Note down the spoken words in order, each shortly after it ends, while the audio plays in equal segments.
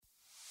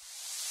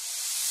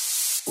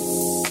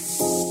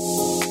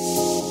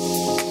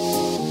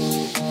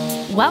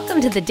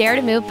Welcome to the Dare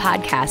to Move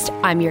podcast.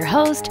 I'm your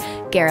host,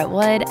 Garrett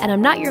Wood, and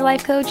I'm not your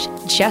life coach,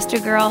 just a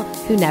girl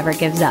who never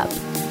gives up.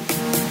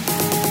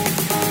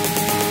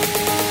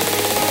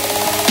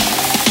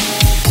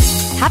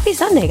 Happy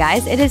Sunday,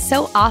 guys. It is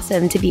so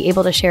awesome to be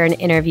able to share an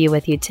interview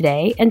with you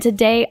today. And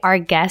today, our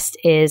guest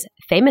is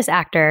famous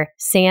actor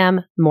Sam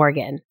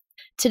Morgan.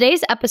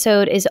 Today's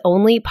episode is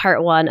only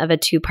part one of a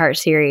two-part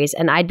series,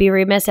 and I'd be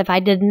remiss if I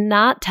did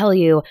not tell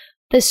you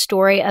the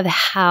story of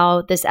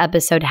how this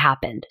episode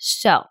happened.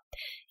 So,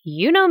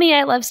 you know me,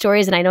 I love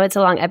stories, and I know it's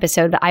a long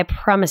episode, but I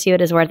promise you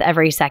it is worth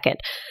every second.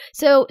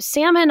 So,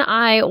 Sam and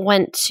I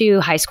went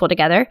to high school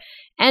together,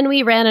 and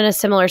we ran in a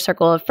similar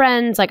circle of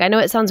friends. Like, I know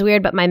it sounds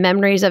weird, but my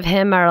memories of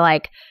him are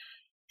like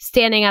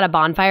standing at a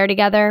bonfire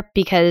together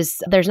because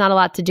there's not a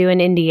lot to do in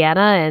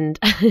Indiana, and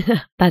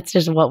that's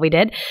just what we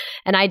did.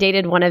 And I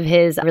dated one of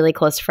his really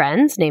close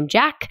friends named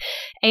Jack.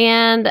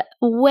 And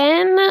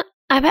when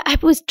I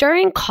was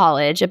during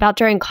college,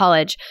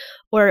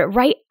 or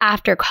right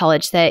after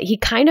college, that he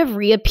kind of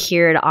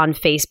reappeared on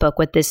Facebook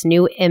with this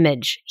new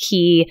image.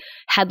 He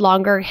had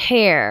longer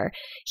hair.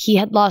 He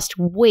had lost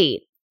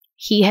weight.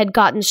 He had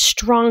gotten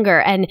stronger,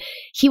 and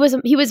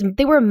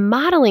they were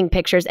modeling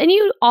pictures. And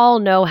you all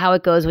know how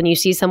it goes when you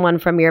see someone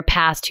from your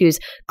past who's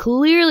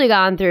clearly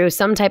gone through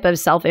some type of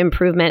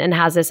self-improvement and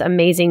has this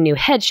amazing new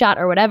headshot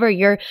or whatever.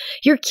 You're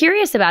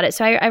curious about it.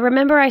 So I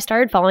remember I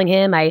started following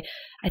him.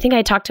 I think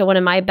I talked to one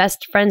of my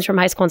best friends from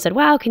high school and said,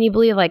 wow, can you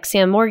believe like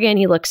Sam Morgan?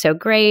 He looks so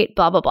great,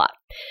 blah, blah, blah.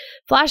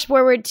 Flash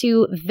forward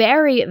to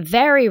very,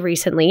 very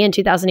recently in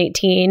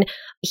 2018,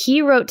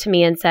 he wrote to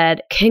me and said,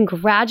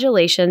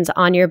 congratulations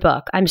on your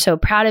book. I'm so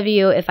proud of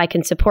you. If I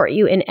can support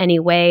you in any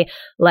way,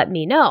 let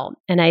me know.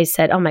 And I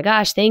said, oh my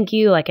gosh, thank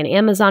you. Like an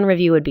Amazon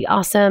review would be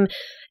awesome.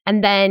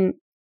 And then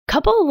a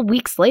couple of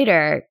weeks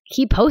later,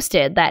 he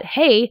posted that,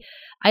 hey,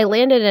 I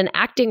landed an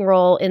acting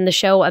role in the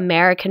show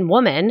American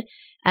Woman,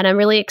 and I'm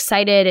really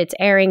excited. It's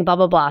airing, blah,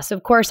 blah, blah. So,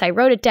 of course, I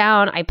wrote it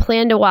down. I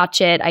planned to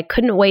watch it. I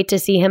couldn't wait to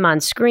see him on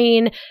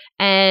screen.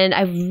 And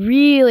I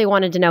really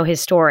wanted to know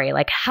his story.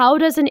 Like, how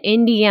does an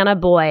Indiana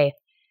boy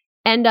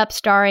end up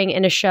starring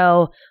in a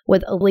show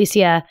with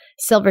Alicia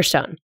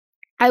Silverstone?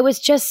 I was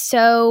just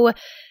so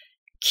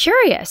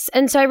curious.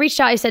 And so I reached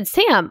out. I said,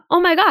 Sam,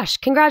 oh my gosh,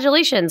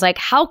 congratulations. Like,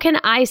 how can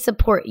I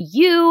support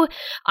you?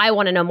 I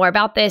want to know more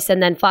about this.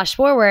 And then flash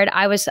forward,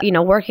 I was,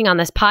 working on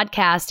this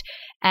podcast.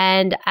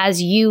 And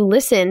as you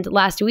listened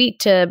last week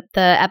to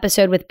the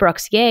episode with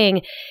Brooks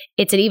Yang,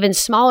 it's an even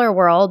smaller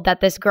world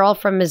that this girl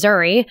from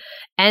Missouri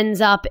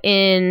ends up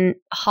in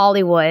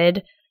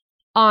Hollywood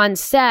on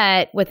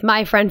set with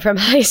my friend from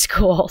high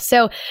school.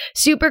 So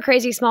super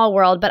crazy small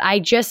world, but I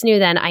just knew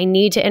then I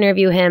need to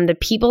interview him. The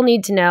people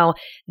need to know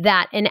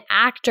that an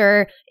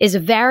actor is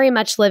very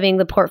much living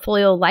the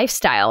portfolio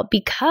lifestyle,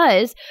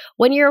 because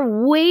when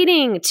you're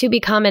waiting to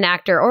become an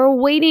actor or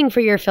waiting for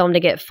your film to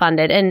get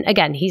funded, and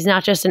again, he's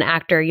not just an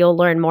actor, you'll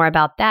learn more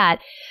about that.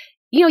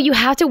 You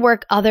have to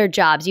work other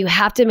jobs. You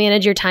have to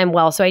manage your time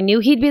well. So I knew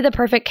he'd be the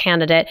perfect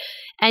candidate.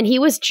 And he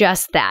was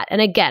just that.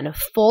 And again,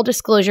 full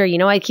disclosure,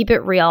 I keep it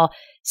real.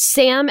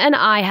 Sam and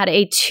I had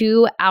a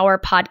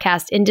 2-hour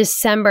podcast in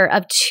December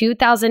of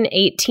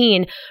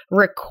 2018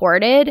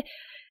 recorded.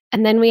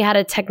 And then we had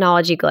a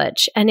technology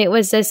glitch. And it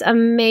was this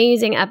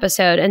amazing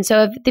episode. And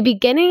so if the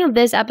beginning of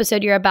this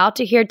episode you're about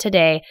to hear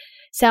today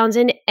sounds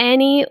in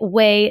any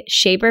way,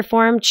 shape, or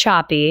form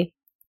choppy,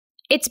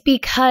 it's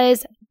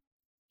because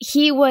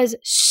he was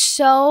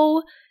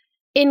so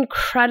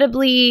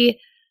incredibly,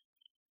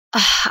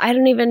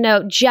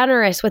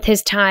 generous with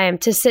his time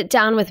to sit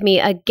down with me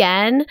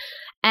again.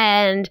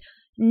 And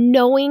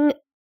knowing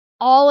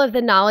all of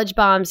the knowledge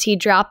bombs he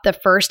dropped the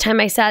first time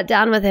I sat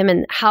down with him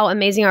and how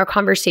amazing our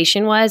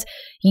conversation was,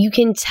 you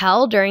can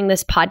tell during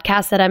this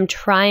podcast that I'm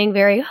trying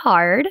very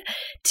hard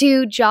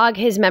to jog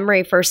his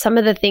memory for some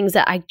of the things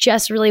that I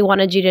just really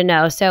wanted you to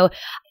know. So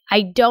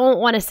I don't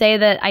want to say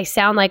that I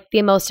sound like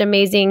the most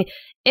amazing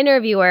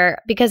interviewer,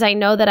 because I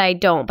know that I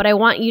don't, but I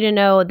want you to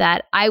know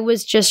that I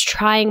was just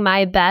trying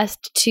my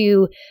best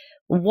to,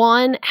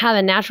 one, have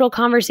a natural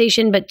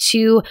conversation, but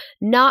two,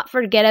 not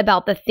forget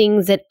about the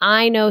things that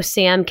I know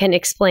Sam can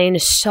explain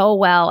so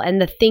well and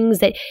the things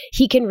that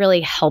he can really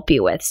help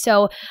you with.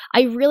 So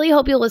I really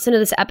hope you'll listen to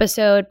this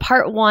episode.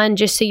 Part one,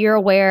 just so you're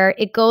aware,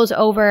 it goes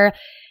over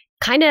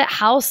kind of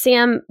how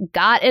Sam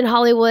got in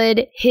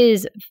Hollywood,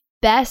 his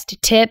best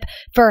tip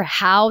for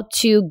how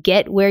to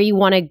get where you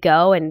want to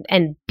go and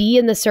be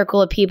in the circle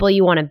of people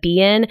you want to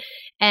be in,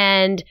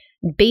 and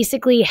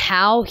basically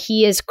how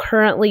he is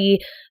currently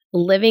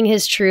living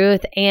his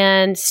truth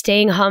and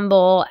staying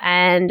humble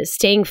and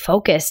staying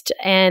focused.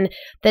 And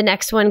the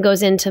next one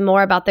goes into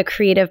more about the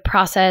creative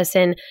process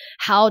and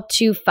how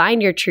to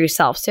find your true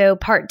self. So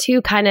part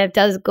two kind of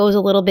goes a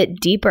little bit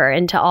deeper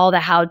into all the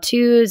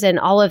how-tos and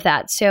all of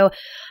that. So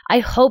I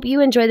hope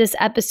you enjoy this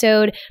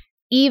episode.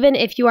 Even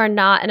if you are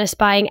not an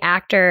aspiring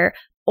actor,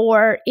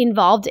 or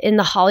involved in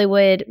the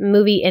Hollywood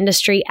movie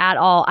industry at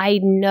all, I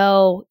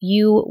know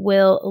you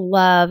will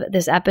love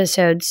this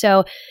episode.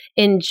 So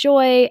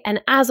enjoy.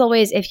 And as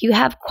always, if you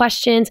have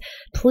questions,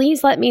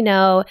 please let me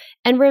know.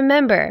 And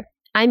remember,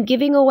 I'm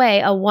giving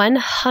away a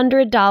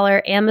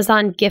 $100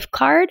 Amazon gift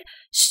card.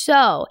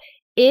 So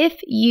if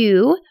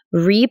you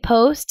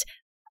repost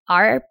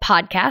our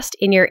podcast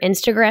in your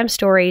Instagram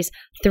stories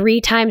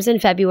 3 times in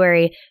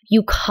February,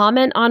 you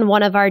comment on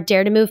one of our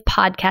Dare to Move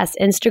podcast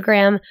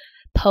Instagram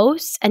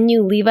posts, and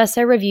you leave us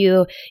a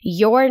review,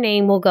 your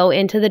name will go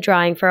into the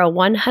drawing for a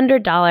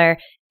 $100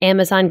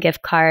 Amazon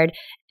gift card.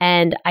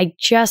 And I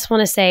just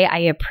want to say I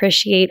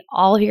appreciate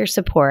all of your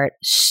support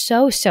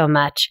so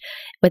much.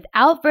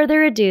 Without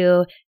further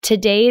ado,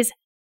 today's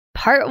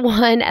part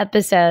 1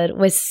 episode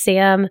with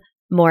Sam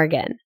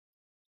Morgan.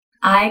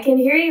 I can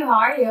hear you. How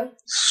are you?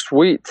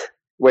 Sweet.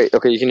 Wait,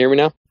 okay, you can hear me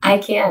now? I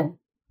can.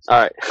 All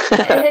right.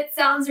 It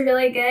sounds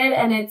really good,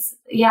 and it's,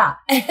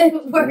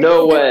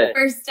 no way.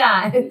 First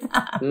time.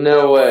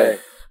 No way.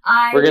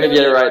 We're going to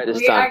get it right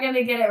this time. We are going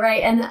to get it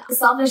right. And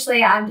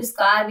selfishly, I'm just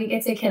glad we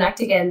get to connect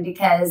again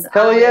because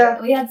Hell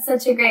yeah. We had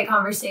such a great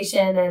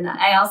conversation, and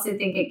I also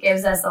think it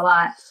gives us a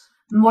lot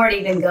more to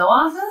even go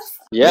off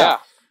of. Yeah.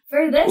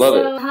 For this. Love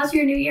so it. How's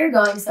your new year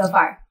going so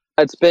far?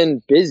 It's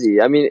been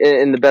busy. I mean,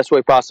 in the best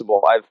way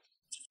possible. I've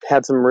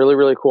had some really,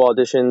 really cool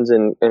auditions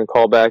and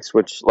callbacks,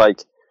 which,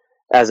 like,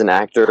 as an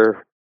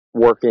actor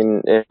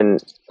working in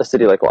a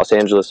city like Los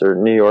Angeles or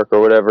New York or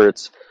whatever,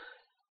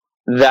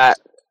 that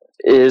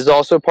is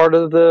also part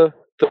of the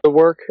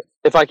work.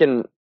 If I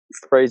can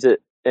phrase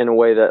it in a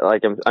way that,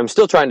 like, I'm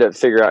still trying to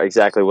figure out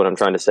exactly what I'm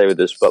trying to say with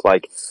this, but,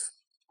 like,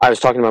 I was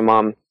talking to my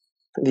mom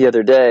the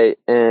other day,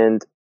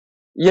 and,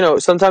 you know,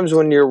 sometimes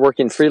when you're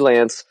working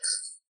freelance,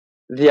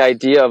 the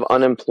idea of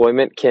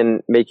unemployment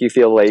can make you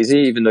feel lazy,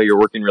 even though you're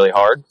working really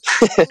hard.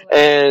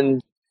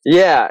 And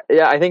yeah,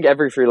 I think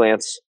every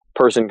freelance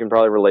person can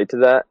probably relate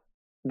to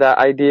that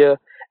idea.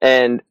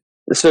 And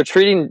so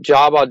treating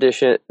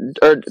auditions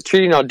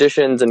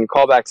and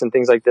callbacks and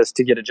things like this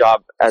to get a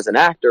job as an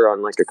actor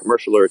on like a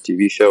commercial or a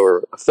TV show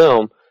or a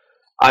film,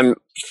 I'm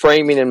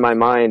framing in my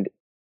mind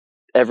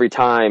every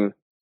time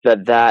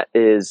that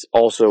is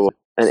also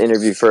an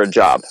interview for a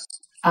job.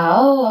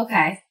 Oh,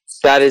 okay.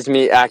 That is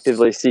me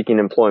actively seeking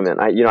employment.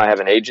 I have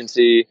an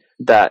agency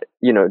that,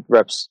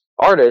 reps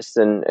artists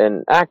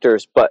and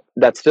actors, but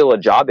that's still a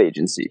job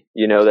agency,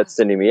 that's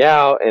sending me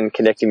out and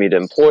connecting me to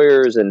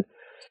employers. And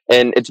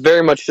it's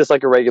very much just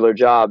like a regular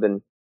job.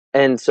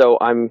 And so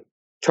I'm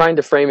trying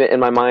to frame it in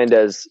my mind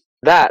as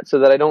that so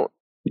that I don't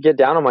get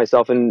down on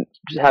myself and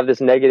have this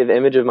negative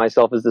image of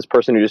myself as this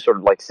person who just sort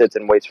of like sits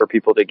and waits for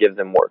people to give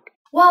them work.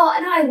 Well,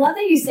 and I love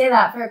that you say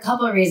that for a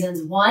couple of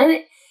reasons. One,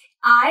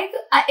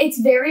 it's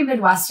very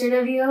Midwestern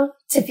of you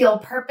to feel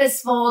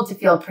purposeful, to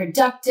feel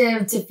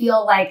productive, to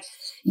feel like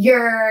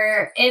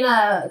you're in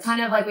a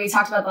kind of like we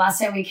talked about the last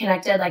time we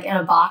connected, like in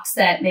a box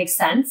that makes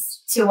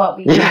sense to what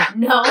we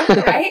know,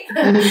 right?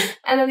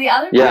 And then the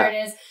other part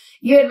is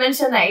you had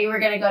mentioned that you were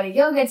going to go to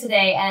yoga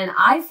today. And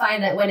I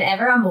find that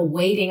whenever I'm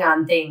waiting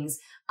on things,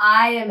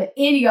 I am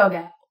in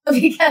yoga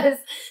because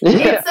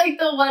it's like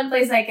the one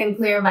place I can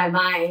clear my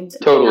mind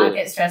and not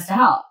get stressed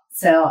out.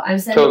 So I'm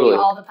sending you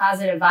all the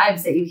positive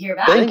vibes that you hear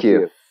back. Thank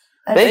you.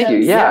 Thank you.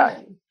 Yeah.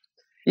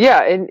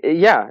 Yeah. And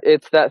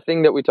it's that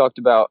thing that we talked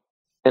about.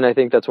 And I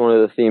think that's one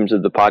of the themes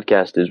of the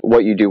podcast is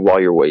what you do while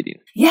you're waiting.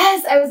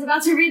 Yes. I was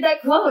about to read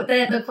that quote,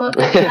 the quote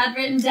that you had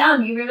written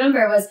down. You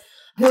remember was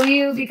who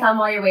you become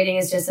while you're waiting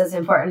is just as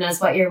important as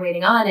what you're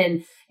waiting on.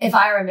 And if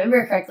I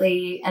remember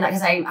correctly, and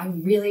because I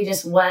really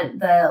just want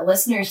the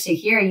listeners to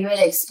hear, you had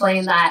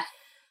explained that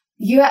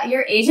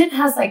your agent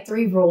has like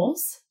 3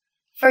 rules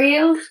for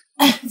you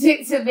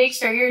to make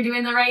sure you're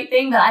doing the right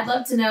thing. But I'd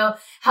love to know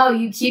how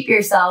you keep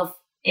yourself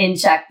in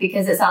check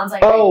because it sounds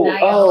like right now you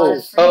have a lot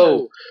of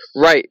freedom.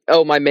 Right.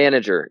 Oh, my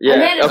manager.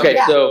 Yeah. Okay.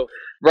 Yeah. So,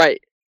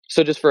 right.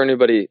 So just for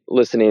anybody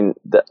listening,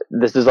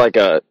 this is like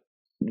a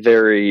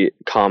very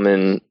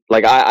common,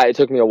 like it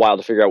took me a while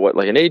to figure out what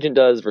like an agent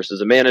does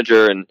versus a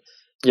manager and,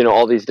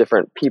 all these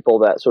different people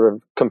that sort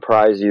of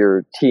comprise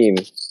your team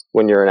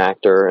when you're an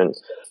actor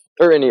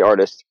or any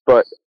artist.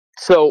 But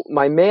so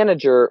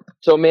manager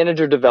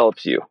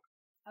develops you.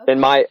 Okay.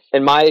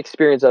 In my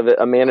experience of it,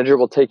 a manager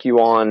will take you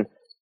on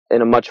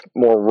in a much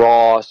more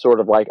raw, sort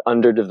of like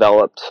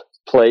underdeveloped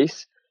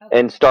place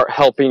and start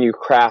helping you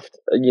craft,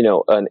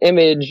 an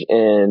image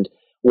and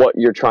what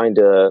you're trying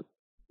to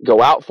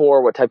go out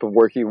for, what type of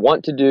work you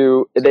want to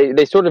do.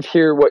 They sort of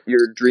hear what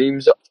your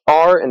dreams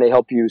are and they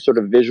help you sort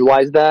of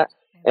visualize that.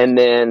 And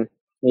then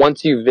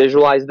once you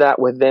visualize that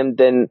with them,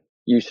 then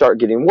you start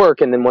getting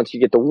work. And then once you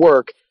get the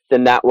work,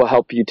 then that will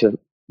help you to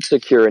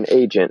secure an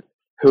agent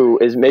who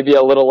is maybe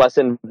a little less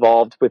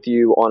involved with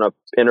you on a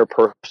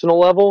interpersonal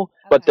level,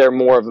 but they're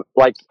more of,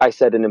 like I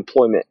said, an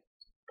employment,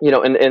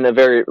 in a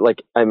very,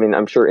 like, I mean,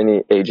 I'm sure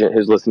any agent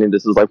who's listening to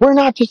this is like, we're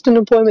not just an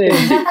employment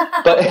agency,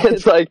 but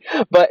it's like,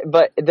 but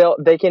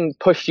they can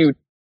push you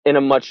in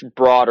a much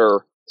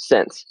broader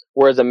sense.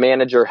 Whereas a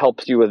manager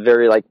helps you with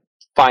very like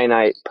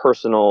finite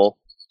personal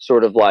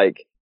sort of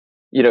like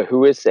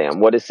who is Sam?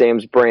 What is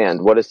Sam's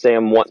brand? What does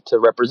Sam want to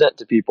represent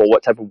to people?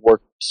 What type of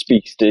work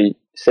speaks to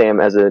Sam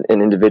as an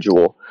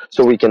individual?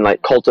 So we can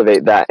like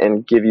cultivate that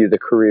and give you the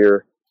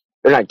career,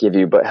 or not give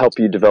you, but help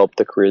you develop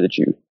the career that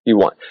you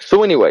want.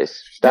 So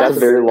anyways, that's a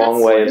very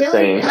long way of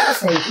saying.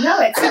 No,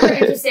 it's super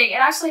interesting. It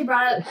actually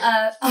brought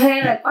up, I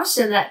had a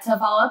question to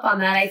follow up on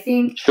that. I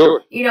think,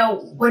 sure.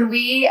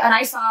 When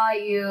I saw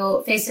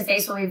you face to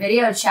face when we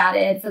video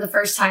chatted for the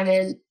first time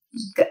in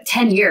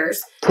 10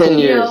 years. 10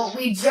 years.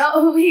 We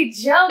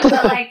joke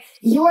that like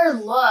your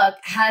look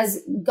has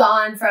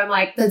gone from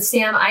like the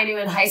Sam I knew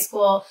in high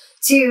school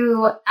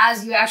to,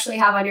 as you actually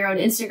have on your own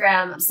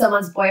Instagram,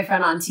 someone's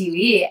boyfriend on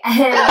TV.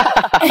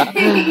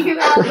 And you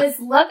have this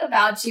look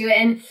about you.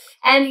 And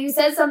you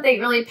said something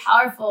really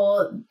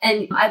powerful.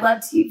 And I'd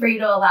love for you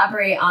to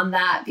elaborate on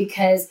that,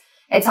 because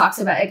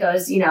it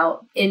goes,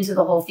 into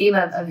the whole theme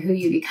of who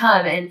you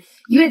become. And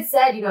you had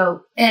said,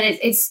 and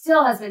it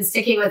still has been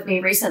sticking with me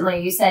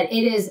recently. You said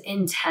it is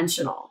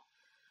intentional.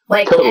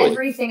 Like totally.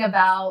 Everything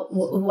about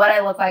what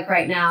I look like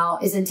right now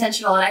is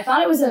intentional. And I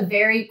thought it was a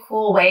very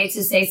cool way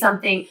to say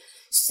something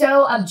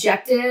so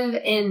objective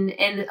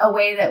in a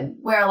way that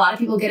where a lot of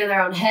people get in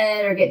their own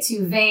head or get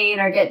too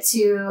vain or get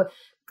too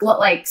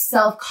like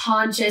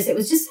self-conscious. It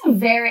was just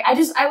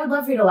I would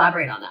love for you to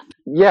elaborate on that.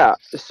 Yeah.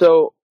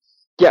 So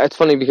yeah, it's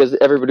funny because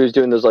everybody was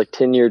doing those like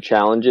 10-year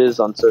challenges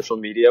on social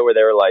media where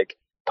they were like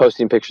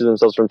posting pictures of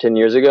themselves from 10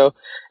 years ago.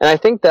 And I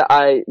think that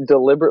I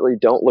deliberately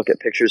don't look at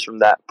pictures from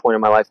that point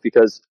in my life,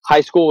 because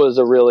high school was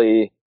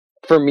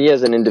for me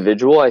as an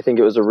individual, I think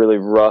it was a really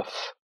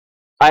rough,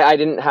 I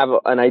didn't have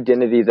an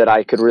identity that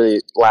I could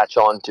really latch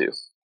on to.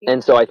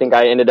 And so I think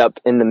I ended up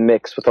in the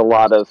mix with a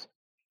lot of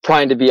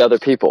trying to be other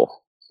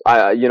people.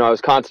 I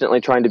was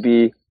constantly trying to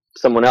be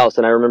someone else.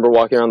 And I remember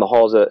walking around the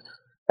halls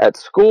at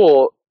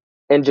school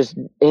and just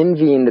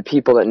envying the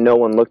people that no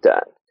one looked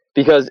at.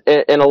 Because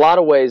in a lot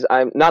of ways,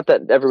 I'm not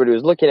that everybody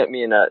was looking at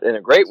me in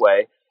a great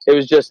way. It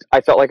was just,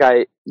 I felt like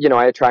I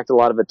attracted a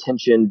lot of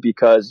attention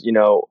because,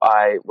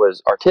 I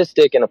was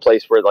artistic in a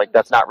place where like,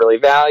 that's not really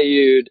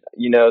valued.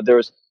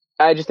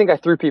 I just think I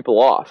threw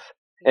people off.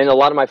 And a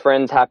lot of my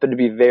friends happened to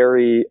be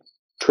very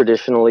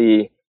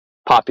traditionally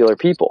popular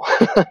people,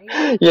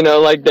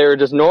 like they were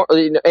just normal.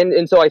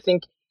 And so I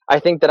think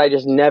that I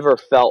just never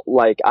felt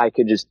like I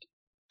could just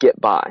get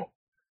by.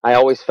 I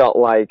always felt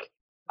like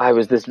I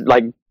was this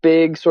like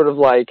big sort of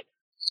like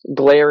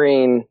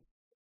glaring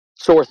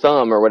sore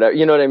thumb or whatever.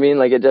 You know what I mean?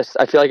 Like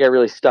I feel like I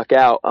really stuck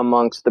out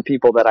amongst the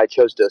people that I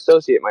chose to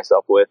associate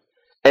myself with.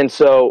 And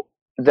so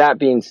that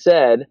being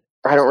said,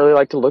 I don't really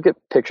like to look at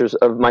pictures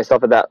of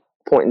myself at that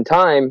point in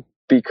time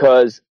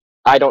because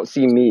I don't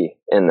see me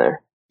in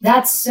there.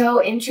 That's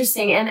so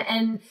interesting.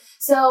 And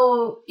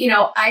so,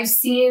 I've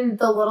seen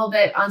the little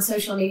bit on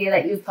social media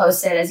that you've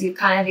posted as you've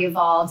kind of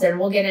evolved, and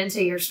we'll get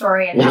into your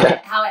story and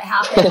how it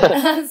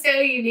happened so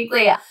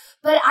uniquely.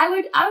 But I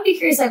would be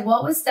curious, like,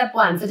 what was step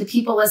one for the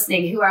people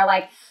listening who are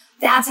like,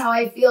 that's how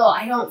I feel.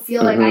 I don't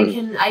feel like I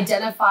can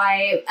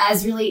identify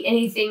as really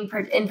anything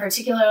in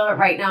particular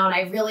right now. And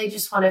I really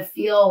just want to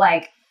feel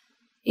like,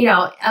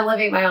 I'm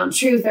living my own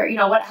truth, or,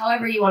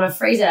 however you want to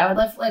phrase it. I would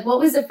love, like, what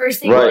was the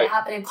first thing that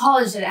happened in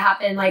college? Did it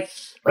happen like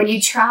when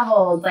you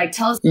traveled? Like,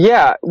 tell us.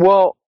 Yeah.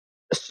 Well,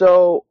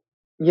 so,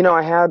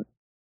 I had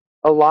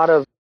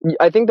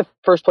I think the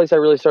first place I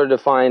really started to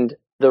find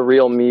the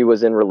real me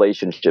was in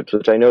relationships,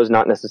 which I know is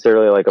not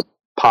necessarily like a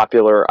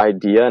popular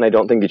idea. And I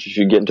don't think that you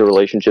should get into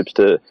relationships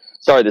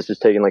sorry, this is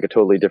taking like a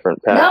totally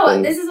different path.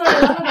 No, this is what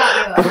I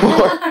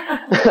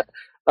love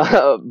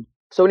about you.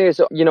 So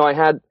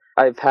anyway,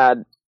 I've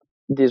had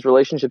these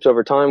relationships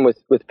over time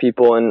with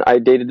people, and I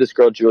dated this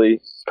girl, Julie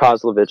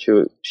Kozlovich,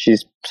 who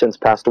she's since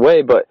passed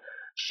away, but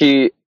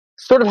she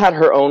sort of had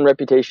her own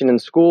reputation in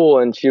school,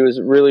 and she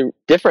was really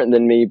different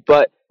than me.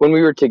 But when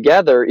we were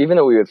together, even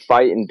though we would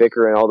fight and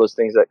bicker and all those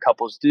things that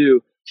couples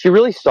do, she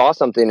really saw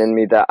something in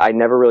me that I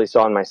never really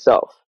saw in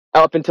myself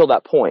up until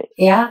that point.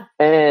 Yeah.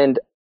 And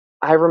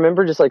I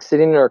remember just like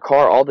sitting in her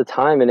car all the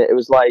time, and it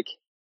was like,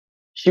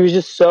 she was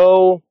just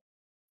so,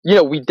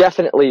 we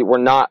definitely were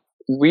not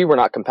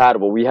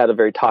compatible. We had a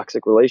very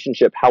toxic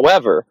relationship.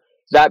 However,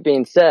 that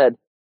being said,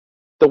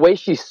 the way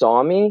she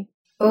saw me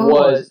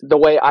was the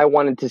way I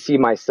wanted to see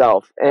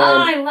myself. And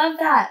I love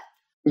that.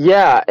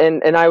 Yeah.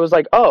 And I was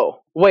like,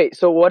 oh, wait,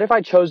 so what if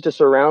I chose to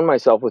surround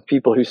myself with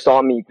people who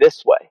saw me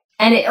this way?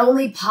 And it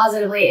only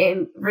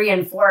positively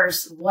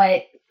reinforced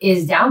what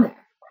is down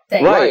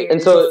there. Right.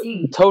 And so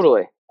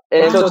totally.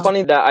 And so it's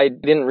funny that I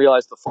didn't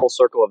realize the full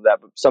circle of that,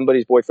 but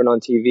somebody's boyfriend on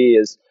TV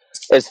is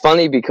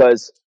funny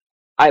because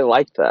I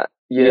liked that.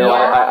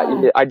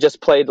 I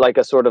just played like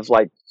a sort of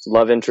like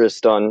love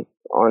interest on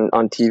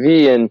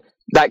TV, and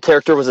that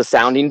character was a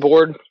sounding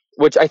board,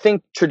 which I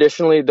think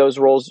traditionally those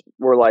roles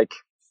were like,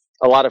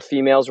 a lot of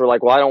females were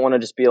like, well, I don't want to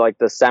just be like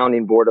the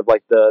sounding board of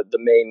like the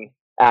main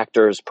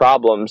actor's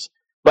problems.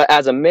 But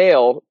as a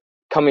male,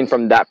 coming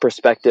from that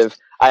perspective,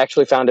 I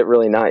actually found it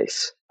really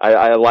nice.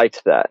 I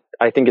liked that.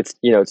 I think it's,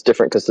 it's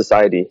different because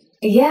society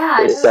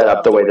is set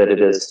up the way that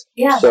it is.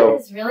 Yeah, so, that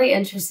is really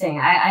interesting.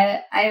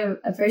 I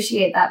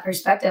appreciate that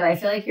perspective. I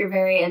feel like you're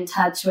very in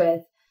touch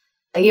with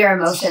your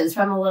emotions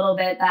from a little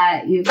bit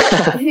that you've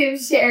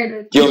shared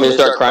with. Do you want me to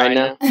start crying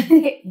now?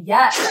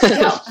 Yes.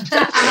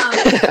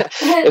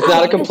 It's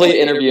not a complete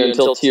interview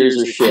until tears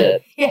are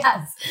shed.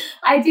 Yes.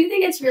 I do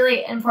think it's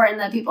really important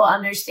that people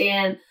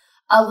understand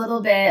a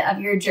little bit of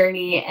your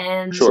journey.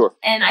 And,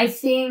 and I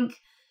think,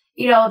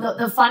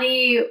 the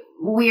funny,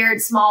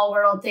 weird, small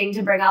world thing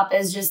to bring up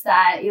is just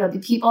that, the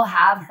people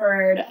have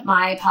heard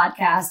my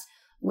podcast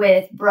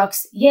with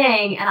Brooks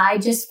Yang, and I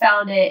just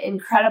found it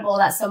incredible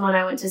that someone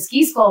I went to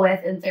ski school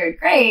with in 3rd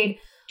grade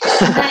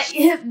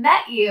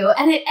met you,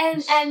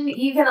 and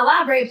you can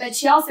elaborate, but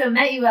she also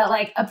met you at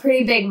like a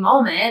pretty big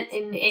moment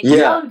in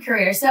your own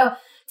career. So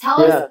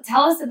tell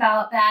us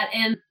about that.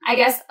 And I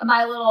guess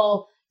my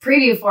little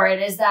preview for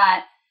it is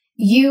that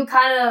you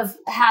kind of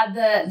had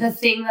the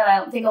thing that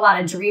I think a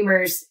lot of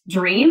dreamers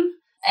dream,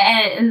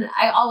 and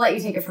I'll let you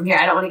take it from here.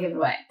 I don't want to give it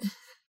away.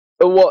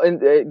 Well,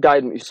 and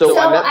guide me. So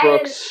I met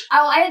Brooks.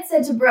 I had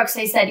said to Brooks,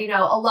 I said,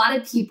 a lot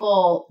of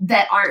people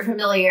that aren't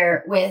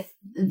familiar with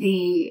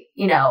the,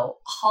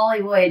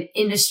 Hollywood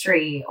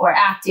industry or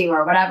acting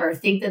or whatever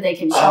think that they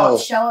can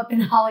show up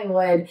in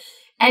Hollywood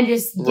and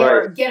just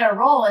get a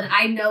role. And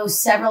I know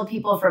several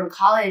people from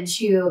college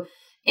who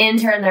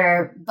intern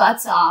their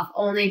butts off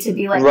only to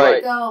be like,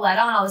 let go, let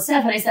on, all this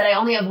stuff. And I said, I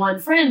only have one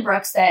friend,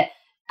 Brooks, that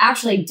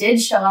actually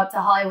did show up to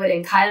Hollywood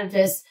and kind of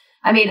just,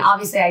 I mean,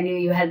 obviously I knew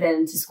you had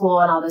been to school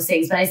and all those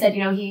things, but I said,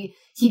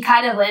 he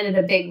kind of landed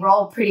a big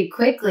role pretty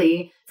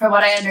quickly. From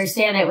what I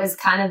understand, it was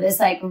kind of this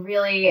like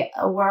really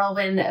a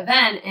whirlwind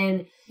event.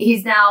 And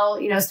he's now,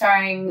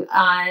 starring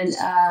on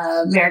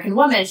American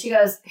Woman. She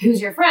goes, who's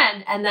your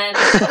friend? And then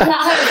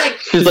I was like,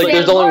 she's like,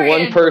 there's only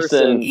one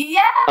person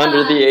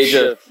under the age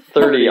of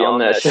 30 on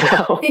that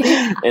show.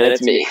 And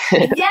it's me.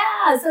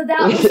 So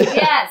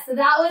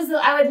that was,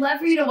 I would love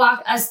for you to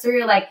walk us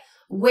through like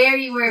where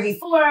you were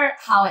before,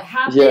 how it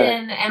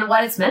happened, and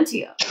what it's meant to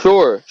you.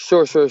 Sure.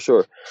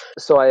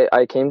 So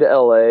I came to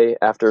LA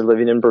after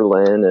living in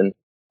Berlin. And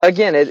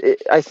again,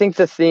 I think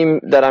the theme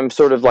that I'm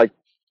sort of like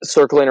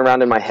circling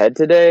around in my head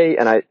today,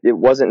 and it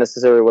wasn't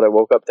necessarily what I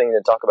woke up thinking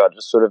to talk about,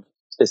 just sort of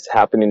is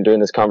happening during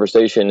this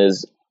conversation,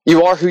 is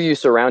you are who you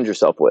surround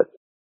yourself with.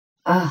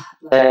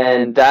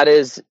 And that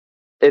is,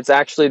 it's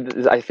actually,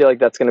 I feel like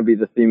that's going to be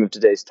the theme of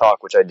today's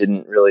talk, which I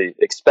didn't really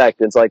expect.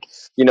 It's like,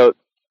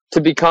 to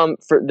become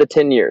for the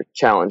 10-year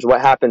challenge, what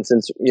happened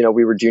since,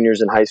 we were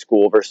juniors in high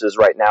school versus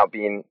right now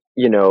being,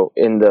 in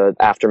the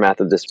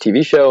aftermath of this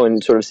TV show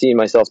and sort of seeing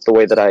myself the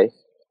way that I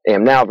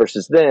am now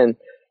versus then.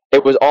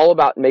 It was all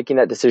about making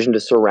that decision to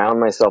surround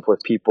myself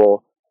with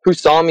people who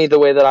saw me the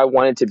way that I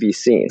wanted to be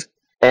seen,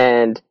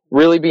 and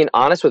really being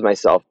honest with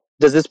myself.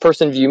 Does this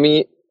person view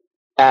me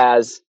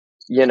as,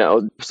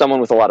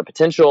 someone with a lot of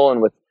potential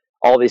and with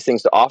all these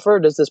things to offer?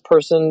 Does this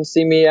person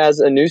see me as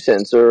a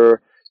nuisance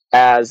or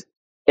as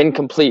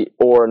incomplete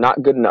or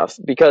not good enough?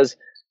 Because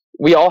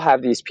we all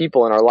have these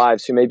people in our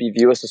lives who maybe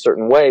view us a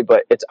certain way,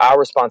 but it's our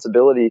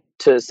responsibility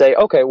to say,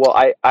 okay, well,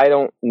 I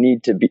don't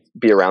need to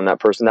be around that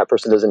person. That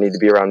person doesn't need to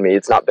be around me.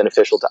 It's not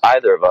beneficial to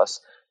either of us.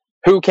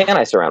 Who can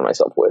I surround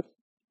myself with?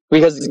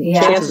 Because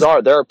chances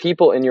are there are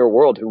people in your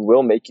world who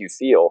will make you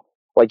feel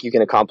like you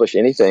can accomplish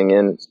anything.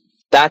 And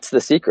that's the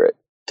secret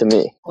to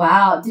me.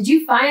 Wow. Did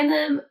you find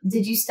them?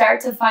 Did you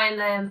start to find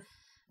them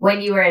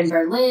when you were in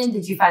Berlin?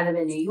 Did you find them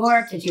in New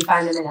York? Did you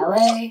find them in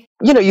LA?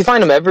 You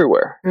find them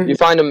everywhere. Mm-hmm. You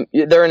find them,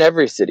 they're in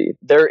every city.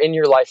 They're in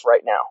your life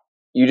right now.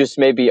 You just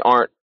maybe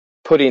aren't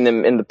putting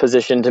them in the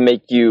position to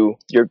make you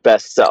your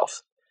best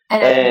self.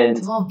 And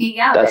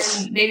being out there,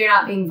 and maybe you're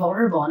not being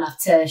vulnerable enough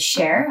to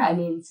share. I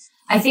mean,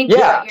 I think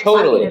what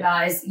you're talking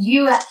about is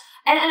you, and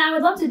I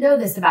would love to know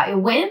this about you.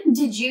 When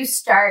did you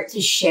start to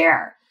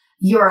share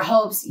your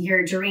hopes,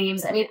 your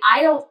dreams? I mean,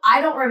 I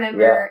don't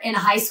remember in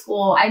high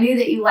school. I knew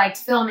that you liked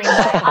filming,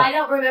 but I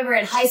don't remember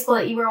in high school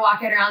that you were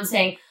walking around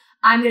saying,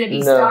 I'm going to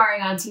be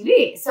starring on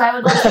TV. So I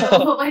would love to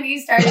know when you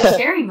started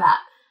sharing that.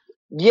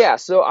 Yeah.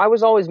 So I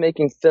was always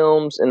making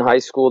films in high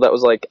school. That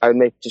was like, I would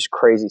make just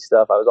crazy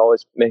stuff. I was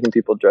always making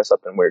people dress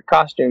up in weird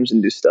costumes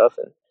and do stuff.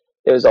 And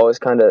it was always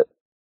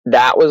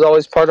that was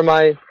always part of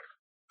my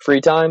free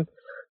time.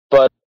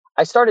 But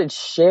I started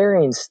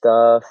sharing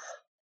stuff,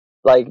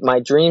 like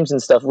my dreams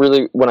and stuff,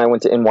 really when I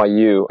went to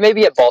NYU,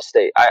 maybe at Ball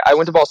State. I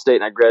went to Ball State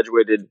and I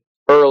graduated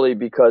early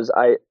because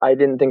I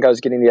didn't think I was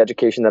getting the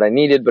education that I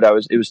needed, but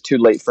it was too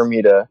late for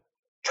me to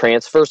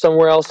transfer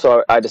somewhere else.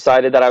 So I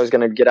decided that I was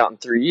going to get out in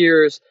 3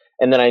 years.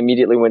 And then I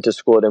immediately went to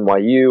school at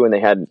NYU, and they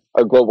had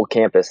a global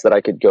campus that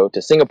I could go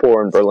to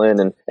Singapore and Berlin.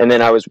 And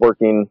then I was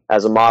working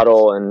as a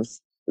model and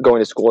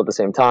going to school at the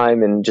same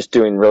time and just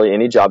doing really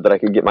any job that I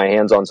could get my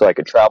hands on so I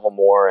could travel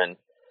more. And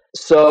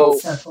so,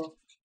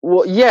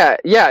 well,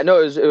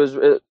 no,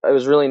 it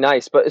was really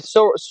nice, but it's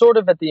sort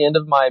of at the end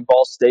of my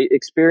Ball State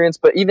experience.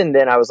 But even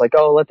then I was like,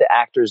 oh, let the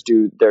actors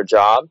do their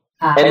job.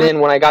 And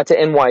then when I got to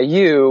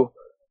NYU,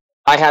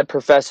 I had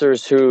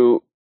professors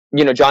who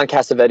John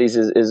Cassavetes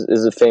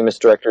is a famous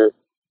director.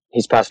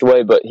 He's passed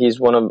away, but he's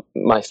one of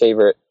my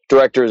favorite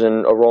directors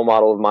and a role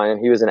model of mine.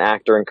 He was an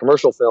actor in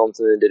commercial films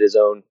and then did his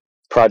own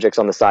projects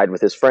on the side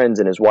with his friends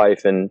and his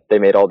wife, and they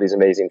made all these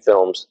amazing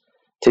films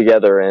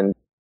together. And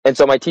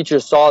so my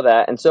teachers saw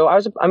that, and so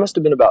I must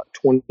have been about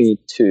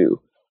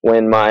 22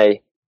 when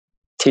my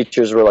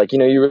teachers were like, you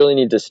really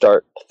need to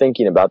start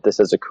thinking about this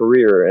as a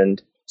career.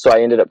 And so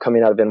I ended up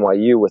coming out of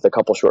NYU with a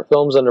couple short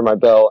films under my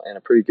belt and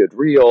a pretty good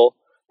reel.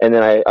 And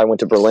then I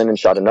went to Berlin and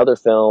shot another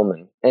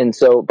film. And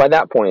so by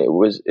that point, it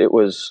was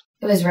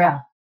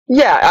real.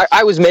 Yeah,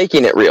 I was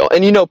making it real.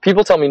 And,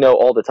 people tell me no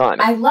all the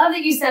time. I love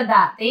that you said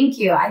that. Thank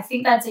you. I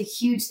think that's a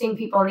huge thing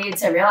people need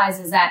to realize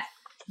is that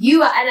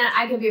you, and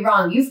I could be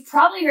wrong, you've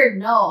probably heard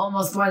no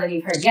almost more than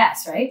you've heard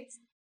yes, right?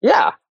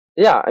 Yeah.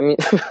 I mean,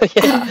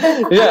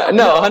 yeah,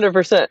 no,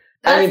 100%.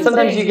 I mean,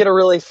 sometimes you get a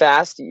really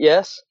fast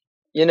yes,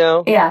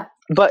 Yeah.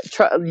 But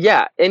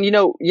yeah. And,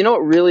 what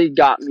really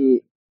got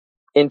me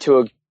into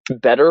a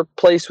better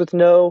place with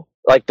no,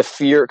 like the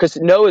fear, because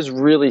no is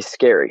really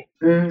scary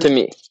to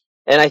me.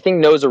 And I think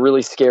no is a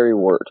really scary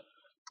word.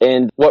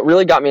 And what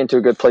really got me into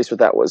a good place with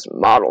that was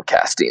model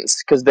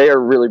castings, because they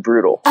are really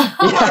brutal.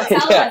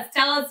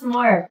 Tell us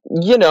more.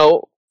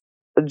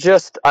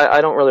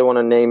 I don't really want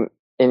to name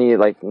any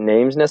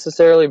names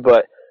necessarily,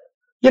 but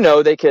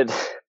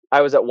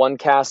I was at one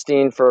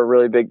casting for a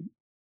really big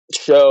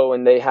show,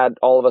 and they had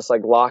all of us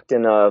locked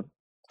in a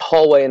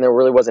hallway, and there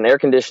really wasn't air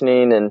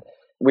conditioning, and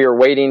we were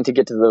waiting to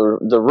get to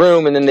the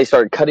room, and then they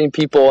started cutting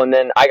people, and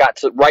then I got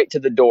right to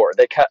the door.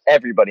 They cut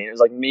everybody, and it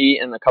was me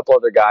and a couple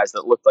other guys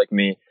that looked like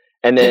me.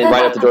 And then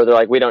right at the door, they're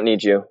like, "We don't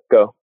need you.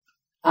 Go."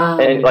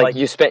 And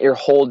you spent your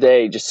whole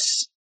day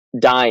just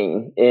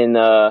dying in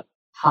a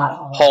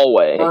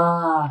hallway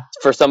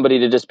for somebody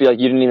to just be like,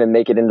 you didn't even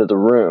make it into the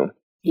room.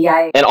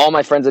 Yeah. And all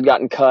my friends had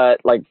gotten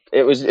cut.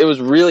 It was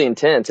really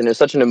intense, and it was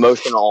such an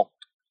emotional.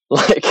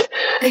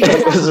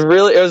 It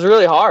was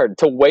really hard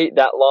to wait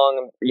that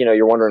long.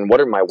 You're wondering,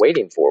 what am I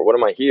waiting for? What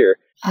am I here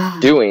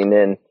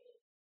doing?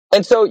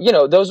 And so,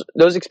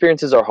 those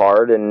experiences are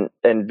hard and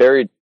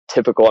very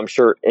typical. I'm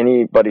sure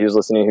anybody who's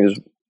listening who's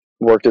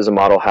worked as a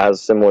model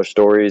has similar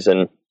stories.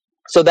 And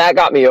so that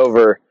got me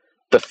over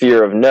the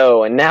fear of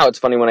no. And now it's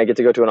funny when I get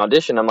to go to an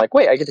audition, I'm like,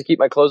 wait, I get to keep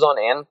my clothes on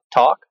and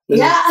talk?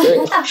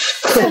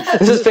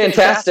 This is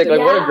fantastic.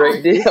 What a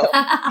great deal.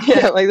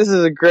 Yeah, this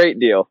is a great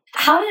deal.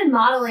 How did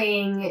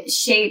modeling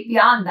shape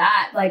beyond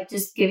that?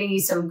 Just giving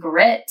you some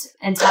grit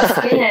and tough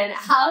skin.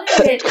 How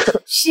did it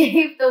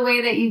shape the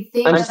way that you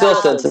think? I'm still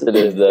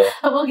sensitive though.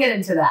 We'll get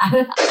into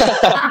that.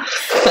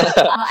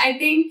 I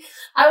think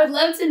I would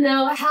love to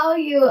know how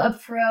you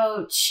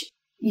approach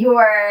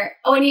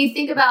when you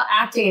think about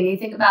acting and you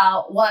think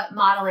about what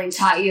modeling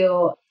taught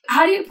you,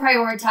 how do you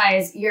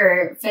prioritize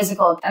your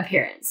physical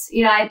appearance?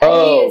 I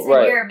think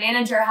your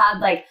manager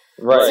had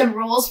some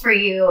rules for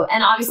you,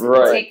 and obviously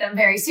you take them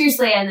very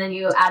seriously, and then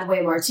you add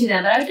way more to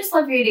them. But I would just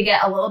love for you to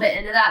get a little bit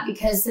into that,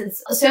 because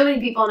since so many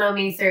people know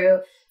me through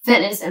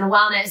fitness and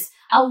wellness,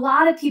 a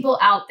lot of people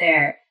out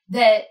there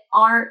that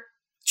aren't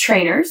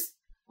trainers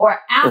or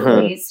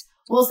athletes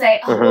will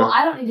say, well,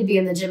 I don't need to be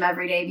in the gym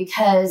every day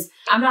because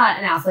I'm not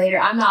an athlete or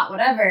I'm not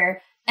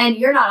whatever. And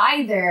you're not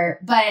either.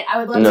 But I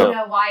would love to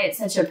know why it's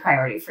such a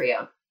priority for you.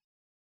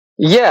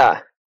 Yeah.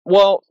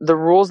 Well, the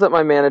rules that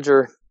my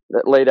manager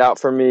laid out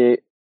for me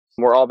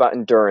were all about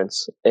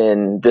endurance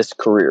in this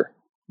career,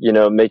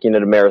 making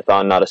it a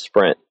marathon, not a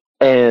sprint.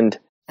 And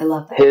I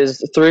love that.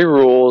 His 3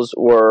 rules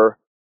were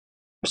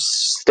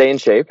stay in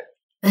shape,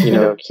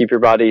 keep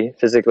your body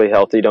physically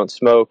healthy, don't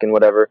smoke and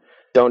whatever,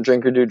 don't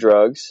drink or do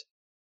drugs.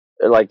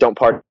 Don't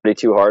party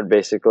too hard,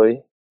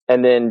 basically.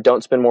 And then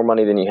don't spend more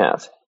money than you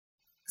have.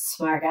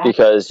 Smart guy.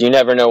 Because you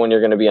never know when you're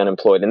going to be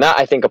unemployed. And that,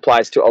 I think,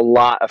 applies to a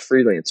lot of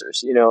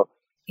freelancers.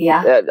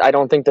 Yeah. I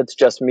don't think that's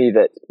just me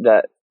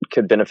that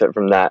could benefit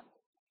from that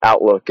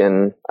outlook.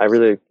 And I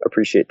really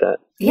appreciate that.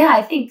 Yeah,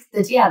 I think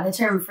the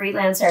term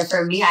freelancer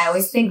for me, I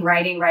always think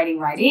writing.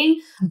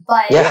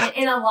 But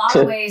in a lot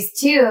of ways,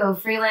 too,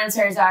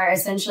 freelancers are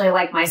essentially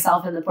like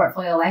myself in the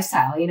portfolio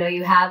lifestyle.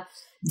 You have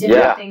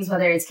different things,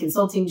 whether it's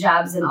consulting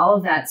jobs and all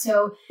of that.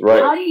 So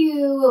how do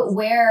you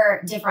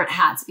wear different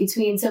hats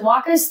so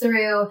walk us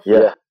through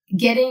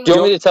getting... Do you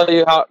want me to tell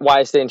you why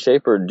I stay in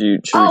shape, or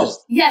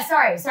yeah,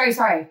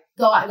 sorry.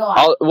 Go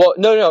on.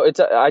 No,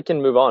 I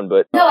can move on,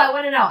 but... No, I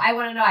want to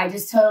know. I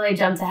just totally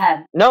jumped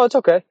ahead. No, it's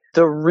okay.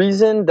 The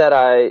reason that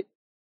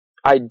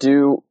I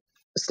do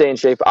stay in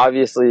shape,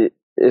 obviously,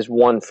 is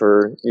one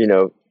for,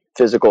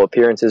 physical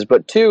appearances,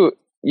 but 2,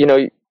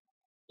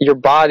 your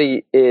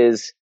body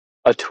is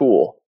a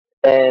tool.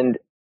 And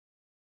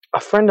a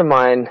friend of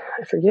mine,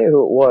 I forget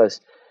who it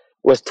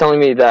was telling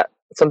me that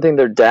something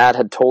their dad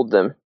had told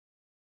them.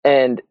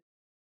 And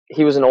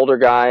he was an older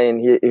guy, and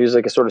he was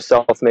a sort of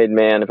self-made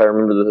man, if I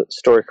remember the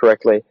story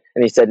correctly.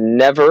 And he said,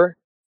 never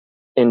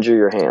injure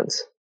your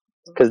hands,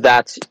 because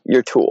that's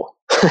your tool.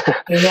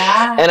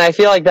 Yeah. And I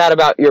feel like that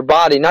about your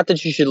body. Not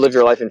that you should live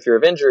your life in fear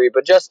of injury,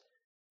 but just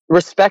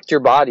respect your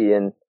body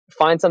and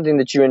find something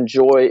that you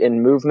enjoy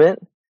in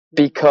movement,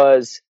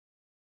 because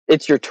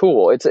it's your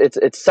tool.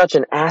 It's such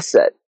an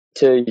asset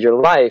to your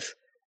life.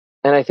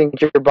 And I think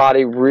your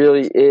body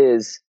really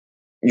is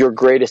your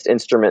greatest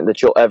instrument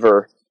that you'll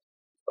ever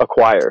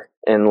acquire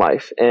in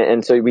life.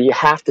 And so we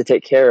have to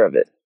take care of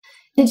it.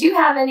 Did you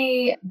have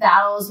any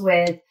battles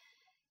with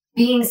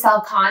being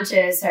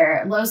self-conscious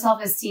or low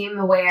self-esteem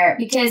aware?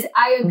 Because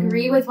I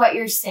agree with what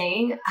you're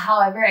saying.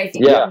 However, I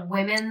think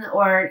women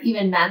or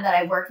even men that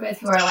I've worked with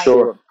who are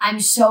like, I'm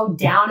so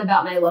down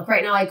about my look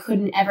right now, I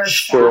couldn't ever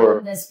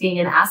fathom this being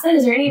an asset.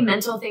 Is there any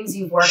mental things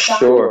you've worked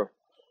on?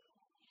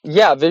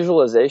 Yeah,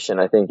 visualization,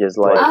 I think, is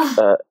like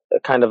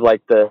kind of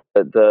like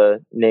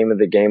the name of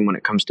the game when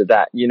it comes to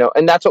that, you know.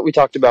 And that's what we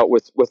talked about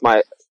with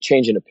my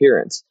change in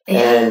appearance.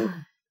 And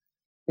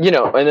you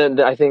know, and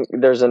then I think I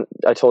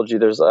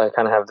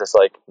kind of have this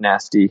like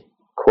nasty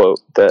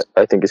quote that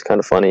I think is kind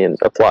of funny and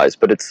applies,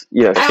 but it's,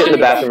 you know, shit in the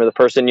bathroom of the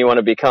person you want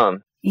to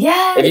become.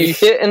 Yeah. If you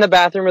shit in the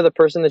bathroom of the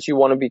person that you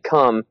want to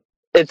become,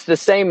 it's the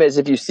same as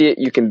if you see it,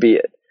 you can be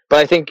it. But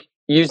I think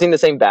using the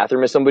same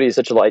bathroom as somebody is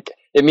such a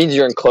it means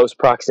you're in close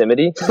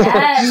proximity.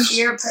 Yes,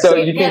 you're so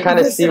you can kind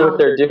of see what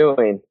they're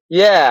doing.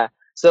 Yeah.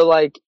 So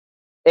like,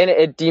 and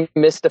it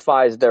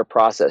demystifies their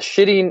process.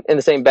 Shitting in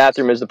the same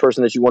bathroom as the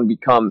person that you want to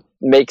become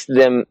makes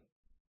them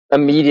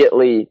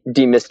immediately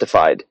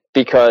demystified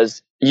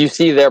because you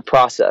see their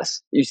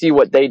process. You see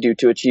what they do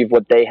to achieve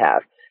what they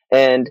have.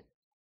 And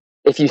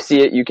if you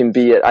see it, you can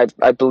be it.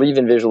 I believe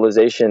in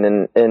visualization.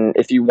 And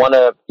if you want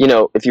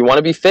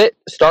to be fit,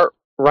 start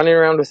running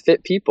around with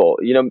fit people,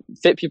 you know,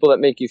 fit people that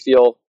make you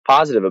feel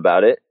positive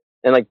about it,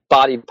 and like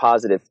body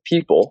positive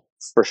people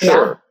for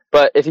sure. Yeah.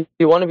 But if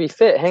you want to be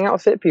fit, hang out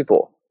with fit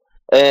people.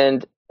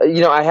 And, you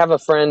know, I have a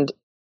friend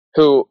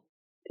who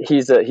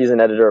he's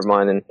an editor of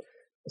mine, and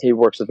he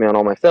works with me on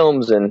all my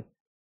films. And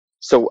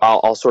so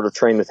I'll sort of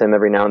train with him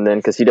every now and then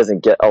because he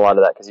doesn't get a lot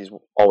of that because he's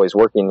always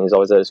working. He's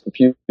always at his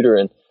computer.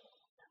 And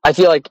I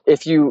feel like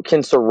if you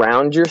can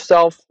surround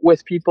yourself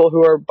with people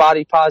who are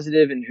body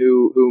positive and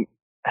who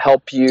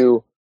help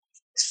you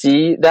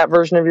see that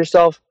version of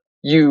yourself,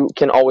 you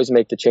can always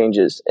make the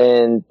changes.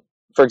 And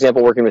for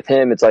example, working with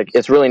him,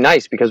 it's really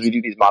nice because we do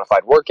these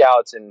modified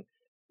workouts, and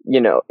you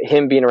know,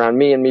 him being around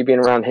me and me being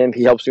around him,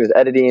 he helps me with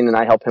editing and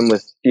I help him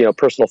with, you know,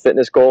 personal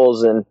fitness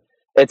goals. And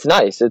it's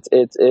nice.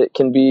 It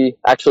can be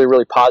actually a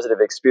really positive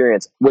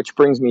experience, which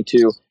brings me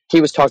to,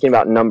 he was talking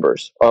about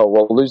numbers. Oh,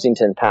 well, losing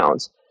 10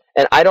 pounds.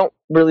 And I don't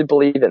really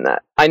believe in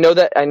that. I know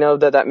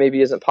that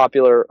maybe isn't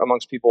popular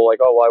amongst people like,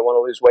 oh, well, I want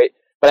to lose weight.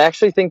 But I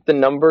actually think the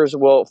numbers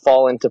will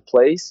fall into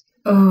place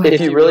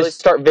if you really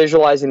start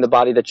visualizing the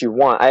body that you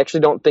want. I actually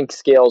don't think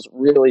scales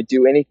really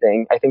do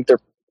anything. I think they're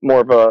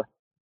more of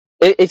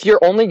if you're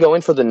only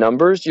going for the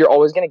numbers, you're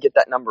always going to get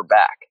that number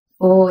back.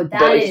 Oh,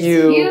 that is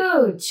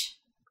huge.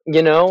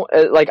 You know,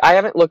 like I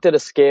haven't looked at a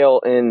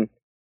scale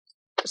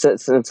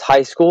since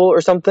high school or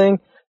something,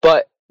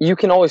 but you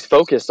can always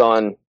focus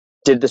on,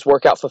 did this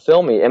workout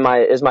fulfill me?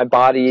 Is my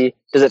body,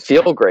 does it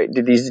feel great?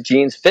 Do these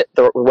jeans fit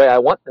the way I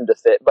want them to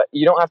fit? But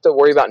you don't have to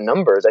worry about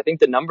numbers. I think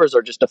the numbers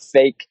are just a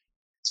fake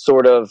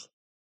sort of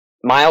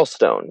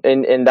milestone,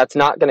 and that's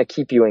not going to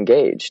keep you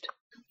engaged.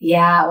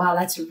 Yeah, wow,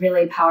 that's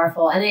really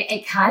powerful. And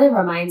it kind of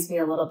reminds me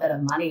a little bit of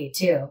money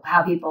too,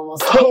 how people will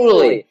say,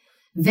 totally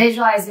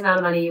visualize the amount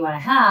of money you want to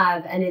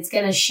have, and it's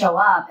going to show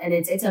up, and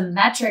it's a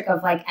metric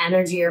of like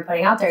energy you're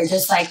putting out there.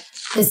 Just like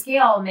the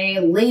scale may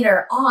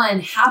later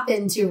on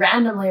happen to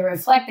randomly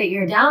reflect that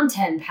you're down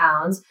 10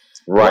 pounds,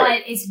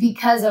 right? But it's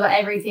because of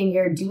everything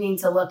you're doing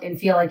to look and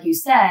feel, like you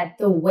said,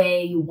 the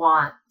way you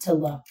want to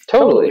look.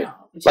 Totally. You know,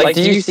 like,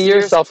 do you see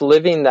yourself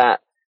living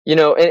that? You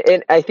know,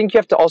 and I think you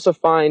have to also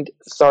find,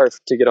 sorry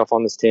to get off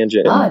on this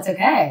tangent. Oh, it's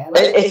okay.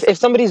 If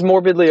somebody's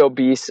morbidly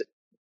obese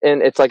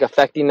and it's like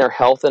affecting their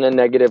health in a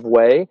negative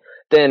way,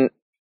 then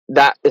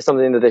that is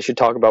something that they should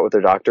talk about with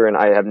their doctor. And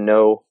I have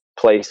no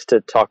place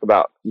to talk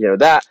about, you know,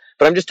 that.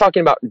 But I'm just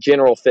talking about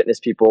general fitness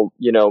people.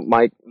 You know,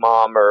 my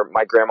mom or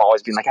my grandma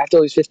always being like, I have to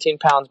lose 15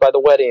 pounds by the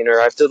wedding, or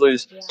I have to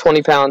lose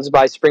 20 pounds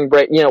by spring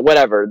break, you know,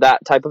 whatever,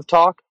 that type of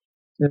talk.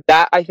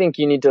 That I think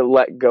you need to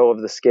let go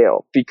of the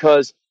scale,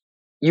 because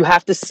you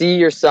have to see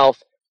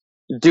yourself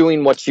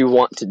doing what you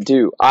want to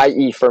do.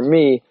 I.e., for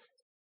me,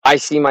 I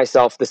see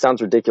myself, this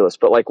sounds ridiculous,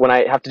 but like when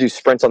I have to do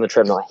sprints on the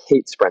treadmill, I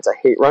hate sprints. I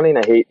hate running.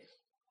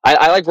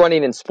 I like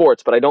running in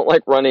sports, but I don't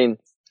like running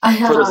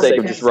for the sake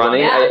of just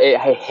running.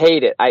 Yeah. I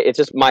hate it. It's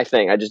just my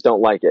thing. I just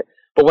don't like it.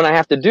 But when I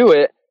have to do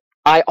it,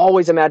 I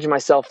always imagine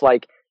myself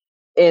like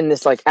in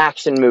this like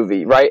action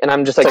movie, right? And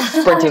I'm just like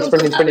sprinting.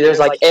 There's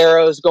like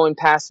arrows going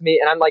past me,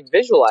 and I'm like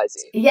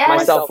visualizing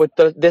myself with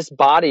this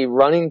body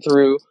running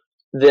through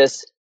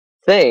this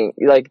thing,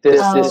 like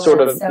this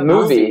sort of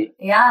movie. Awesome.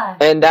 Yeah.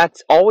 And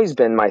that's always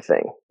been my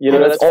thing. You know,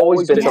 that's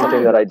always been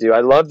something that I do.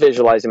 I love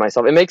visualizing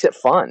myself. It makes it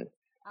fun.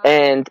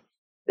 And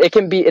it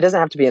doesn't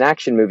have to be an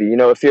action movie. You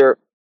know, if you're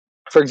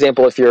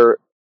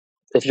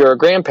a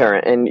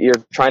grandparent and you're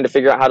trying to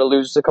figure out how to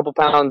lose a couple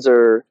pounds,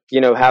 or, you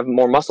know, have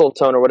more muscle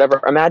tone or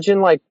whatever, imagine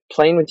like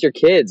playing with your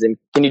kids, and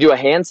can you do a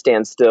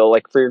handstand still,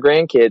 like for your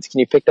grandkids? Can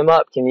you pick them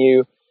up? Can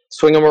you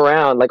swing them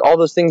around? Like all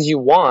those things you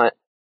want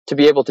to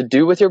be able to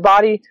do with your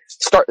body,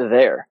 start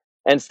there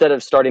instead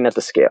of starting at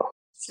the scale.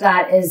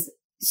 That is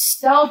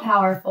so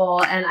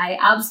powerful. And I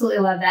absolutely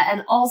love that.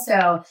 And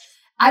also,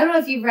 I don't know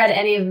if you've read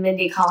any of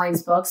Mindy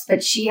Collins' books,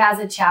 but she has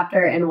a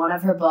chapter in one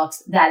of her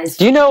books that is...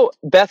 Do you know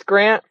Beth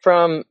Grant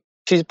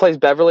she plays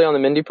Beverly on the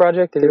Mindy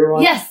Project? Have you ever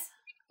watched? Yes.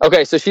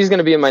 Okay, so she's going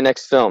to be in my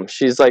next film.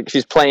 She's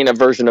playing a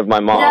version of my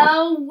mom.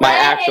 No way. My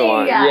actual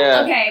one.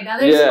 Yeah. Okay, now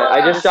there's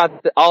I just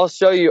shot... I'll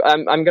show you.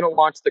 I'm going to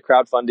launch the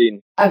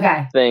crowdfunding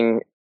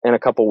thing in a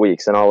couple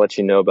weeks, and I'll let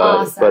you know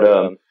about it. But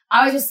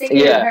I was just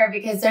thinking of her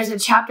because there's a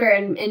chapter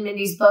in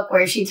Mindy's book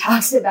where she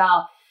talks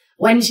about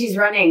when she's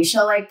running,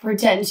 she'll like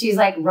pretend she's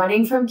like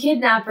running from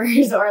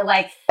kidnappers or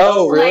like,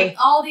 like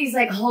all these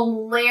like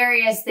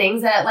hilarious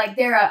things that like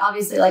they're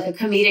obviously like a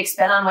comedic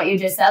spin on what you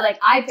just said. Like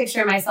I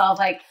picture myself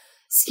like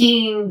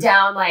skiing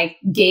down like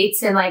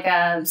gates in like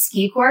a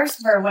ski course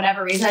for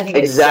whatever reason. I think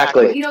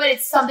exactly.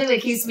 It's something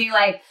that keeps me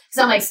like,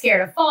 because I'm like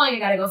scared of falling. I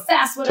got to go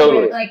fast, whatever.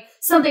 Totally. Like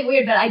something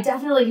weird, but I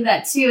definitely do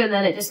that too. And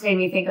then it just made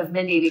me think of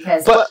Mindy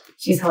because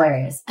she's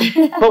hilarious.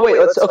 But wait,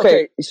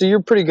 okay. So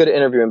you're pretty good at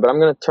interviewing, but I'm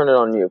going to turn it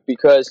on you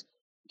because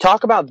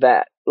talk about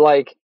that.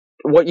 Like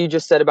what you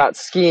just said about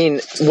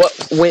skiing. Do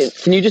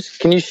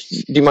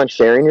you mind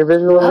sharing your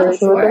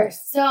visualization? Oh, sure.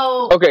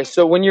 So, okay.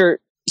 So when you're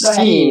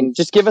skiing,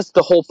 just give us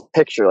the whole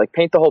picture, like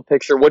paint the whole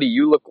picture. What do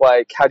you look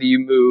like? How do you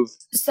move?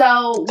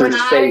 So through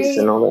space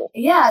and all that?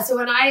 Yeah. So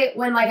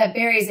when like at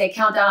Barry's, they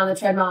count down on the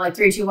treadmill, like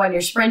 3, 2, 1,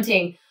 you're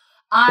sprinting.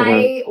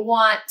 I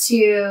want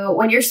to,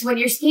 when you're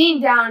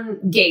skiing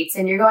down gates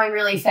and you're going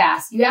really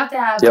fast, you have to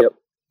have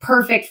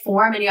perfect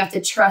form and you have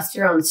to trust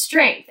your own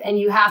strength and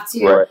you have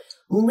to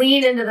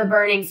lean into the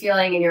burning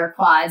feeling in your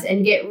quads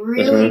and get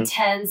really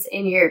tense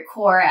in your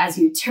core as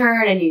you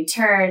turn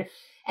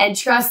and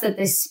trust that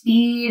the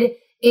speed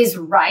is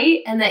right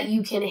and that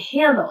you can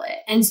handle it.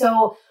 And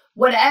so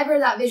whatever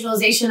that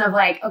visualization of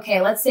like, okay,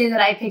 let's say that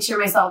I picture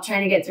myself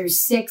trying to get through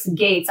 6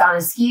 gates on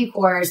a ski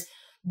course,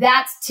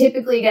 that's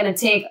typically going to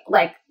take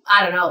like,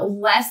 I don't know,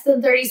 less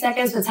than 30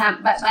 seconds.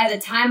 But by the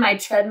time my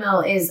treadmill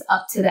is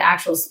up to the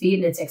actual speed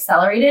and it's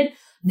accelerated,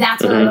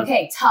 that's when I'm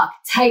okay, tuck,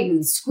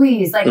 tighten,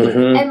 squeeze, like,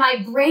 and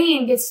my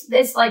brain gets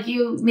this, like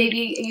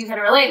maybe you can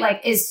relate,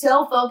 like is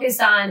so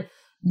focused on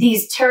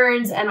these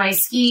turns and my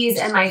skis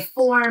and my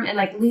form and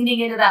like leaning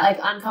into that like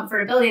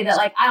uncomfortability that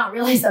like I don't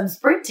realize I'm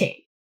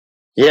sprinting.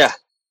 Yeah.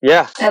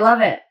 I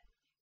love it.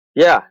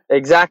 Yeah,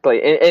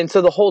 exactly. And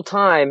so the whole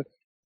time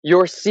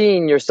you're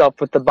seeing yourself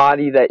with the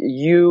body that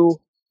you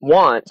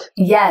want.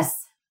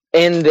 Yes.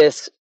 In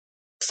this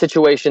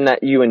situation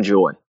that you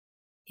enjoy.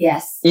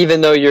 Yes.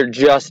 Even though you're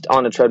just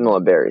on a treadmill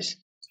at Barry's.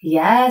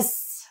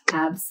 Yes,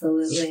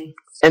 absolutely.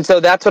 And so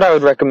that's what I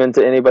would recommend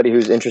to anybody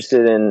who's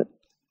interested in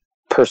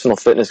personal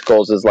fitness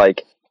goals is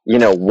like,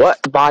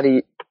 what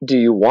body do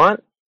you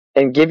want?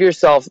 And give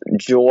yourself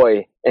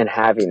joy in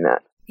having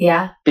that.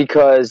 Yeah.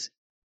 Because,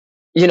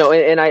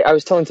 and I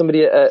was telling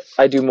somebody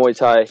I do Muay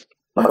Thai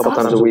a couple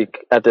times a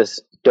week at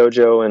this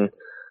dojo. And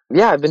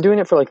yeah, I've been doing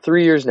it for like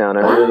 3 years now. And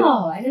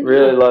I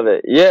really love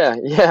it. Yeah,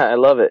 I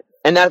love it.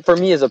 And that for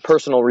me is a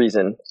personal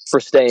reason for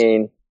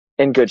staying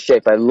in good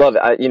shape. I love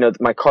it.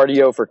 My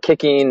cardio for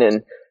kicking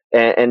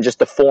and just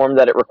the form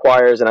that it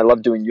requires. And I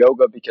love doing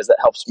yoga because that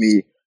helps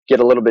me get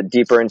a little bit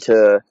deeper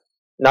into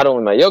not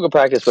only my yoga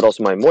practice, but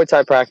also my Muay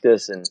Thai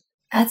practice and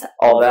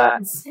all that.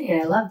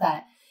 Insane. I love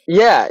that.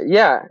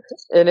 Yeah.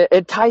 And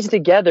it ties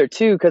together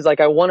too. Cause like,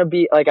 I want to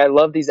be like, I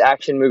love these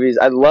action movies.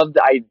 I love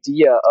the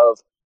idea of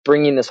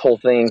bringing this whole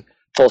thing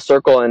full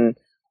circle. And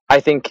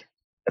I think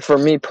for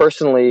me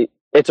personally,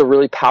 it's a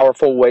really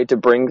powerful way to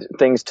bring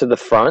things to the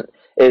front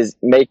is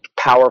make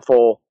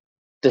powerful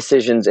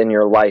decisions in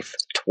your life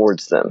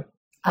towards them.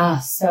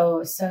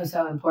 So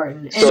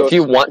important. So if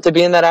you want to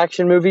be in that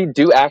action movie,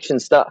 do action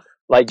stuff.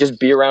 Like just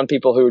be around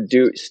people who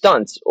do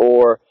stunts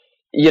or,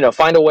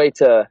 find a way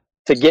to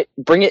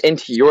bring it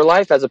into your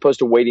life as opposed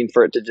to waiting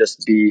for it to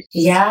just be.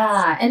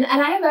 Yeah. And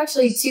I have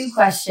actually 2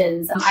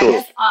 questions. Sure. I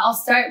guess I'll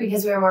start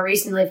because we were more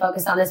recently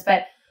focused on this,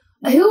 but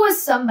who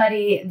was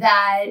somebody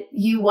that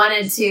you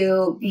wanted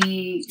to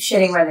be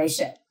shitting where they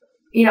shit?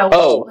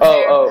 Was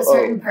there a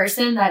certain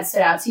person that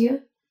stood out to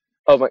you?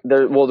 Oh,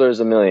 there's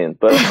a million,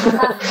 but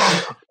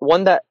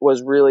one that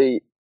was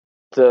really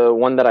the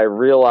one that I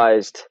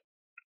realized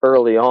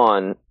early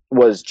on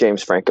was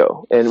James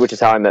Franco, and which is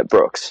how I met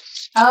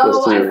Brooks.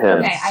 Oh,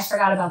 okay. I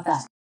forgot about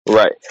that.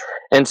 Right.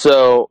 And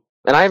so,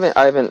 and I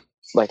haven't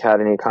like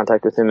had any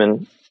contact with him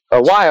in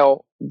a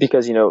while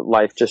because,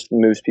 life just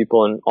moves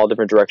people in all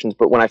different directions.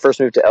 But when I first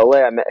moved to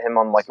LA, I met him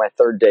on like my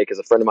 3rd day because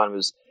a friend of mine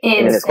was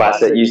in his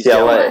class at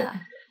UCLA.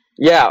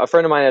 Yeah, a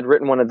friend of mine had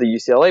written one of the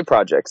UCLA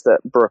projects that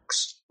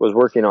Brooks was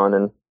working on.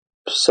 And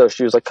so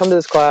she was like, come to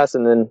this class.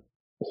 And then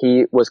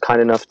he was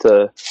kind enough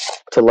to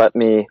let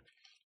me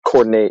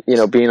coordinate,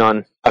 being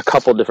on a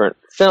couple different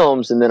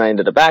films. And then I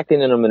ended up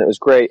acting in them and it was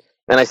great.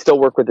 And I still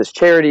work with this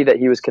charity that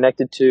he was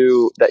connected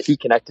to, that he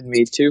connected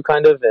me to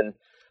kind of. And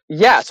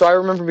yeah, so I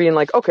remember being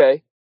like,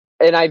 okay.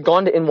 And I'd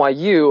gone to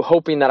NYU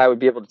hoping that I would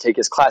be able to take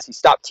his class. He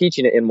stopped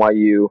teaching at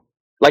NYU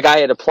like I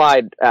had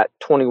applied at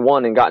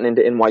 21 and gotten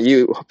into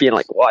NYU being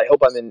like, well, I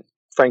hope I'm in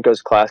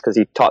Franco's class because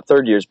he taught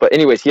third years. But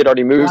anyways, he had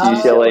already moved to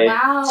UCLA.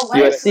 Wow, what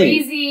USC. A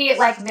crazy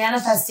like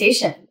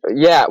manifestation.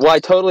 Yeah, well, I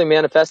totally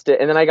manifested.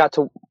 And then I got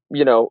to,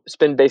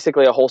 spend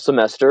basically a whole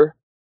semester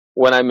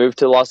when I moved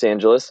to Los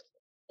Angeles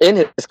in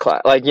his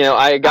class. Like,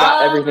 I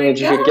got everything that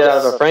you could get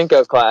out of a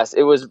Franco class.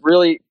 It was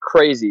really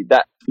crazy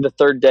that the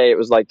third day it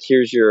was like,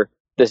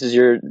 this is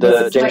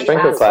the James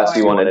Franco class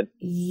you wanted.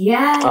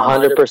 Yeah.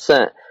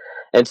 100%.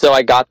 And so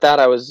I got that.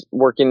 I was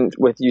working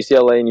with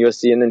UCLA and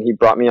USC, and then he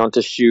brought me on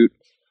to shoot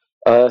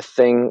a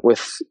thing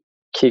with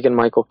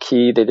Keegan-Michael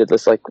Key. They did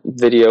this like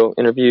video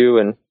interview.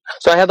 And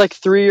so I had like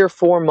 3 or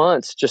 4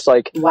 months just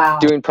like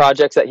doing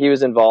projects that he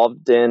was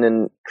involved in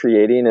and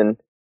creating. And,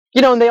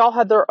 and they all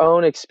had their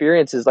own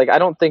experiences. Like, I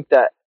don't think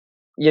that,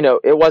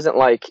 it wasn't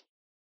like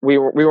we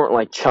weren't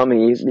like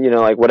chummy,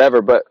 like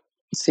whatever, but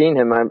seeing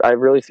him, I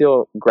really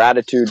feel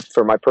gratitude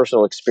for my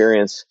personal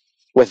experience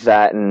with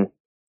that and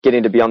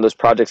getting to be on those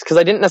projects, because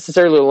I didn't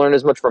necessarily learn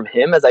as much from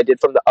him as I did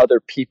from the other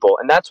people.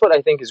 And that's what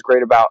I think is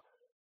great about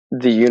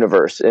the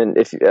universe. And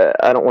if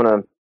I don't want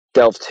to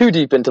delve too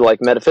deep into like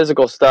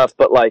metaphysical stuff,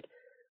 but like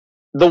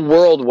the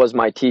world was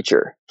my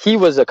teacher. He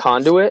was a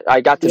conduit.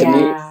 I got to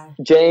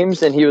meet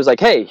James, and he was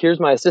like, hey, here's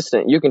my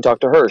assistant. You can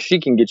talk to her.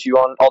 She can get you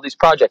on all these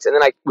projects. And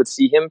then I would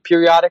see him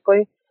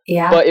periodically.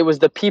 Yeah. But it was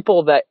the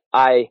people that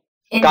I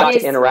got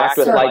to interact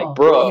with, like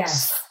Brooks.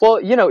 Yes. Well,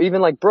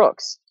 even like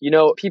Brooks,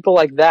 people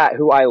like that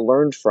who I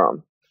learned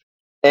from,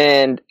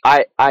 and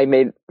I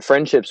made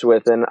friendships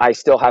with, and I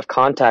still have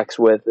contacts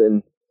with,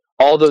 and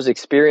all those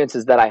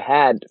experiences that I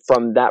had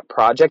from that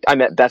project. I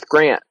met Beth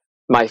Grant,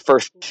 my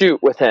first shoot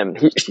with him,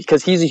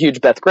 because he's a huge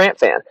Beth Grant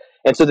fan.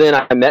 And so then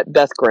I met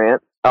Beth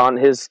Grant on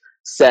his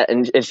set,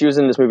 and she was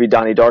in this movie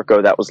Donnie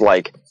Darko that was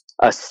like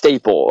a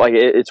staple. Like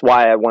it's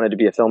why I wanted to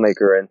be a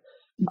filmmaker. And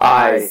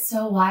that is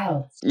so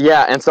wild.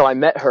 Yeah, and so I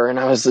met her, and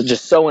I was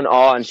just so in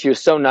awe, and she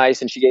was so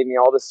nice, and she gave me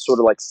all this sort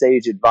of like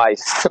sage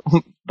advice,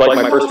 like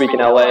my first week in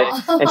LA,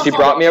 and she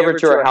brought me over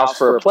to her house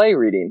for a play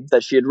reading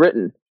that she had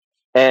written,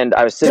 and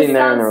I was sitting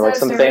there, and there were like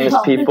some famous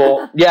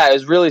people. Yeah, it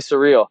was really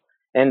surreal,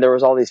 and there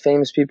was all these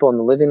famous people in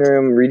the living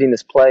room reading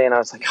this play, and I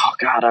was like, oh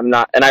God, I'm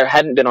not, and I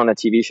hadn't been on a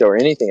TV show or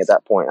anything at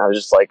that point. I was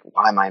just like,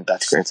 why am I in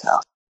Beth Grant's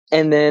house?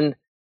 And then,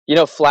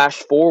 flash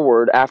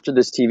forward after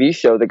this TV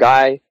show, the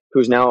guy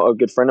who's now a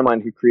good friend of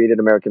mine who created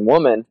American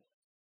Woman,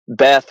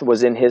 Beth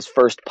was in his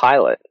first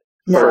pilot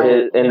in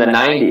the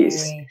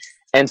 90s.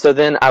 And so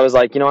then I was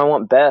like, I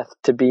want Beth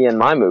to be in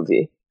my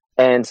movie.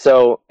 And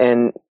so,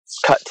 and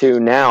cut to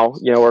now,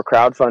 we're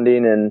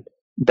crowdfunding, and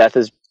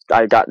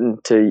I've gotten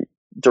to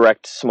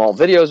direct small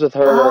videos with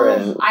her,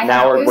 and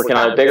now we're working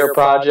on a bigger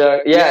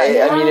project.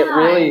 Yeah, I mean, it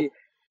really,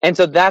 and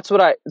so that's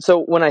so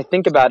when I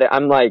think about it,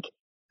 I'm like,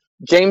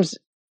 James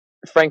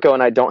Franco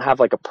and I don't have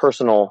like a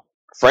personal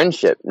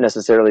friendship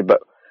necessarily, but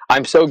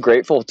I'm so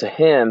grateful to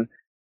him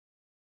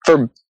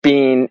for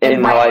being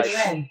in my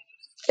life.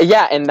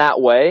 Yeah, in that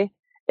way.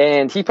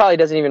 And he probably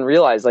doesn't even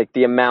realize like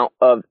the amount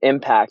of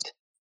impact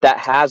that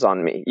has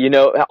on me,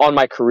 on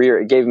my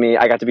career.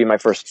 I got to be my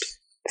first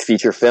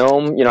feature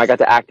film. I got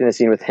to act in a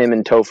scene with him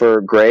and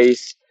Topher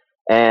Grace,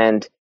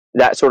 and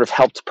that sort of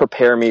helped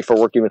prepare me for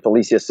working with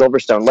Alicia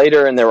Silverstone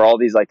later. And there were all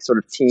these like sort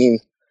of teen,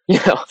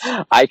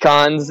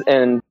 icons,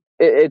 and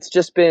it's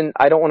just been,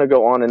 I don't want to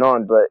go on and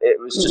on, but it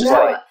was just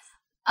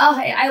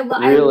I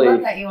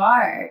love that you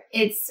are.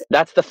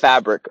 That's the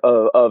fabric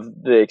of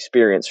the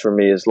experience for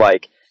me, is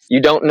like,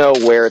 you don't know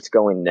where it's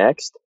going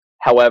next.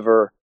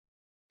 However,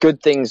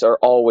 good things are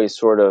always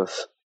sort of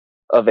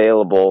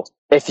available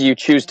if you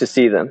choose to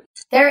see them.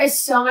 There is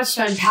so much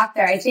to unpack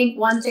there. I think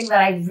one thing that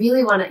I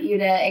really want you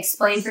to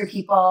explain for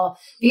people,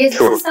 because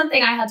this is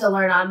something I had to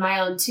learn on my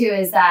own too,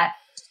 is that,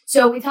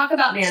 so we talk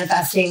about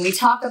manifesting, we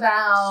talk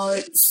about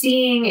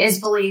seeing is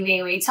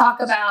believing, we talk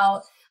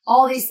about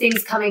all these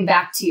things coming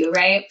back to you,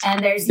 right?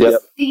 And there's these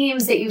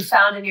themes that you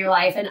found in your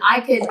life. And I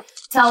could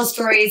tell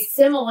stories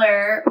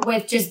similar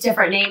with just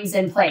different names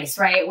in place,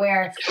 right?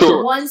 Where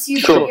once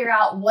you figure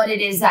out what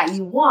it is that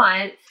you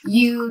want,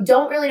 you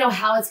don't really know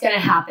how it's going to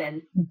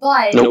happen.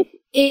 But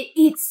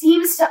it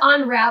seems to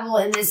unravel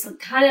in this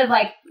kind of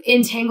like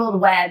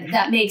entangled web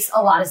that makes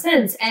a lot of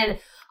sense. And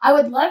I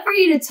would love for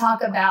you to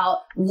talk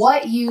about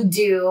what you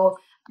do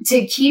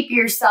to keep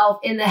yourself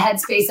in the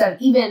headspace of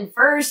even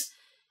first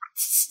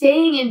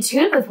staying in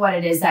tune with what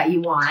it is that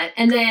you want,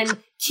 and then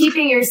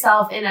keeping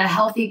yourself in a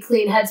healthy,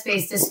 clean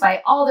headspace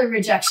despite all the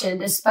rejection,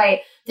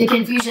 despite the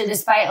confusion,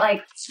 despite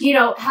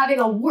having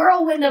a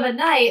whirlwind of a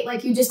night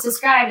like you just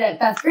described at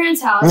Beth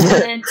Grant's house,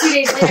 and then 2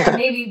 days later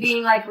maybe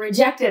being like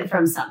rejected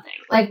from something.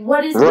 Like,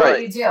 what is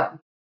what you do?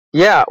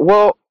 Yeah,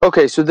 well,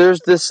 okay, so there's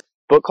this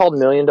book called $1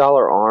 Million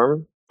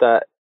Arm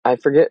that I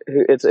forget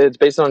who it's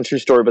based on a true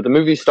story, but the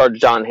movie starred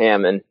John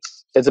Hamm, and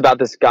it's about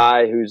this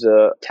guy who's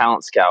a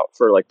talent scout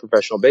for like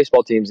professional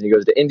baseball teams, and he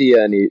goes to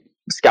India and he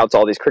scouts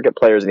all these cricket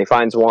players, and he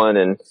finds one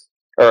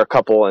or a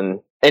couple, and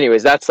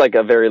anyways, that's like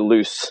a very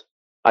loose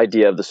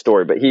idea of the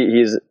story, but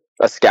he's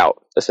a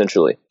scout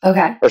essentially,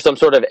 okay, or some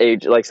sort of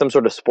some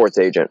sort of sports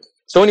agent.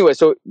 So anyway,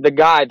 so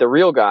the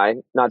real guy,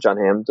 not John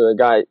Hamm, the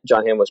guy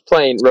John Hamm was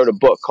playing, wrote a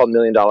book called $1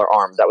 Million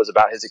Arm that was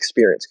about his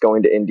experience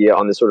going to India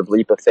on this sort of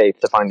leap of faith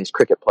to find these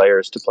cricket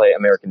players to play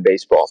American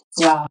baseball.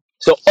 Wow.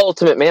 So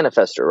ultimate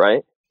manifester,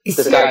 right?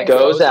 This guy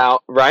goes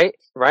out, right?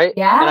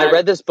 Yeah. And I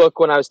read this book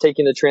when I was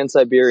taking the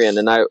Trans-Siberian,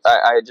 and I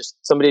just,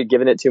 somebody had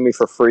given it to me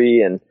for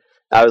free, and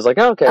I was like,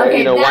 okay,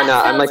 why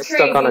not? I'm like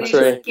stuck on a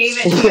train. Gave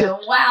it to you.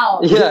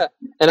 Wow. Yeah.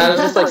 And I was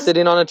just like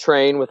sitting on a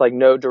train with like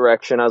no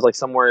direction. I was like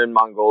somewhere in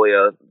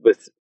Mongolia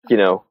with,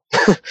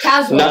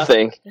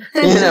 nothing,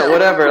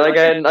 whatever. Like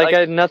I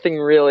had nothing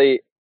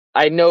really.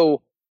 I had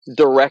no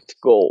direct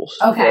goals.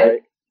 Okay.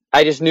 Right?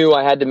 I just knew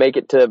I had to make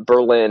it to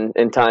Berlin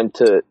in time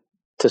to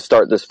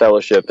start this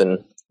fellowship.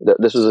 And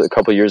this was a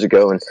couple years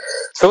ago. And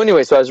so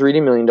anyway, so I was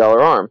reading $1 Million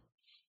Arm,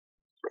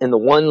 and the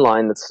one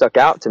line that stuck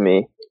out to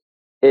me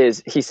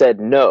is he said,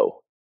 no,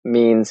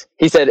 means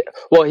he said,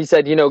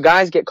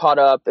 guys get caught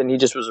up, and he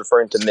just was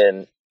referring to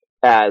men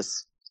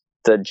as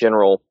the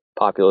general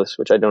populace,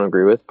 which I don't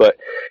agree with, but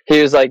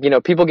he was like,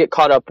 people get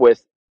caught up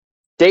with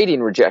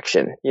dating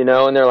rejection,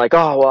 and they're like,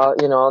 oh, well,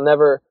 I'll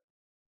never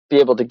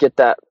be able to get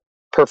that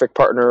perfect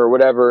partner or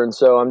whatever, and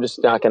so I'm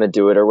just not going to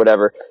do it or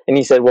whatever. And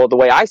he said, well, the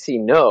way I see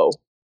no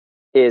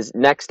is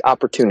next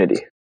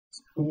opportunity.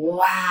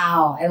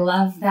 Wow, I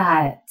love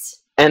that.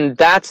 And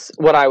that's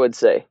what I would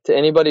say to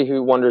anybody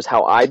who wonders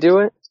how I do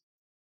it.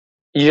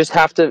 You just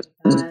have to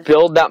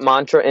build that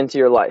mantra into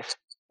your life.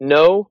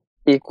 No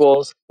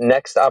equals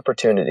next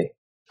opportunity.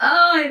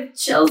 Oh, I have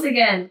chills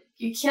again.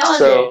 You're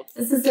killing it.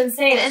 This is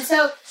insane. And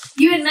so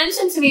you had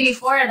mentioned to me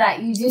before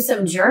that you do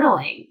some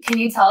journaling. Can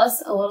you tell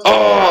us a little bit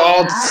about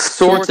all that?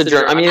 Sorts of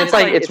journaling. I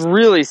mean, it's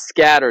really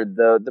scattered,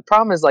 though. The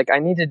problem is, I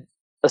need to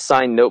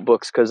assign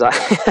notebooks because I...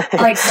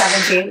 like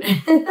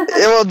 17.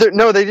 Well,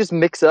 no, they just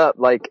mix up.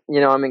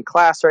 I'm in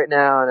class right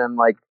now, and I'm,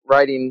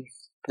 writing...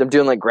 I'm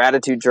doing,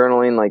 gratitude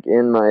journaling,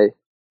 in my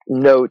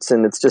notes,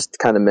 and it's just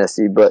kind of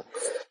messy. But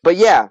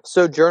yeah,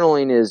 so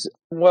journaling is...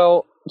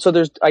 Well... So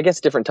there's, I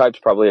guess, different types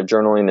probably of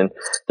journaling, and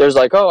there's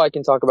I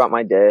can talk about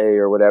my day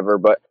or whatever,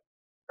 but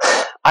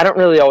I don't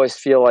really always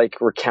feel like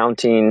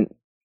recounting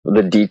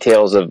the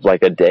details of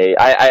a day.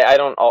 I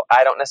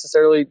don't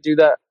necessarily do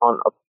that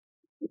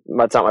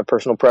that's not my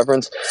personal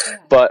preference,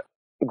 but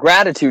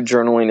gratitude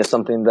journaling is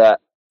something that,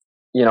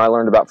 I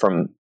learned about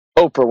from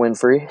Oprah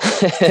Winfrey,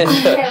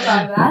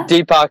 and,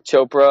 Deepak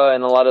Chopra,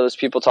 and a lot of those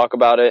people talk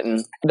about it.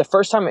 And the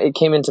first time it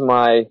came into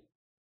my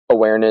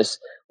awareness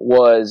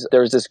was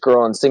there was this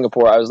girl in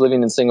Singapore. I was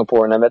living in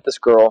Singapore, and I met this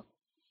girl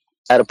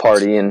at a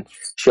party, and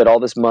she had all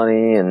this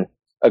money and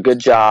a good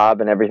job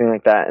and everything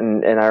like that.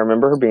 And I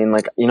remember her being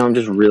like, I'm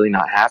just really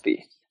not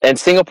happy. And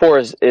Singapore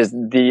is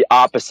the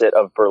opposite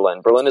of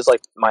Berlin. Berlin is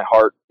my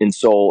heart and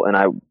soul, and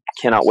I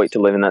cannot wait to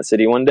live in that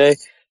city one day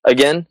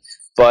again.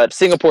 But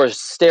Singapore is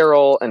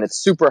sterile, and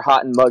it's super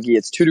hot and muggy.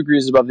 It's 2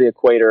 degrees above the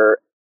equator.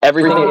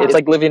 Everything, it's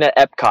like living at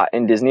Epcot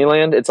in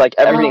Disneyland. It's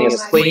everything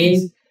is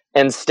clean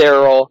and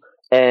sterile.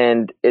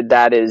 And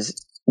that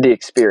is the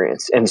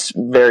experience, and it's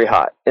very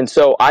hot. And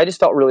so I just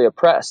felt really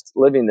oppressed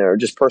living there.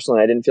 Just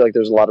personally, I didn't feel like there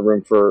was a lot of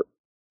room for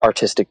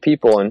artistic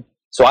people. And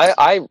so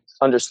I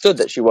understood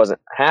that she wasn't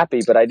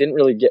happy, but I didn't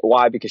really get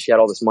why, because she had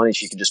all this money.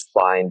 She could just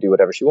fly and do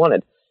whatever she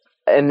wanted.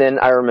 And then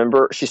I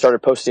remember she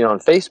started posting on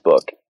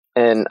Facebook,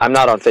 and I'm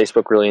not on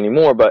Facebook really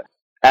anymore, but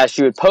as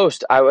she would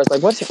post, I was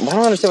like, I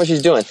don't understand what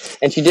she's doing.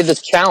 And she did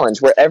this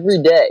challenge where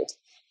every day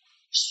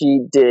she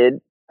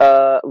did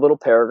a little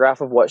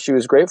paragraph of what she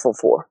was grateful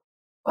for.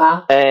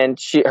 Wow. And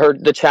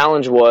the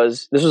challenge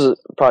was, this was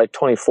probably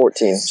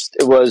 2014.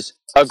 It was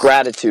a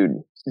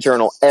gratitude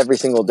journal every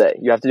single day.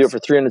 You have to do it for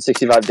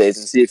 365 days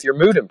and see if your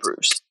mood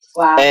improves.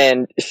 Wow.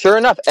 And sure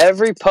enough,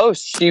 every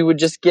post they would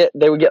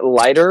get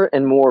lighter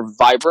and more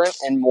vibrant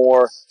and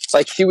more,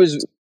 she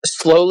was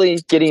slowly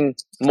getting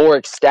more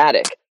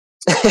ecstatic.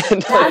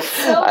 And That's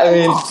so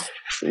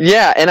cool.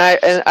 Yeah. And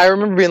I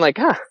remember being like,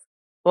 I'm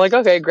like,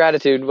 okay,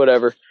 gratitude,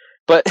 whatever.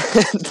 But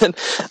then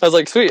I was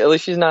like, sweet, at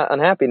least she's not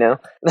unhappy now.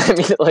 I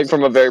mean,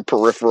 from a very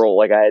peripheral,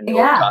 I had no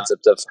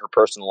concept of her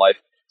personal life.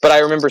 But I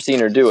remember seeing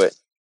her do it.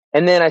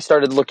 And then I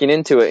started looking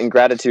into it in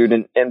gratitude.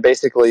 And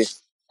basically,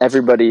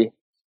 everybody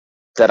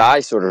that I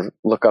sort of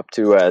look up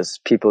to as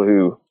people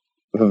who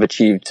have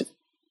achieved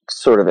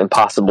sort of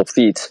impossible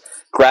feats,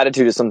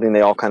 gratitude is something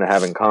they all kind of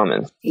have in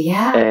common.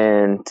 Yeah.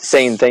 And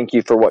saying thank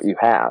you for what you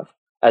have,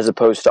 as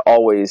opposed to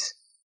always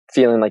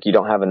feeling like you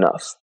don't have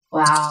enough.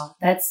 Wow.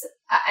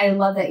 I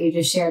love that you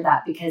just shared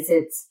that, because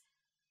it's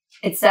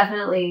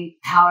definitely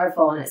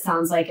powerful, and it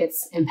sounds like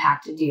it's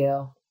impacted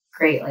you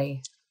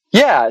greatly.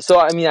 Yeah. So,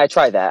 I mean, I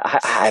try that.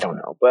 I don't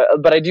know,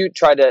 but I do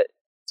try to,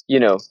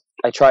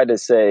 I try to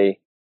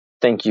say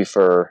thank you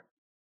for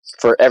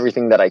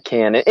everything that I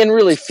can, and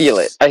really feel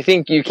it. I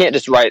think you can't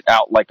just write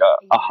out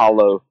a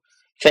hollow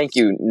thank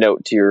you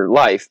note to your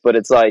life, but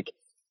it's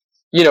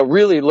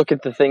really look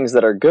at the things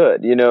that are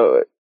good.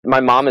 My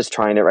mom is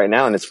trying it right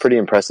now, and it's pretty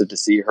impressive to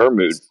see her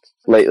mood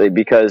lately,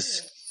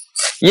 because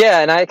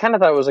and I kind of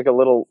thought it was a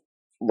little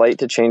late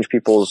to change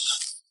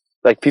people's,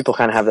 people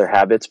kind of have their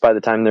habits by the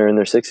time they're in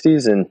their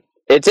 60s, and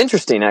it's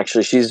interesting,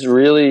 actually. She's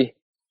really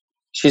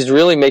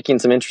making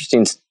some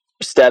interesting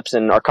steps,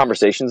 and our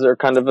conversations are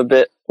kind of a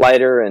bit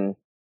lighter. And,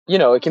 you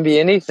know, it can be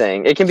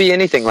anything. It can be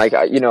anything. Like,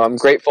 you know, I'm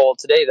grateful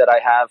today that I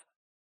have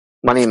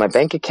money in my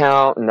bank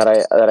account, and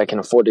that I can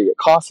afford to get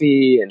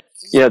coffee, and,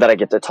 you know, that I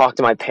get to talk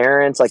to my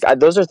parents. Like,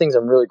 those are things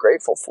I'm really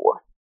grateful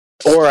for.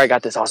 Or I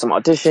got this awesome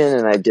audition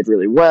and I did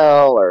really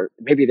well, or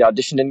maybe the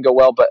audition didn't go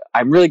well, but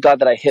I'm really glad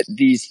that I hit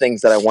these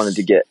things that I wanted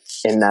to get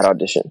in that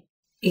audition.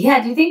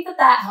 Yeah. Do you think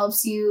that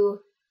helps you?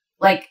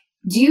 Like,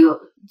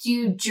 do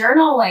you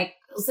journal? Like,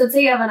 let's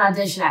say you have an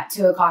audition at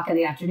 2:00 in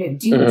the afternoon.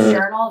 Do you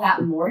journal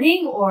that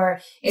morning,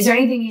 or is there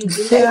anything you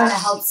do that kind of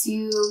helps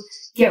you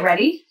get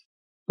ready?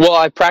 Well,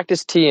 I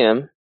practice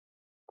TM,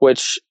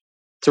 which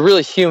it's a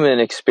really human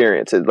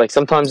experience. Like,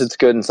 sometimes it's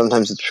good, and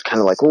sometimes it's kind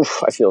of like,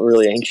 oof, I feel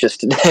really anxious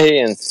today.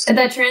 And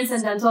that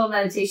transcendental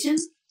meditation?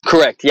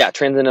 Correct. Yeah.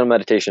 Transcendental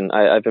meditation.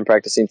 I've been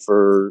practicing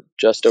for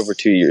just over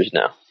 2 years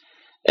now,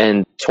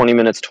 and 20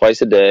 minutes twice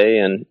a day.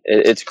 And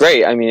it's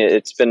great. I mean,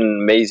 it's been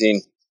an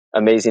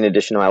amazing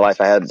addition to my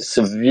life. I had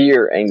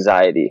severe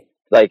anxiety.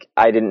 Like,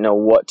 I didn't know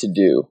what to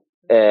do.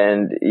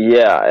 And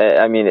yeah,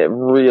 I mean, it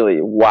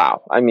really,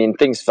 wow. I mean,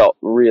 things felt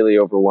really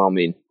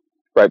overwhelming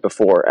right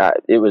before.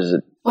 It was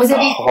it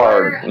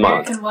before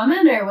American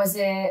Woman, or was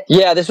it?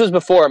 Yeah, this was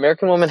before.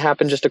 American Woman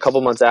happened just a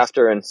couple months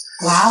after. And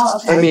wow,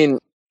 okay. I mean,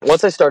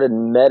 once I started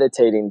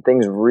meditating,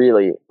 things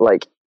really,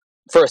 like,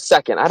 for a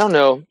second, I don't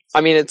know.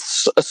 I mean,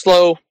 it's a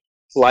slow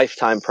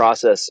lifetime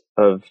process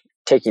of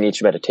taking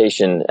each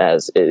meditation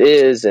as it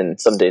is. And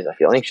some days I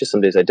feel anxious,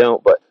 some days I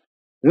don't. But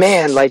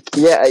man, like,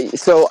 yeah.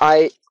 So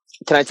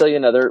can I tell you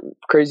another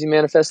crazy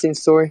manifesting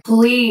story?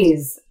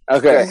 Please.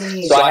 Okay.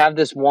 Please. So I have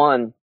this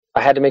one.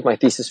 I had to make my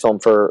thesis film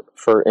for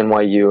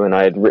NYU, and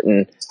I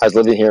was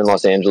living here in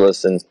Los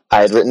Angeles, and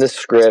I had written this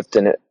script,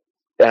 and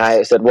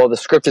I said, well, the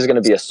script is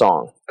going to be a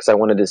song, because I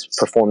wanted to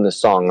perform this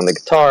song on the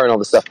guitar and all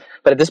this stuff.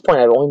 But at this point,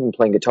 I'd only been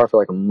playing guitar for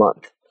like a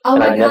month. Oh,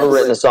 and I'd never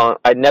written a song.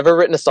 I'd never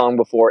written a song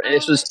before, and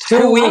this was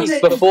 2 weeks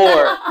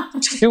before.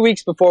 2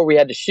 weeks before we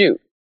had to shoot.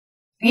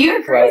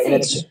 You're crazy. Right? And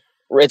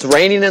it's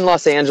raining in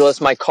Los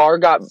Angeles. My car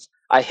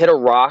I hit a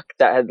rock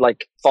that had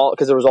like fallen,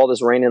 because there was all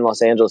this rain in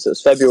Los Angeles. It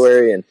was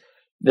February, and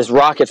this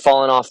rock had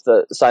fallen off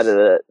the side of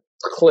the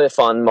cliff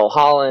on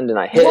Mulholland, and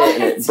I hit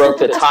it, and it broke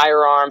the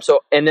tire arm.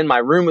 So, and then my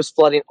room was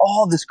flooding.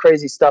 All this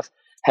crazy stuff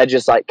had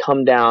just like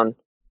come down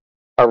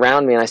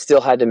around me, and I still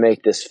had to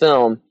make this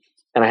film,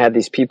 and I had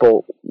these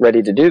people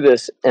ready to do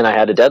this, and I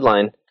had a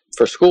deadline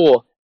for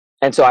school.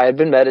 And so I had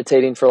been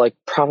meditating for like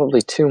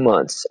probably 2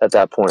 months at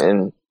that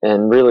point,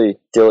 and really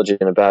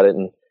diligent about it,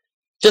 and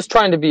just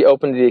trying to be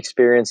open to the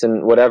experience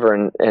and whatever.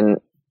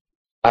 And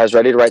I was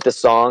ready to write this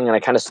song, and I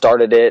kind of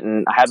started it,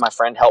 and I had my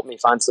friend help me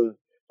find some,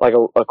 like,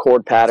 a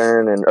chord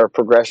pattern or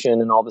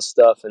progression and all this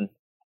stuff. And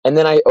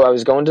then I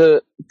was going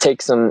to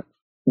take some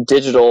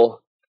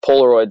digital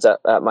Polaroids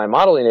at my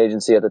modeling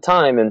agency at the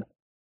time. And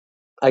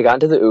I got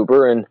into the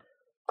Uber, and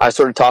I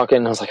started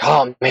talking. I was like,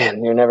 oh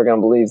man, you're never going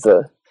to believe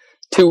the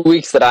 2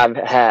 weeks that I've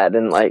had,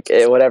 and like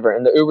whatever.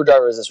 And the Uber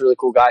driver is this really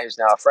cool guy who's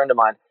now a friend of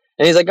mine.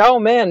 And he's like, oh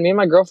man, me and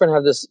my girlfriend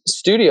have this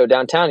studio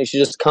downtown. You should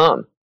just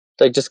come.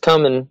 Like, just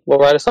come and we'll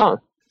write a song.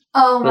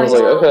 Oh my God. I was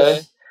like,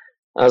 okay.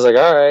 I was like,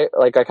 all right.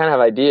 Like, I kind of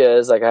have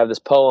ideas. Like, I have this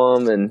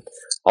poem and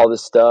all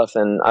this stuff.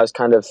 And I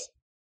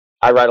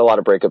write a lot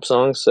of breakup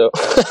songs. So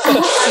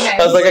I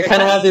was like, I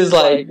kind of have these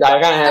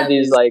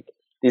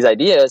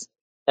ideas.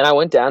 And I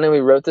went down and we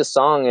wrote this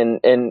song,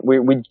 and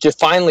we just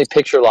finally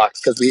picture locked,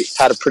 because we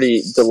had a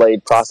pretty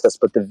delayed process,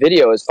 but the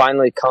video has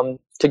finally come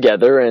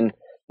together, and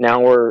now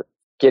we're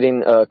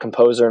getting a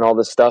composer and all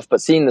this stuff. But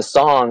seeing the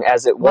song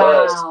as it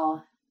was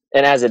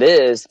and as it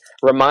is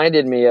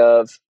reminded me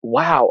of,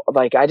 wow,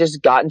 like, I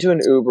just got into an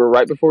Uber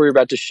right before we were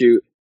about to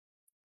shoot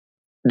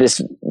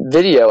this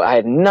video. I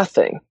had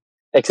nothing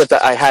except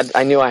that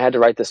I knew I had to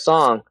write this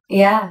song.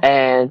 Yeah.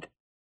 And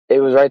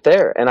it was right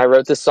there. And I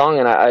wrote this song,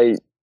 and I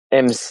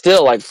am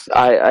still like,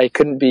 I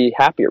couldn't be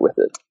happier with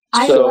it.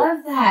 I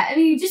love that. I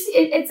mean,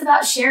 it's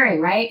about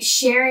sharing, right?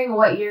 Sharing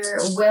what you're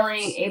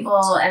willing,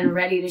 able, and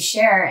ready to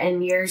share.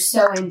 And you're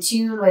so in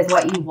tune with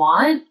what you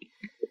want,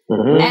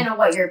 and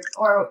what you're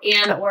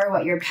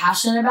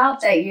passionate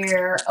about, that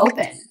you're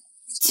open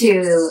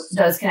to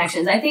those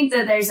connections. I think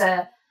that there's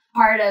a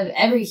part of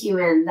every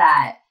human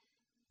that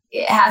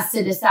it has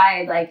to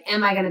decide, like,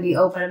 am I going to be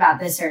open about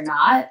this or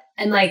not?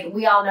 And like,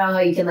 we all know how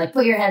you can like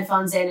put your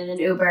headphones in an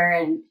Uber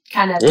and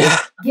kind of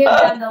give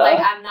them the, like,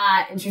 I'm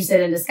not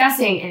interested in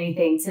discussing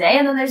anything today.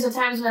 And then there's the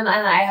times when, and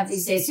I have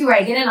these days too, where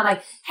I get in, I'm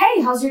like,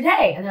 hey, how's your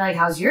day? And they're like,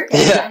 how's your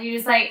day? And you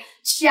just like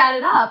chat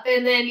it up,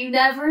 and then you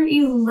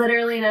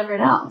literally never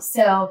know.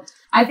 So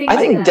I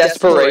think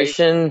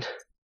desperation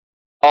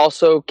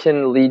also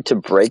can lead to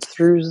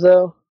breakthroughs,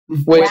 though,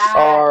 which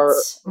are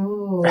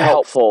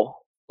helpful.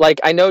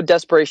 Like, I know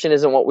desperation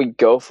isn't what we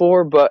go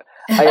for, but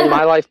in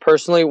my life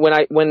personally,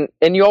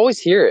 and you always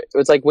hear it,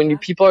 it's like when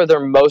people are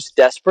their most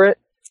desperate,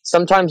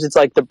 sometimes it's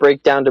like the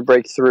breakdown to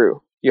break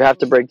through. You have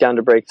to break down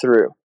to break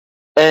through.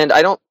 And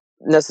I don't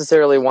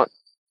necessarily want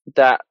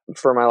that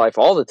for my life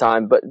all the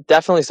time, but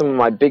definitely some of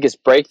my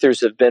biggest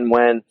breakthroughs have been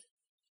when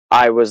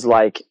I was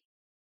like,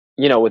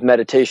 with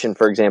meditation,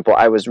 for example,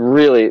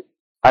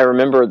 I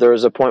remember there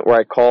was a point where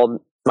I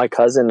called my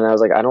cousin and I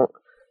was like, I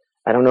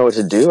don't know what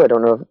to do. I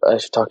don't know if I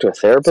should talk to a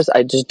therapist.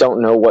 I just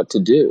don't know what to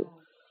do.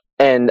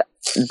 And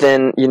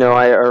then,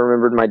 I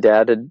remembered my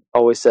dad had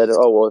always said,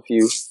 oh, well, if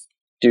you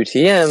do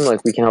TM,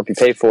 like, we can help you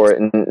pay for it.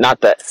 And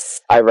not that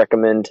I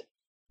recommend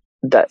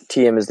that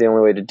TM is the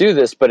only way to do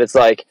this, but it's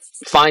like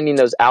finding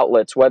those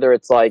outlets, whether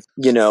it's like,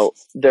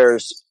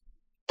 there's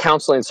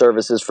counseling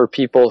services for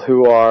people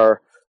who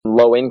are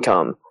low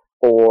income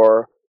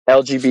or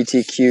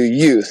LGBTQ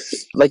youth,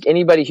 like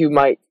anybody who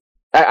might,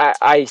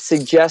 I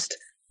suggest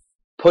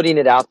putting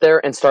it out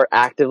there and start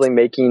actively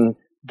making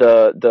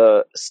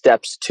the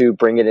steps to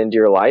bring it into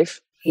your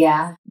life.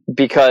 Yeah.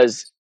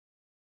 Because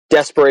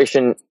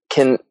desperation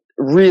can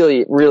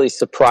really, really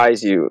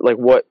surprise you. Like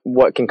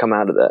what can come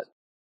out of that.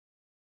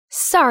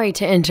 Sorry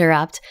to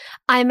interrupt.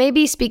 I may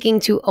be speaking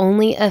to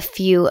only a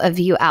few of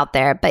you out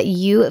there, but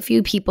a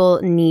few people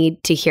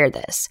need to hear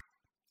this.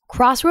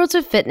 Crossroads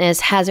of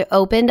Fitness has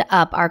opened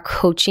up our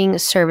coaching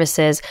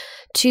services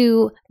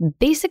to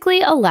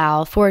basically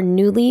allow for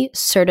newly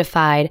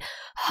certified,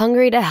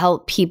 hungry to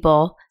help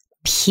people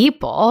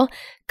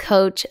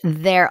coach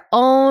their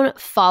own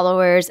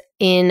followers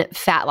in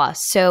fat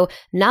loss. So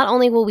not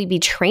only will we be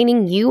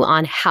training you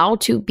on how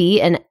to be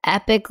an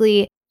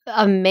epically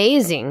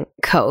amazing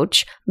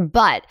coach,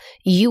 but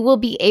you will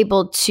be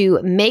able to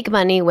make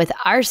money with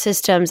our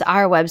systems,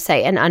 our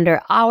website, and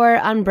under our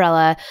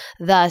umbrella,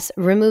 thus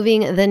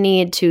removing the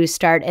need to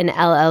start an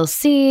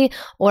LLC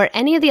or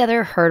any of the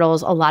other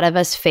hurdles a lot of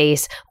us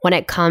face when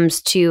it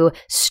comes to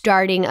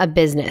starting a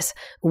business.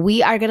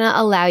 We are going to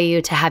allow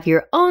you to have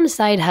your own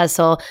side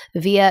hustle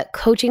via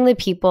coaching the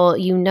people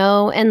you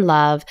know and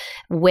love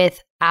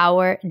with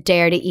our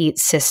Dare to Eat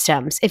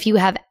systems. If you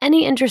have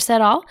any interest at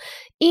all,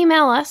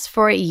 email us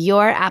for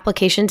your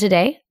application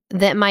today.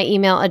 My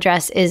email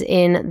address is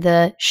in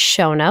the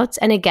show notes.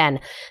 And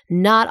again,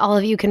 not all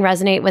of you can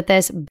resonate with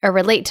this or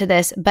relate to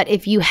this, but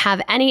if you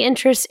have any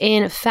interest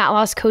in fat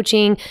loss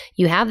coaching,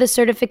 you have the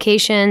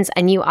certifications,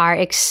 and you are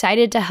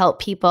excited to help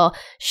people,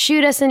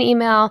 shoot us an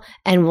email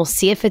and we'll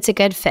see if it's a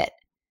good fit.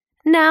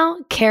 Now,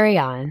 carry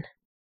on.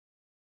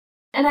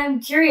 And I'm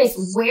curious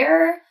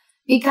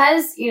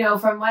because,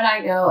 from what I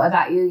know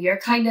about you, your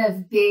kind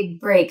of big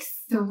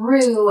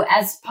breakthrough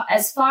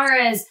as far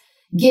as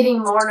getting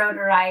more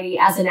notoriety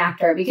as an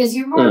actor, because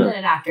you're more than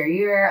an actor,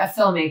 you're a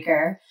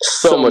filmmaker.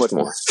 So much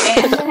more.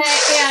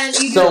 And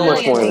you do so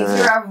much more things.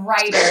 You're a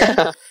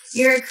writer.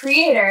 You're a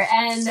creator.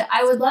 And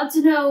I would love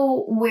to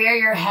know where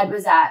your head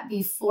was at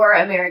before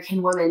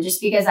American Woman, just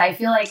because I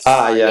feel like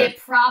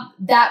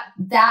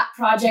that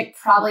project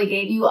probably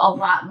gave you a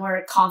lot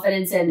more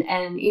confidence and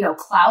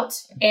clout.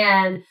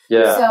 And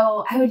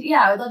so I would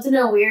love to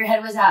know where your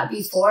head was at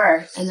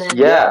before and then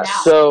now.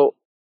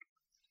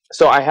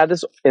 So I had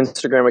this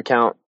Instagram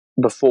account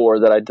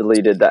before that I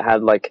deleted that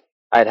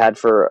I'd had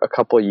for a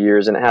couple of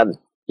years, and it had,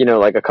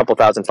 like a couple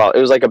thousand followers.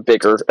 It was like a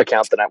bigger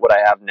account than what I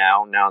have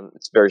now. Now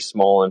it's very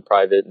small and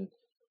private and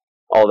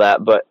all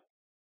that. But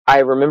I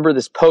remember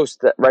this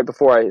post that right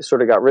before I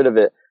sort of got rid of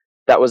it,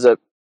 that was a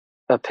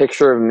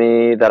picture of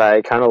me that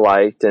I kind of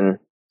liked. And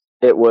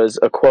it was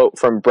a quote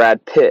from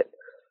Brad Pitt,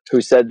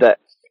 who said that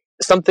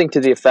something to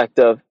the effect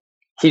of,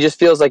 he just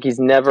feels like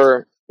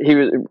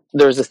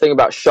there's this thing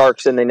about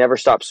sharks and they never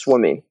stop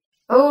swimming.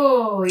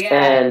 Oh, yeah.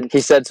 And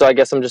he said, so I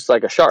guess I'm just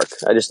like a shark.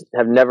 I just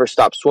have never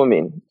stopped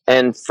swimming.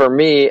 And for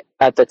me,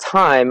 at the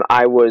time,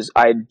 I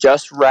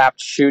just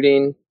wrapped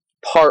shooting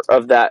part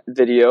of that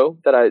video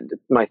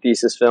my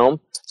thesis film.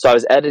 So I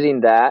was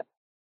editing that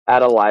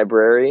at a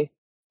library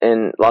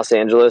in Los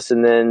Angeles.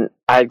 And then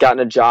I had gotten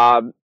a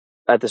job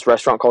at this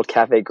restaurant called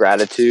Cafe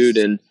Gratitude.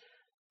 And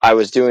I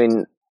was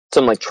doing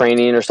some like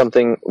training or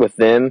something with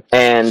them.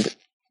 And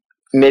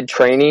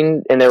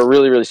mid-training, and they were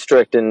really, really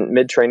strict. And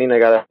mid-training, I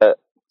got an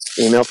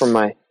email from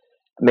my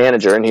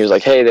manager, and he was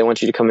like, hey, they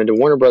want you to come into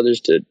Warner Brothers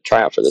to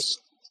try out for this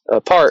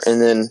part. And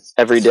then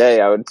every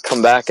day I would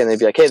come back, and they'd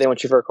be like, hey, they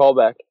want you for a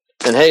callback.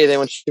 And hey, they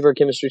want you for a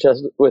chemistry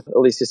test with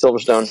Alicia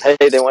Silverstone. Hey,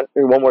 they want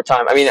me one more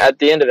time. I mean, at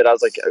the end of it, I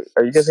was like,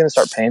 are you guys going to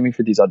start paying me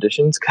for these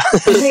auditions?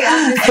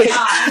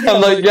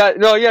 I'm like,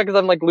 because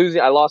I'm like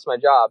I lost my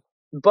job.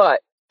 But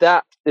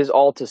that is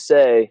all to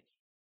say,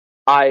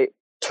 I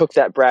took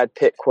that Brad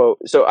Pitt quote.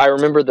 So I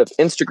remember the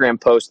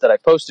Instagram post that I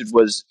posted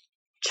was,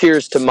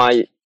 cheers to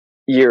my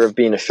year of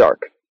being a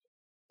shark.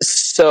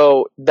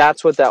 So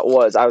that's what that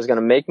was. I was going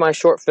to make my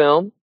short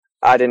film.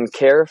 I didn't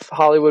care if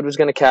Hollywood was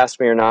going to cast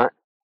me or not.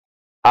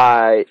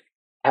 I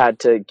had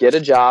to get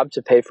a job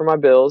to pay for my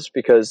bills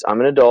because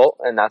I'm an adult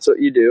and that's what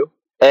you do.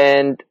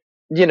 And,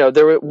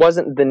 there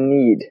wasn't the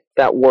need,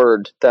 that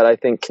word that I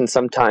think can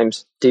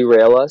sometimes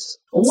derail us.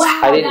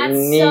 Wow, I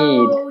didn't need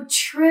so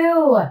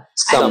true.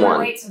 Someone. I can't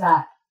wait to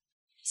that.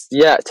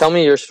 Yeah, tell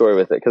me your story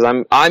with it,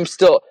 because I'm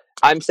still,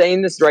 I'm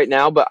saying this right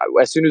now, but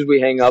as soon as we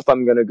hang up,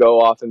 I'm going to go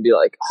off and be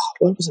like,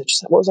 oh, what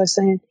was I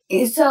saying?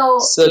 So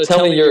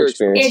tell me your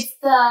experience.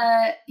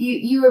 It's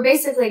you were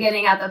basically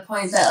getting at the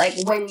point that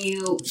like when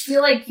you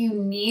feel like you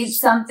need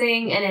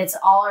something and it's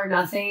all or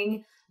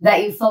nothing,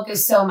 that you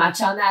focus so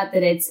much on that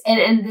it's,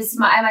 and this,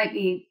 I might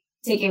be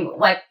taking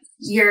like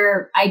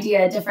your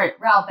idea a different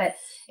route, but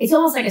it's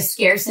almost like a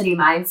scarcity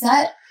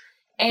mindset.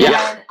 And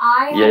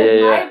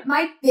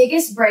my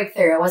biggest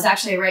breakthrough was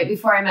actually right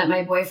before I met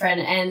my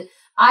boyfriend, and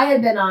I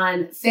had been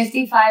on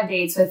 55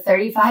 dates with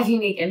 35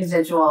 unique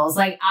individuals.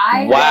 Like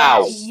I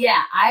love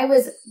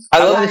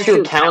that you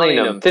were counting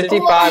them.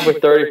 55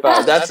 with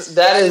 35. That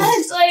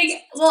is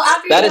like, well,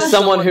 that is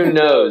someone who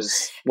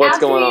knows what's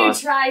going on. You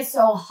try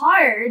so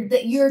hard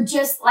that you're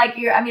just like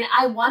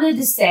I wanted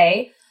to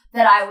say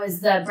that I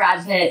was the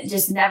Brad Pitt,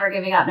 just never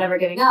giving up.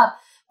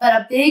 But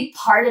a big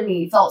part of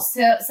me felt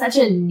such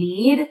a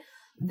need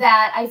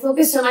that I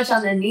focused so much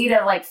on the need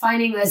of like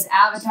finding this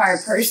avatar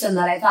person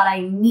that I thought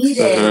I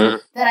needed,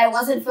 that I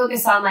wasn't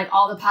focused on like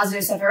all the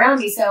positive stuff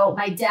around me. So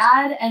my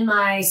dad and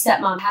my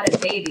stepmom had a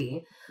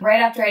baby right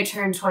after I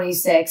turned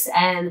 26,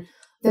 and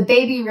the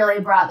baby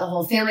really brought the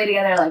whole family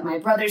together. Like my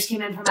brothers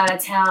came in from out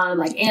of town,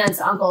 like aunts,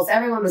 uncles,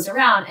 everyone was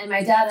around. And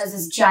my dad has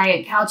this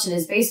giant couch in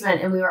his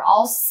basement, and we were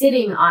all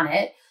sitting on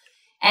it.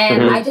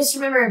 And I just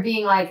remember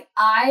being like,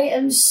 I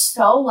am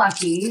so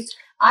lucky.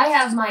 I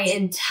have my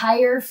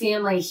entire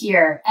family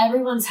here.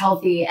 Everyone's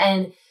healthy,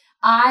 and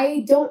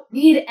I don't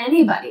need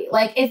anybody.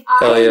 Like if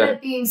I end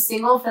up being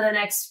single for the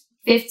next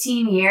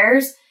 15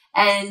 years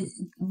and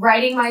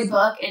writing my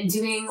book and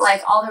doing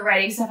like all the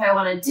writing stuff I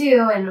want to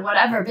do and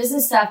whatever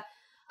business stuff,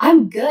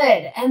 I'm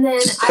good. And then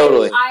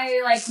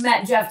I like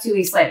met Jeff 2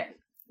 weeks later.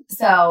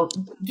 So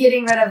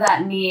getting rid of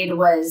that need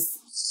was,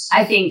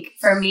 I think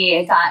for me,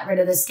 it got rid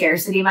of the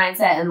scarcity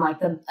mindset and like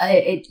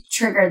it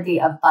triggered the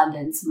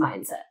abundance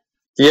mindset.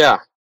 Yeah.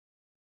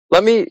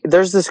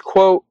 There's this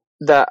quote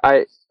that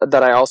I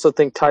also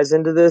think ties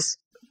into this.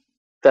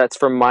 That's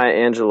from Maya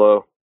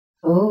Angelou.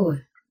 Ooh.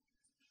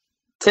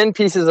 10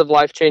 pieces of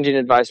life-changing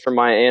advice from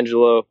Maya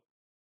Angelou,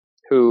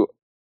 who,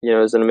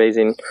 is an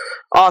amazing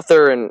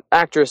author and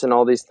actress and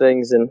all these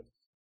things. And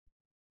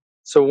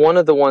so one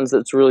of the ones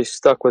that's really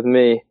stuck with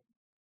me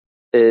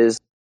is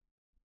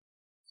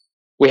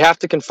we have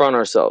to confront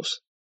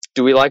ourselves.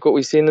 Do we like what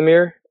we see in the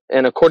mirror?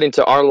 And according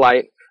to our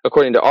light,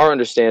 according to our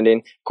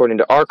understanding, according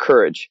to our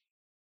courage,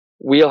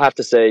 we'll have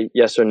to say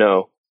yes or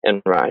no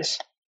and rise.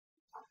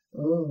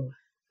 Ooh.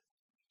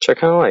 Which I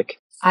kind of like.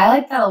 I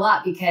like that a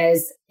lot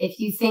because if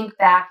you think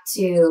back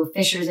to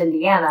Fishers,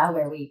 Indiana,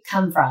 where we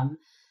come from,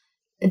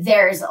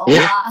 there's a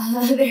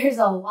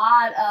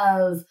lot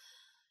of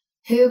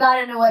who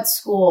got into what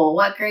school,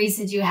 what grades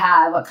did you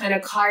have, what kind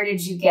of car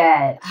did you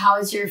get, how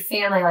is your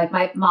family? Like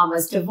my mom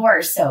was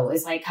divorced, so it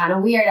was like kind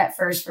of weird at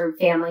first for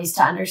families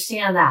to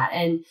understand that.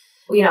 And,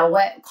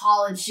 what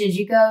college did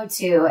you go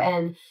to?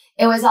 And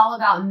it was all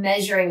about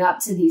measuring up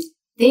to these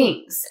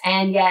things.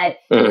 And yet,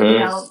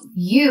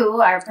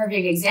 you are a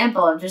perfect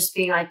example of just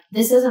being like,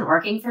 this isn't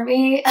working for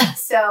me.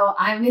 So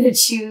I'm going to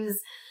choose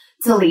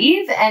to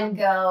leave and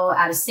go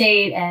out of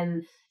state.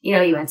 And, you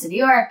went to New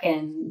York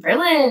and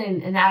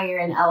Berlin and now you're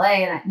in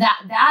LA. And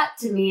that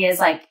to me is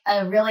like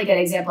a really good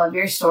example of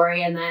your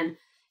story. And then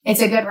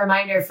it's a good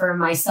reminder for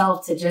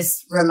myself to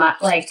just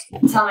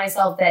tell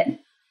myself that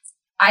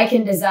I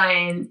can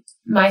design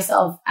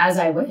myself as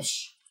I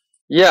wish.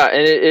 Yeah.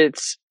 And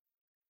it's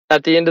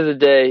at the end of the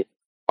day,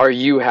 are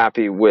you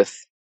happy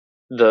with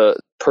the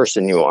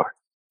person you are?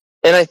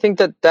 And I think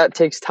that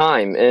takes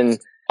time. And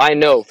I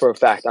know for a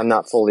fact I'm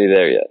not fully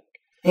there yet.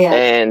 Yeah.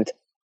 And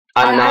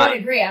I would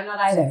agree. I'm not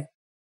either.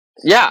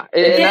 Yeah.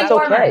 And that's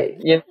okay.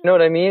 You know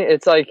what I mean?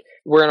 It's like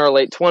we're in our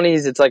late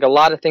 20s. It's like a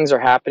lot of things are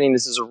happening.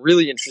 This is a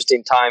really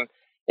interesting time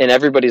in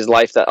everybody's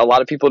life that a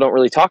lot of people don't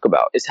really talk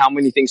about, is how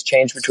many things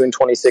change between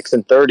 26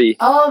 and 30.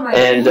 Oh my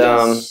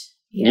goodness.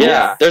 Yes.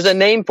 Yeah, there's a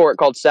name for it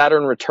called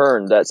Saturn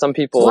return that some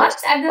people I've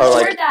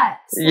never heard that.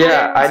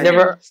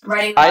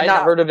 I'd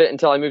not heard of it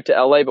until I moved to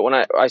LA. But when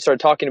I started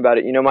talking about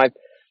it,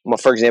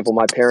 for example,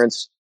 my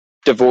parents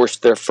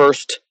divorced their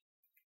first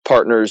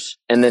partners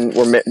and then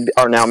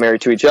are now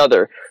married to each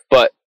other.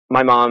 But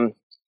my mom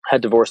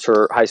had divorced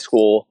her high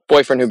school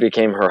boyfriend who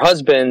became her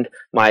husband.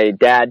 My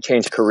dad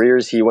changed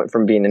careers. He went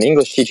from being an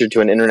English teacher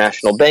to an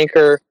international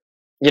banker.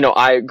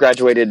 I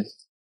graduated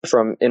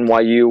from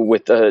NYU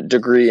with a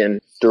degree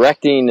in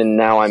directing, and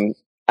now I'm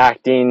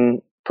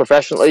acting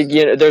professionally.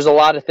 There's a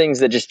lot of things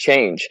that just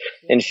change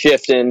and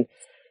shift, and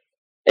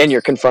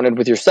you're confronted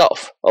with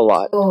yourself a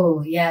lot.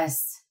 Oh,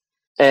 yes.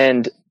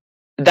 And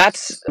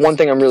that's one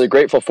thing I'm really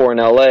grateful for in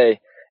LA,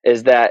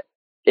 is that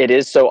it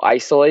is so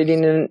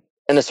isolating in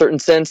a certain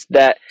sense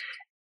that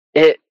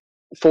it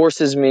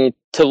forces me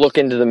to look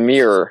into the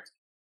mirror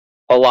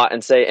a lot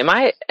and say, am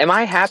I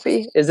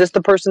happy? Is this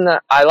the person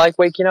that I like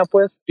waking up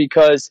with?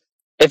 Because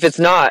if it's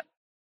not,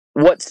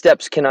 what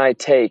steps can I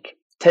take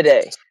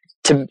today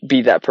to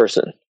be that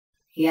person?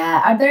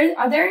 Yeah.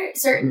 Are there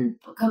certain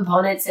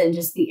components in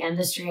just the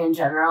industry in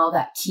general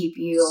that keep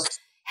you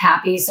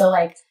happy? So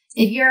like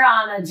if you're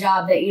on a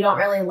job that you don't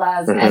really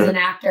love as an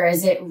actor,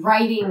 is it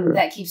writing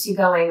that keeps you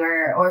going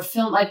or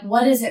film? Like,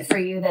 what is it for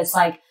you that's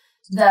like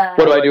what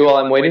do I do while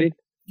I'm waiting?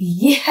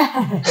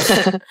 Yeah.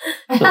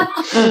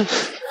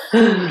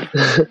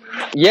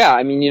 Yeah.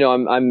 I mean,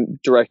 I'm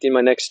directing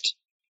my next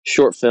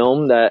short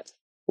film that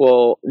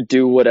will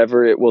do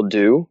whatever it will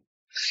do.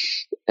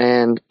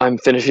 And I'm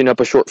finishing up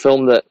a short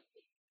film that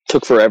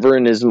took forever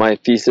and is my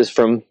thesis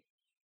from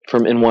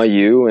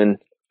NYU. And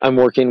I'm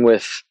working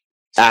with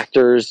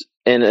actors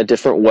in a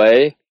different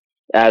way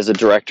as a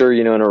director,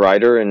 and a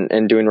writer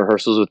and doing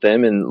rehearsals with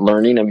them and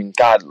learning. I mean,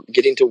 God,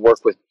 getting to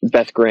work with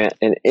Beth Grant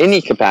in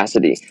any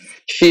capacity.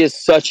 She is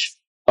such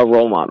a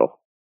role model.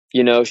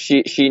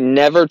 She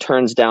never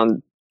turns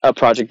down a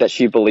project that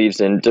she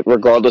believes in,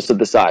 regardless of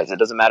the size. It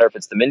doesn't matter if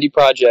it's the Mindy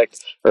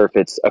Project or if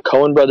it's a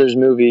Coen Brothers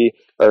movie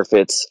or if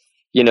it's,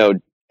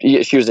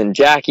 she was in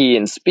Jackie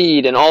and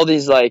Speed and all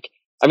these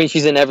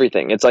she's in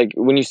everything. It's like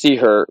when you see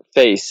her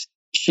face,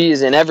 she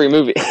is in every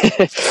movie.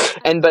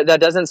 But that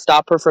doesn't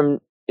stop her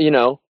from,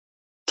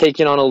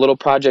 taking on a little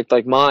project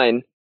like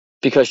mine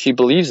because she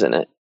believes in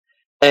it.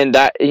 And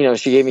that,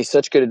 she gave me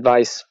such good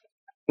advice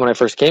when I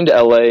first came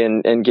to LA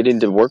and getting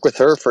to work with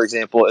her, for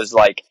example, is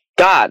like,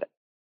 God,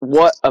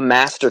 what a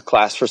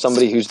masterclass for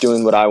somebody who's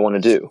doing what I want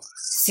to do.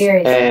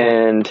 Seriously.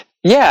 And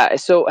yeah,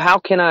 so how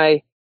can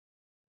I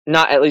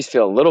not at least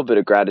feel a little bit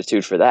of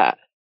gratitude for that,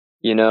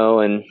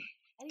 and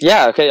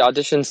yeah, okay,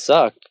 auditions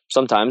suck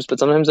sometimes, but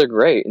sometimes they're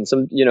great. And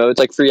some, it's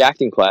like free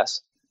acting class.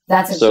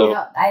 That's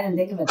I didn't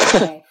think of it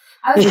that way.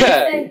 I was going to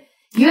say,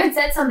 you had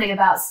said something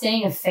about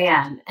staying a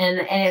fan,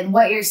 and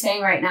what you're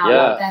saying right now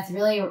about Beth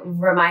really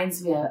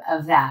reminds me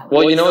of that.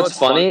 Well, what's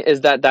funny is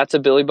that's a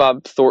Billy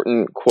Bob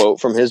Thornton quote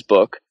from his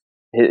book.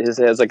 It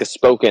has like a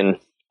spoken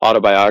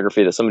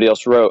autobiography that somebody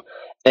else wrote.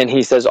 And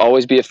he says,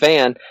 always be a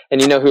fan. And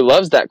you know who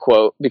loves that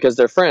quote because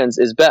they're friends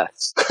is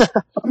Beth.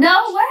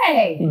 No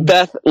way.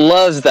 Beth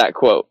loves that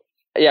quote.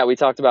 Yeah, we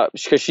talked about,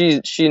 because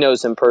she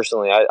knows him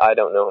personally. I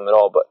don't know him at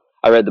all, but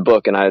I read the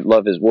book and I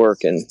love his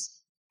work. And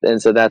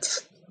so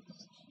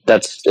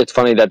it's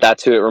funny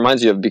that's who it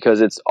reminds you of,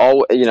 because it's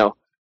all,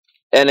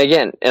 and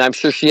again, and I'm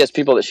sure she has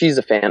people that she's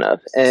a fan of.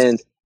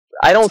 And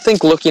I don't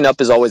think looking up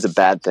is always a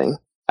bad thing.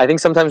 I think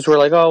sometimes we're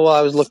like, oh, well,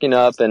 I was looking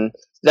up, and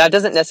that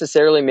doesn't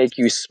necessarily make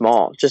you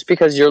small. Just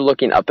because you're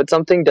looking up at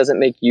something doesn't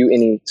make you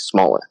any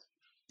smaller.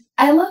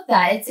 I love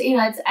that.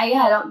 I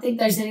don't think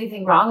there's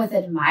anything wrong with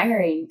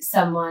admiring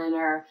someone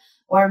or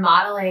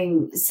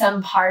modeling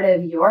some part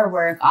of your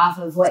work off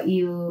of what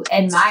you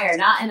admire,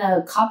 not in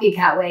a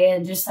copycat way,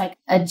 and just like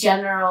a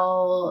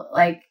general,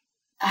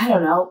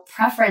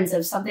 preference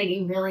of something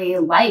you really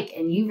like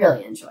and you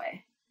really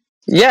enjoy.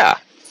 Yeah.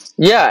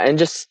 Yeah. And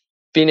just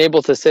being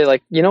able to say,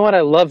 like, you know what?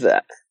 I love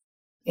that.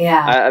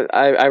 Yeah.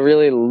 I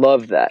really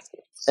love that.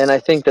 And I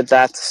think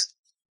that's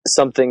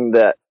something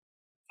that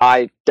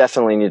I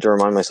definitely need to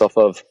remind myself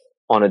of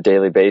on a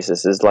daily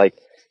basis, is like,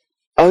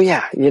 oh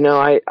yeah,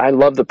 I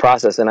love the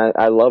process, and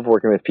I love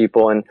working with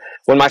people. And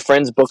when my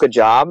friends book a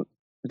job,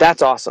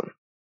 that's awesome.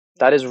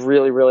 That is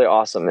really, really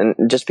awesome.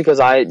 And just because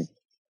I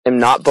am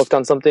not booked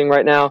on something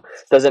right now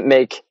doesn't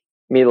make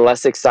me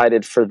less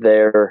excited for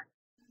their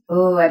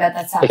I bet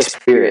that's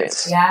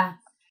experience. Yeah.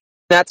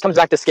 That comes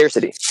back to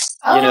scarcity.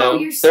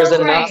 You're so there's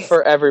right. enough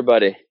for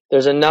everybody.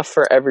 There's enough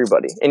for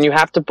everybody. And you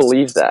have to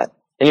believe that.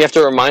 And you have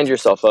to remind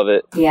yourself of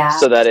it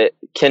so that it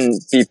can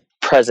be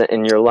present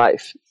in your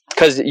life.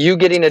 Because you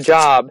getting a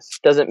job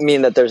doesn't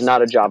mean that there's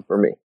not a job for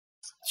me.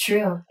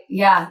 True.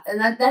 Yeah.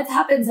 And that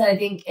happens, I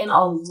think, in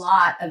a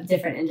lot of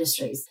different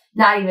industries,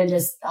 not even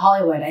just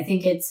Hollywood. I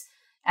think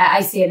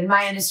I see it in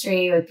my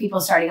industry with people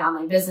starting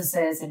online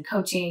businesses and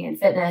coaching and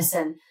fitness.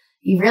 And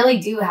you really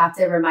do have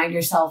to remind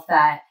yourself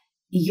that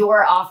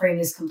your offering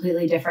is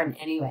completely different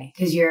anyway,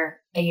 because you're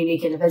a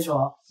unique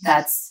individual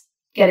that's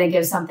going to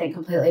give something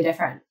completely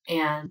different.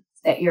 And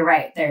that you're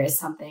right, there is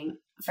something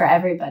for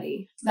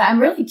everybody. But I'm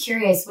really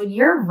curious, when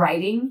you're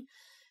writing,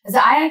 because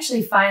I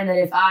actually find that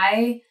if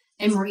I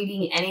am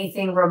reading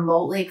anything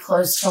remotely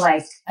close to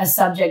like a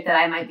subject that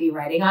I might be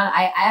writing on,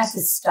 I have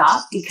to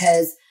stop,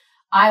 because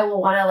I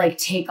will want to like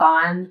take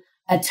on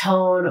a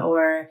tone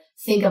or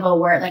think of a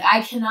word. Like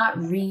I cannot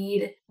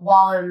read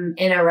while I'm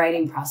in a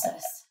writing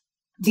process.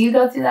 Do you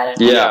go through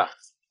that? Yeah.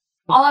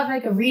 I'll have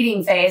like a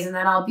reading phase, and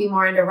then I'll be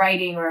more into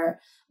writing, or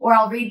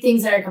I'll read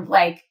things that are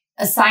like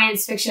a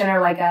science fiction or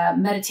like a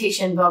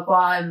meditation book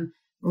while I'm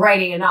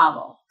writing a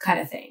novel kind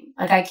of thing.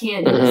 Like I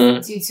can't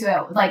do two.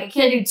 Like I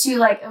can't do two.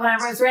 Like when I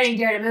was writing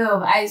Dare to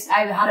Move, I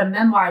had a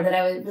memoir that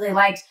I really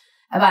liked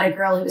about a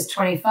girl who was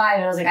 25,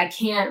 and I was like, I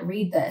can't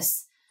read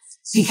this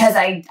because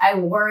I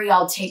worry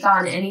I'll take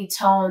on any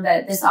tone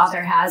that this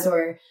author has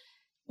or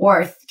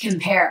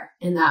compare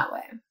in that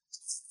way.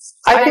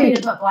 I need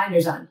to put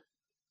blinders on.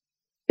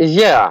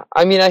 Yeah.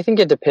 I mean, I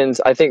think it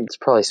depends. I think it's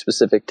probably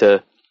specific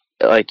to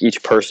like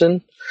each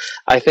person.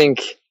 I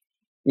think,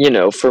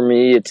 for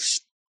me,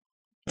 it's,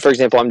 for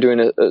example, I'm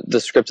doing the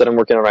script that I'm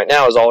working on right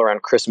now is all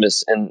around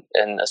Christmas and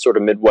a sort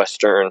of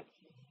Midwestern.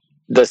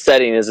 The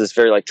setting is this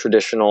very like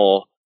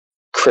traditional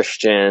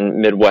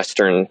Christian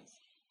Midwestern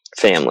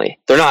family.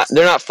 They're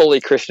not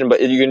fully Christian,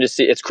 but you can just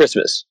see it's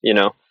Christmas, you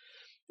know?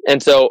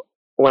 And so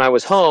when I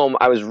was home,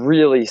 I was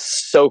really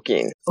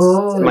soaking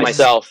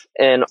myself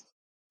and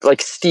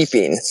like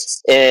steeping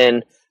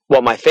in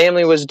what my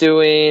family was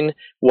doing,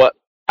 what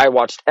I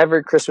watched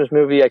every Christmas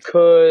movie I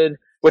could,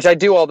 which I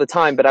do all the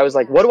time. But I was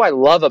like, what do I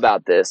love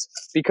about this?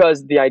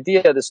 Because the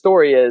idea of the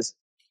story is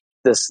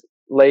this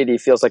lady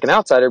feels like an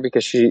outsider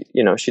because she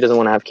doesn't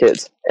want to have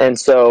kids. And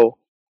so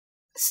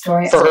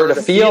for her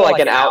to feel like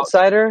an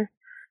outsider,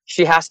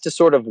 she has to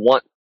sort of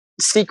want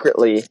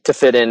secretly to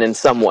fit in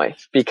some way.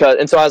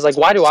 And so I was like,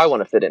 why do I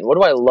want to fit in? What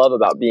do I love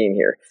about being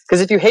here?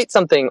 Because if you hate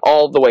something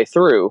all the way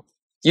through,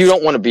 you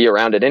don't want to be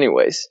around it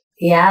anyways.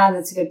 Yeah,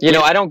 that's a good point. You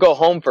know, I don't go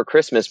home for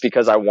Christmas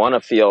because I want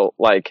to feel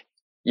like,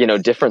 you know,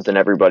 different than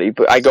everybody,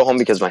 but I go home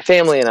because of my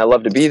family and I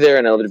love to be there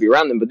and I love to be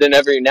around them. But then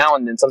every now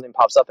and then something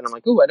pops up and I'm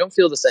like, ooh, I don't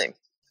feel the same.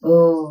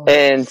 Ooh.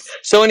 And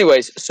so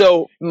anyways,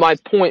 so my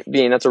point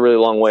being, that's a really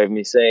long way of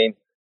me saying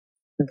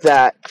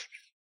that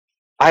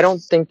I don't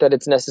think that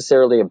it's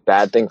necessarily a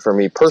bad thing for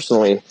me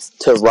personally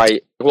to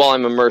write while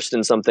I'm immersed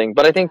in something.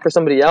 But I think for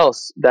somebody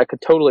else, that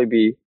could totally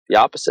be the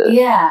opposite.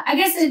 Yeah. I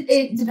guess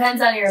it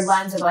depends on your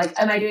lens of like,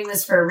 am I doing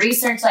this for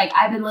research? Like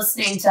I've been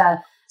listening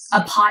to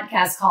a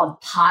podcast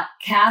called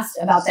Podcast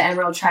about the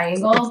Emerald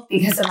Triangle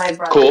because of my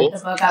brother,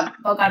 the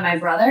book on my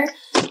brother.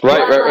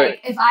 Right.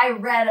 If I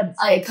read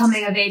a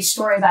coming of age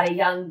story about a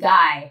young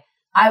guy,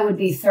 I would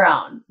be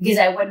thrown because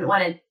I wouldn't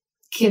want to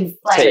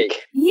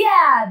take.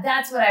 Yeah,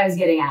 that's what I was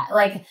getting at.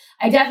 Like,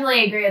 I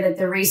definitely agree that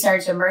the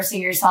research,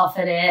 immersing yourself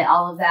in it,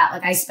 all of that.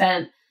 Like, I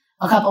spent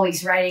a couple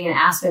weeks writing in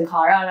Aspen,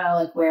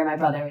 Colorado, like where my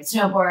brother would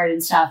snowboard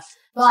and stuff.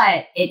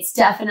 But it's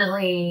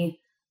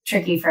definitely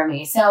tricky for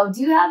me. So, do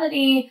you have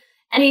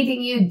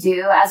anything you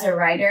do as a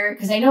writer?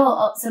 Because I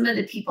know some of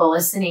the people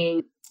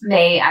listening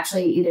may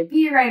actually either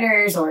be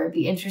writers or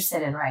be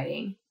interested in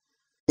writing.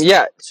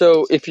 Yeah.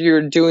 So, if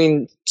you're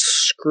doing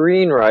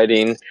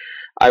screenwriting,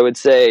 I would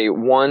say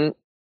one,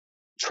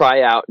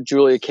 try out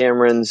Julia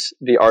Cameron's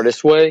The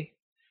Artist Way,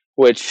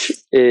 which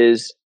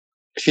is,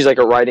 she's like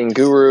a writing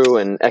guru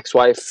and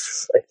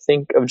ex-wife, I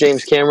think, of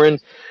James Cameron,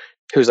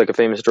 who's like a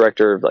famous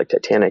director of like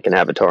Titanic and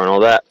Avatar and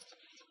all that.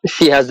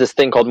 She has this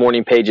thing called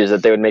morning pages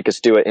that they would make us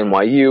do at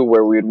NYU,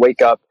 where we would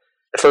wake up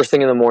first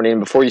thing in the morning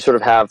before you sort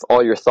of have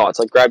all your thoughts,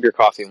 like grab your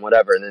coffee and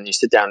whatever, and then you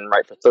sit down and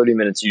write for 30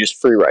 minutes. You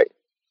just free write.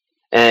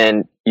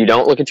 And you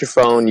don't look at your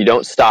phone, you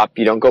don't stop,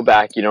 you don't go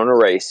back, you don't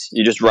erase,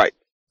 you just write.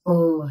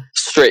 Ooh.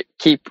 Straight,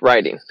 keep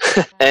writing.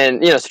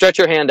 And, you know, stretch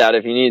your hand out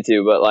if you need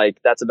to, but like,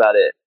 that's about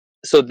it.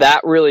 So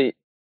that really,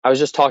 I was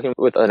just talking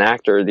with an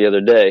actor the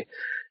other day,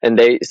 and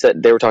they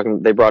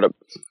brought up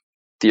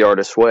The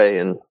Artist's Way,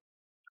 and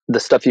the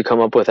stuff you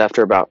come up with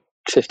after about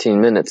 15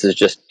 minutes is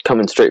just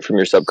coming straight from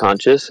your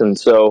subconscious. And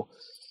so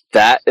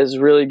that is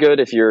really good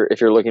if you're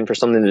looking for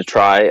something to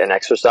try, an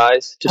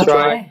exercise to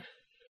try.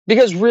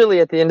 Because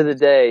really, at the end of the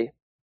day,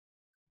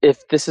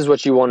 if this is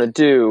what you want to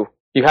do,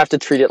 you have to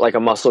treat it like a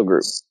muscle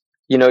group.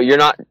 You know, you're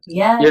not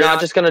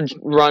just going to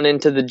run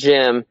into the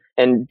gym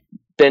and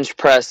bench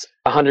press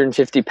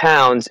 150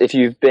 pounds if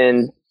you've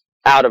been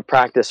out of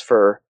practice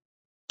for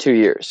 2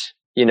 years,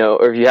 you know,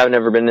 or if you haven't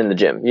ever been in the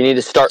gym. You need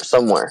to start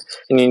somewhere,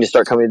 and you need to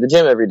start coming to the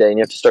gym every day, and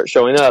you have to start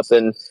showing up,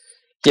 and,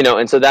 you know,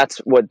 and so that's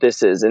what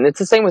this is. And it's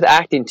the same with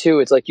acting too.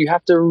 It's like you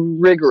have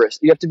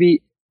to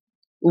be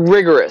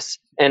rigorous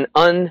and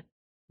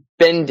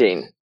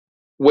unbending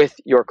with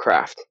your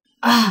craft.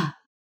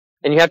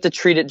 And you have to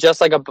treat it just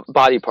like a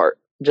body part,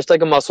 just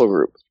like a muscle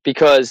group.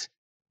 Because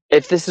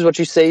if this is what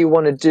you say you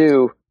want to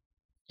do,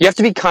 you have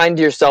to be kind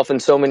to yourself in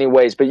so many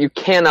ways, but you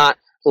cannot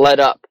let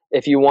up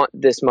if you want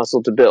this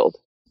muscle to build.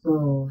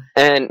 Ooh.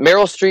 And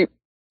Meryl Streep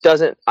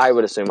doesn't, I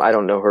would assume, I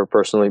don't know her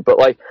personally, but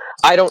like,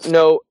 I don't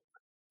know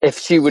if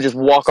she would just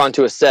walk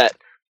onto a set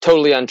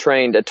totally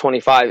untrained at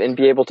 25 and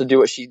be able to do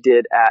what she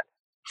did at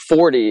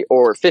 40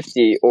 or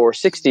 50 or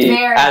 60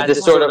 as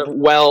this sort of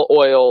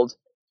well-oiled,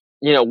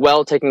 you know,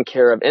 well taken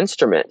care of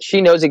instrument.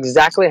 She knows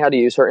exactly how to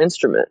use her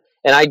instrument.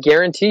 And I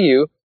guarantee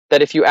you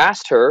that if you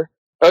asked her,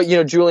 you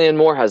know, Julianne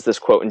Moore has this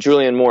quote, and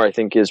Julianne Moore, I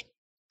think, is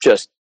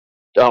just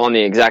on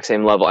the exact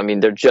same level. I mean,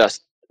 they're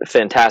just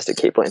fantastic.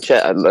 Cate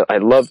Blanchett. I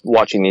love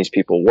watching these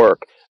people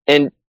work.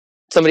 And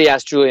somebody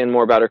asked Julianne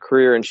Moore about her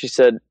career, and she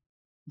said,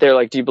 they're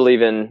like, do you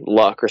believe in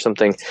luck or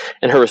something?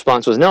 And her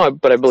response was, no,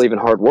 but I believe in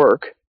hard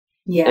work.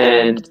 Yeah.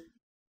 And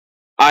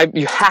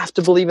you have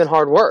to believe in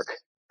hard work.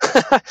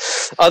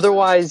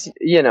 Otherwise,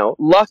 you know,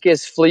 luck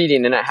is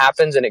fleeting, and it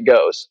happens and it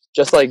goes,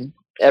 just like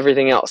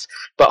everything else.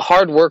 But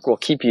hard work will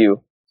keep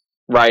you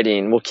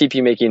writing, will keep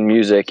you making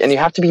music, and you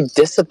have to be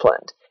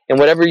disciplined. And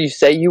whatever you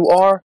say you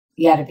are,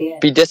 you gotta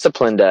be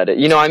disciplined at it.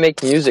 You know, I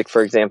make music,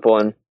 for example,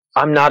 and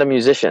I'm not a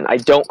musician. I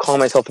don't call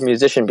myself a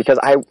musician because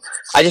I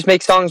just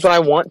make songs when I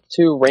want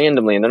to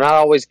randomly, and they're not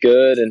always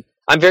good, and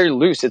I'm very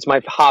loose. It's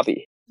my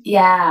hobby.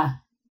 Yeah.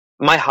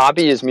 My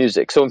hobby is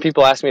music. So when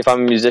people ask me if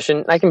I'm a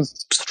musician, I can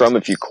strum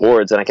a few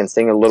chords and I can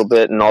sing a little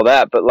bit and all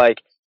that. But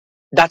like,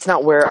 that's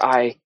not where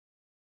I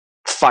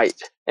fight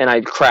and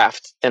I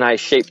craft and I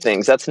shape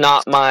things. That's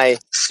not my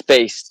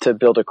space to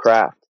build a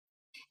craft.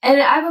 And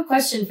I have a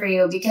question for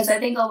you, because I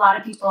think a lot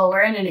of people,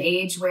 we're in an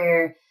age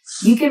where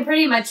you can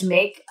pretty much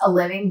make a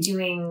living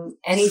doing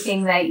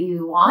anything that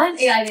you want.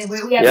 I mean,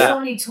 we have so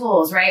many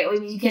tools, right? I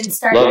mean, you can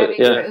start driving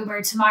for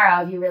Uber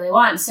tomorrow if you really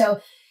want.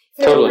 So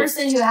for a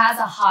person who has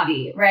a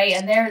hobby, right,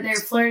 and they're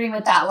flirting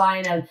with that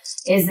line of,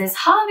 is this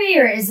hobby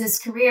or is this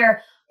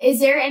career? Is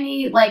there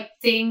any like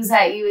things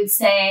that you would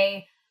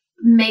say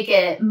make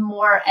it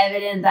more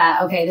evident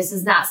that, okay, this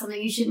is not something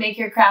you should make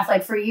your craft?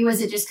 Like for you,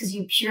 is it just because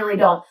you purely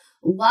don't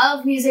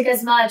love music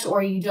as much,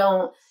 or you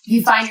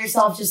find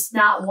yourself just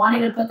not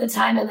wanting to put the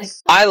time in? Like,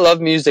 I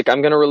love music.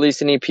 I'm going to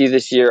release an EP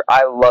this year.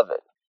 I love it,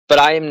 but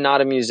I am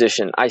not a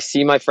musician. I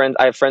see my friends.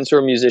 I have friends who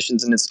are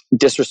musicians, and it's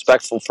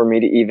disrespectful for me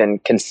to even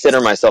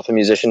consider myself a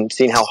musician,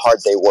 seeing how hard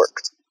they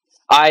work.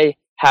 I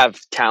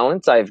have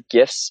talents. I have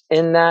gifts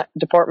in that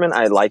department.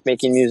 I like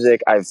making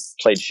music. I've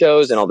played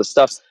shows and all this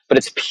stuff, but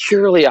it's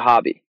purely a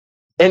hobby.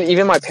 And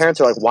even my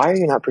parents are like, why are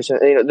you not pursuing?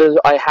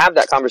 I have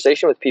that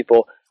conversation with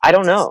people. I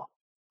don't know.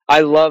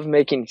 I love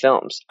making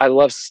films. I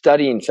love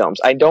studying films.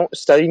 I don't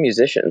study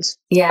musicians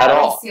at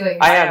all. I see what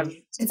you're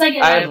saying. It's like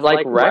I have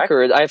like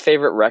records. I have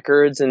favorite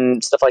records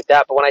and stuff like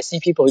that. But when I see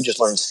people who just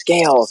learn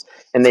scales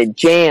and they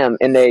jam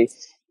and they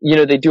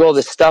do all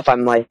this stuff,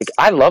 I'm like,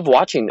 I love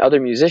watching other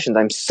musicians.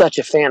 I'm such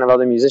a fan of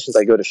other musicians.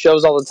 I go to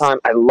shows all the time.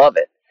 I love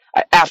it.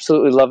 I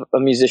absolutely love a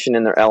musician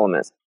in their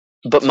element.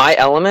 But my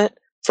element,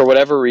 for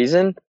whatever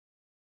reason,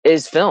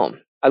 is film.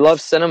 I love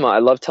cinema. I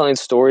love telling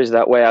stories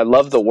that way. I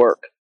love the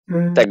work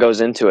that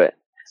goes into it.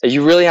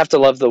 You really have to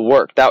love the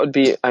work. That would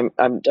be, I'm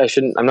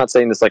not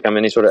saying this like I'm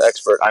any sort of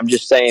expert. I'm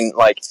just saying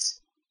like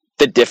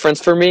the difference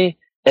for me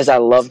is I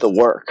love the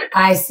work.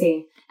 I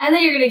see. And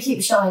then you're going to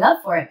keep showing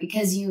up for it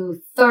because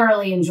you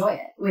thoroughly enjoy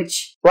it,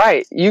 which...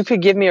 Right. You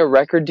could give me a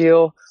record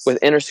deal with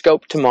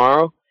Interscope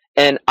tomorrow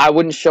and I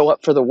wouldn't show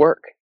up for the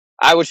work.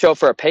 I would show up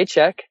for a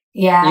paycheck.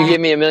 Yeah. You give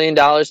me $1 million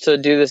to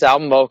do this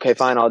album. Okay,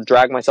 fine. I'll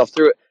drag myself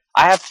through it.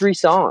 I have 3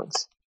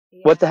 songs. Yeah.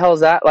 What the hell is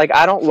that? Like,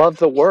 I don't love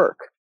the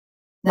work.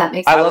 That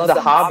makes sense. I love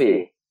the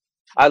hobby.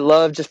 I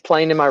love just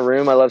playing in my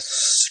room. I love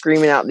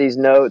screaming out these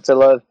notes. I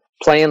love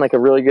playing like a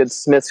really good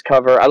Smiths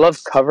cover. I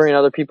love covering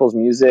other people's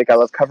music. I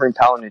love covering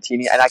Paolo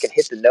Nutini, and I can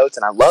hit the notes,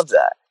 and I love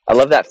that. I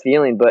love that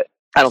feeling, but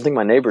I don't think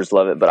my neighbors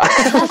love it, but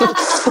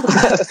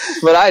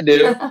I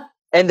do.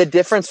 And the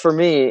difference for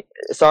me,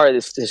 sorry,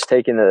 this is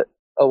taking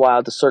a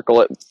while to circle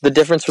it. The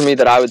difference for me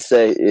that I would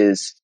say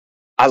is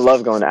I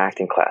love going to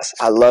acting class.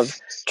 I love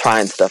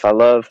trying stuff. I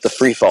love the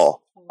free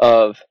fall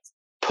of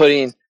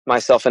putting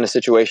myself in a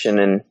situation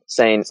and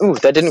saying, ooh,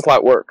 that didn't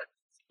quite work.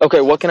 Okay,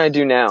 what can I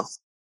do now?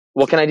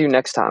 What can I do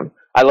next time?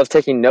 I love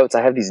taking notes.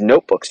 I have these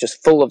notebooks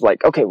just full of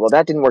like, okay, well,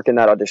 that didn't work in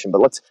that audition,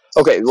 but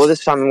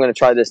this time I'm going to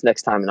try this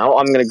next time. And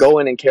I'm going to go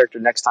in character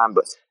next time,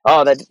 but,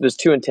 that was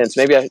too intense.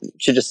 Maybe I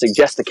should just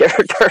suggest the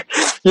character.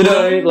 You know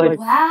what I mean? Like,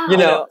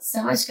 wow.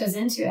 So much goes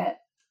into it.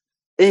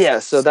 Yeah.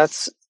 So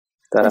that's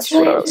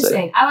really what I would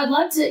interesting. say. I would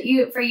love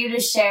for you to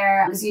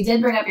share, because you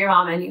did bring up your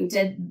mom and you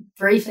did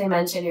briefly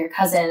mention your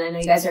cousin. I know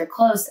you guys are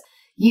close.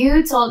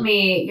 You told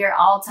me your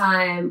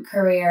all-time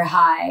career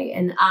high,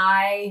 and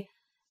I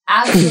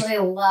absolutely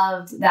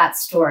loved that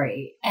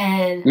story.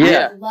 And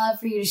I'd love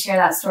for you to share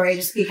that story,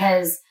 just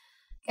because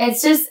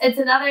it's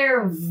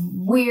another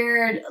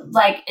weird,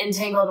 like,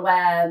 entangled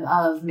web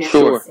of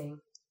manifesting.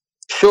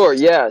 Sure.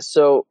 Yeah.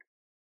 So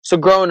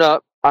growing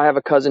up, I have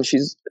a cousin.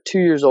 She's 2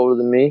 years older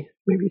than me,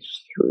 maybe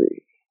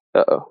 3.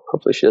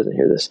 Hopefully she doesn't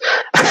hear this.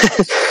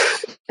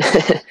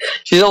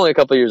 She's only a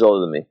couple of years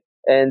older than me.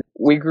 And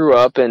we grew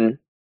up in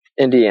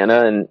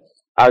Indiana, and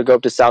I would go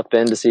up to South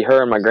Bend to see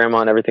her and my grandma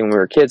and everything when we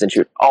were kids, and she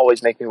would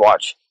always make me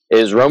watch. It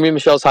was Romeo and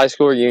Michelle's High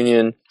School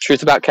Reunion,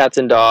 Truth About Cats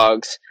and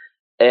Dogs,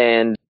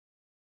 and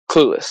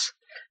Clueless.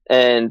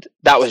 And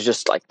that was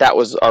just like, that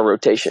was our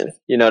rotation.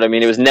 You know what I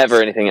mean? It was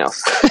never anything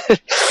else.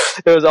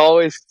 It was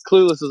always,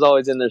 Clueless was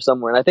always in there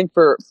somewhere. And I think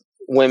for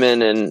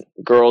women and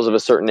girls of a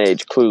certain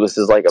age, Clueless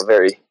is like a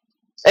very...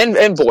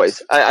 And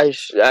boys,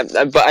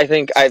 but I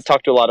think I've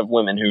talked to a lot of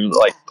women who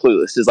like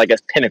Clueless is like a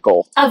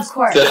pinnacle. Of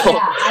course, film,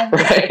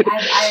 right?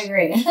 I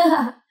agree.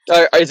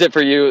 Is it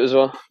for you as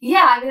well?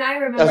 Yeah, I mean, I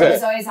remember it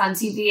was always on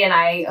TV, and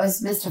I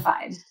was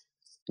mystified.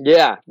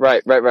 Yeah,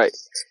 right.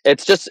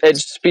 It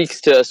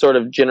speaks to a sort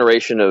of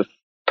generation of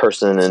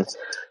person, and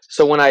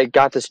so when I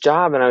got this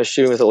job and I was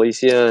shooting with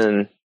Alicia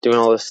and doing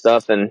all this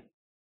stuff, and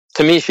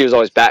to me, she was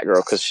always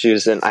Batgirl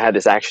because I had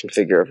this action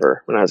figure of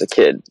her when I was a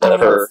kid.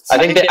 I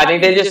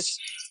think they just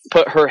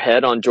put her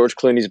head on George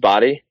Clooney's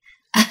body.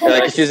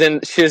 Like she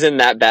was in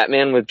that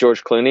Batman with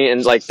George Clooney,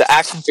 and like the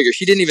action figure,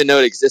 she didn't even know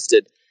it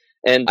existed.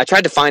 And I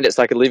tried to find it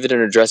so I could leave it in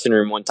her dressing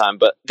room one time.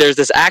 But there's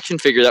this action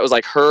figure that was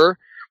like her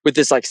with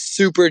this like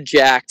super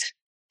jacked,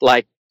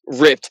 like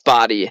ripped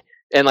body,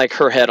 and like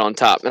her head on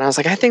top. And I was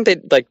like, I think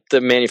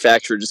the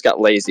manufacturer just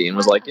got lazy and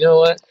was like, you know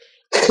what?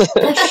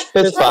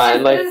 It's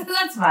fine. Like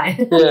that's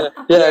fine.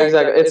 Yeah,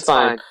 exactly. It's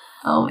fine.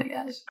 Oh my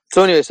gosh.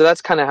 So anyway, so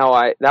that's kind of how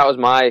that was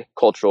my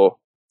cultural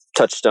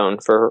touchstone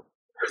for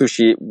who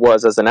she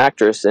was as an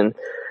actress. And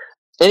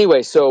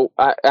anyway, so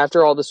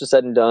after all this was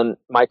said and done,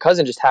 my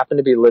cousin just happened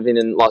to be living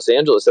in Los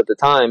Angeles at the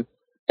time,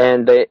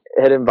 and they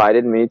had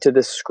invited me to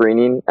this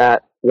screening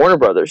at Warner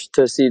Brothers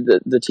to see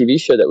the TV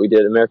show that we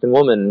did, American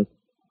Woman.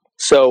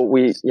 So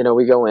we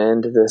go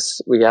into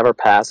this, we have our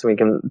pass, and we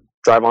can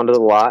drive onto the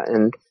lot,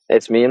 and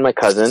it's me and my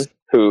cousin,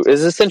 who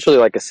is essentially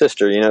like a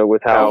sister,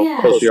 with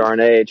how close we are in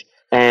age.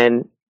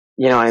 And,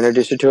 I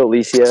introduced her to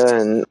Alicia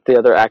and the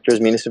other actors,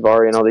 Mina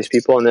Suvari and all these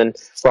people. And then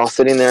we're all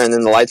sitting there, and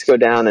then the lights go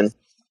down, and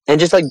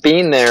just like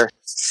being there,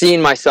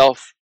 seeing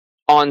myself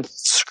on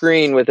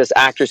screen with this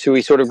actress who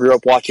we sort of grew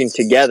up watching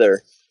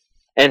together,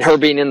 and her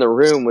being in the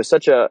room was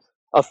such a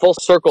full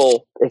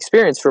circle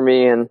experience for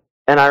me. And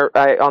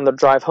I on the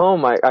drive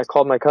home, I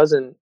called my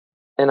cousin,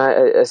 and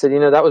I said,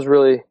 that was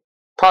really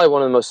probably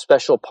one of the most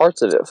special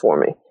parts of it for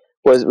me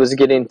was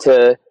getting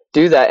to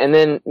do that. And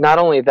then not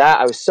only that,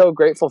 I was so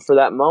grateful for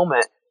that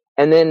moment.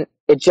 And then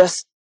it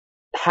just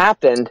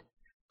happened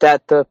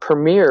that the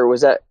premiere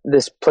was at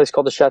this place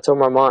called the Chateau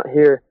Marmont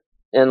here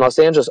in Los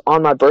Angeles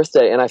on my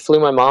birthday. And I flew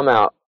my mom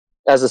out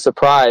as a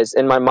surprise.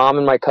 And my mom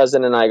and my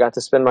cousin and I got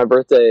to spend my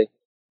birthday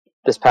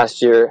this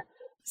past year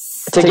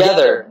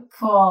together.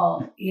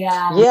 Cool.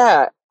 Yeah.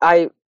 Yeah.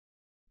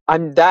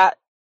 I'm that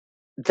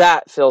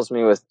fills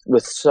me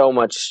with so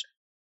much,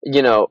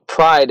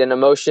 pride and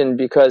emotion,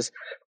 because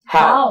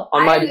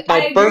on my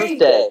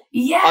birthday,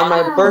 on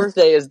my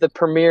birthday is the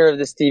premiere of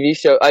this TV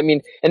show. I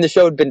mean, and the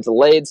show had been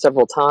delayed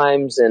several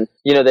times, and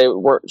they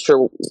weren't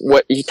sure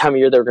what time of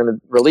year they were going to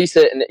release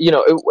it. And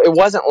it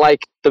wasn't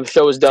like the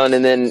show was done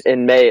and then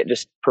in May it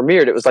just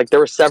premiered. It was like there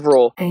were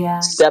several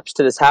steps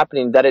to this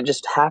happening, that it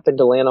just happened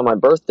to land on my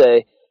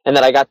birthday, and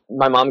that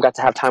my mom got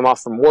to have time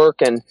off from work,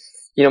 and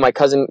my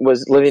cousin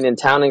was living in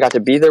town and got to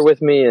be there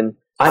with me. And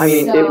I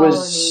mean, it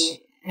was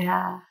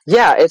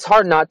it's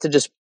hard not to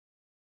just.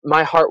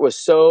 My heart was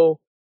so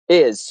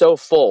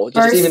full.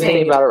 Just even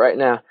thinking about it right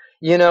now.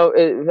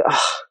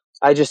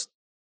 I just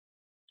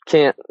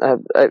can't. I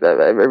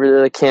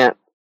really can't.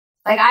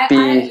 Like I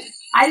didn't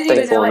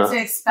even know what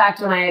to expect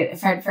when I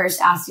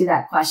first asked you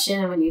that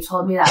question, and when you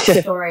told me that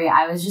story,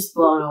 I was just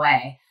blown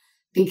away.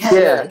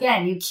 Because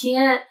again, you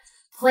can't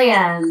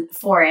plan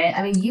for it.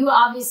 I mean, you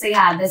obviously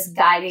had this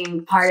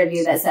guiding part of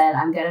you that said,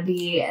 I'm going to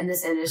be in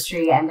this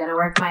industry. I'm going to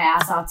work my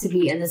ass off to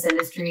be in this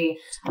industry.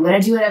 I'm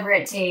going to do whatever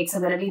it takes.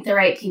 I'm going to meet the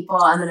right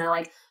people. I'm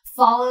going to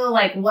follow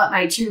what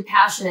my true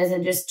passion is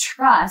and just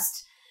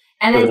trust.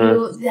 And then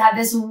you have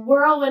this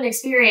whirlwind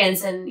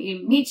experience, and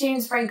you meet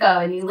James Franco,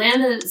 and you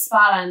land a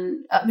spot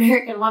on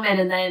American Woman,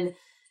 and then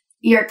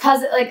your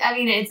cousin,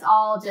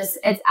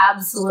 it's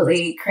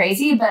absolutely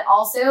crazy. But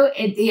also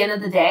at the end of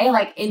the day,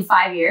 in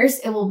 5 years,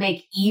 it will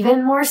make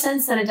even more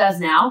sense than it does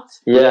now.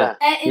 Yeah.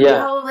 In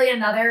probably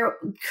another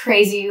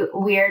crazy,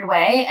 weird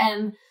way.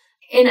 And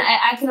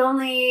I can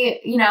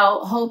only,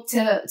 hope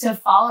to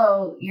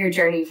follow your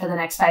journey for the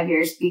next 5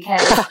 years,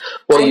 because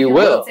you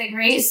will. It's a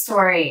great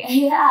story.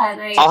 Yeah.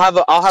 And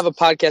I'll have a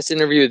podcast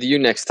interview with you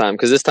next time,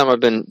 because this time I've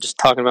been just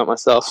talking about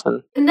myself.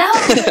 And no,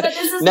 but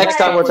this is next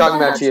time we're talking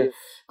about you.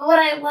 What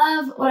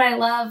I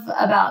love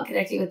about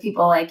connecting with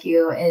people like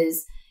you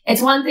is, it's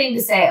one thing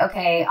to say,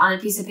 okay, on a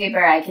piece of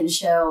paper, I can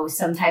show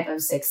some type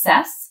of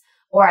success,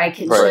 or I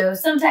can show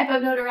some type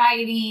of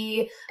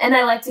notoriety. And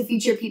I like to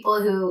feature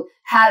people who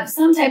have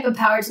some type of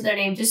power to their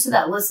name, just so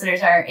that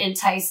listeners are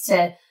enticed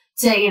to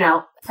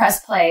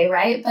press play,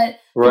 right? But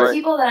the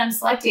people that I'm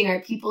selecting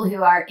are people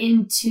who are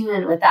in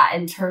tune with that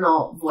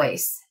internal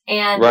voice.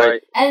 And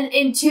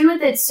in tune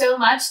with it so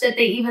much that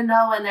they even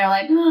know when they're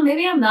like,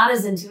 maybe I'm not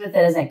as in tune with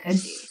it as I could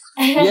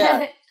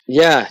be.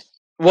 Yeah.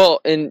 Well,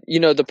 and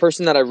the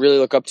person that I really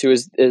look up to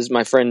is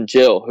my friend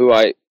Jill, who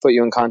I put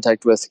you in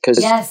contact with,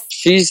 because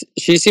she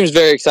seems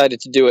very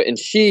excited to do it. And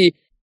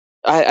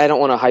I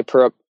don't want to hype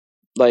her up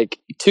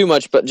too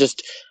much, but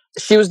just,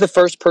 she was the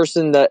first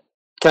person that,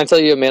 can I tell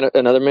you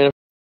another man?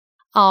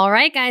 All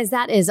right, guys,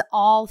 that is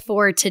all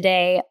for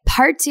today.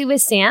 Part 2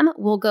 with Sam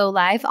will go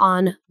live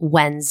on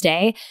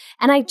Wednesday.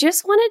 And I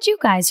just wanted you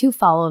guys who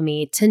follow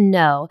me to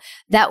know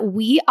that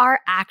we are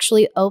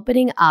actually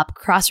opening up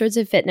Crossroads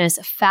of Fitness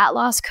Fat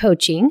Loss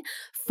Coaching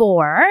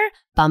for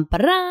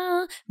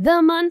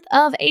the month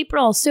of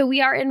April. So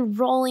we are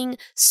enrolling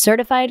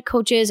certified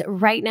coaches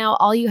right now.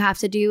 All you have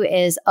to do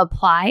is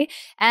apply,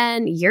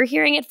 and you're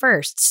hearing it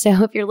first.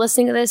 So if you're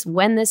listening to this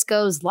when this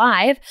goes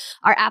live,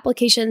 our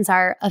applications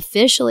are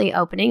officially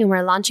opening, and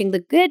we're launching the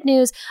good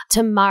news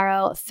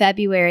tomorrow,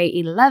 February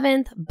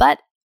 11th. But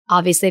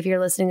obviously, if you're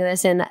listening to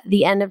this in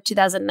the end of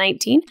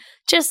 2019,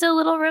 just a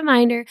little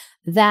reminder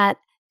that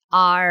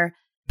our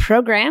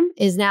program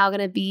is now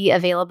going to be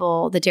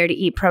available. The Dare to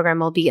Eat program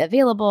will be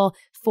available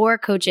for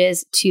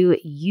coaches to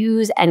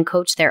use and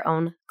coach their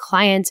own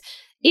clients.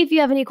 If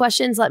you have any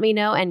questions, let me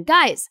know. And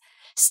guys,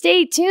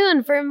 stay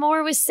tuned for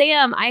more with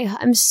Sam.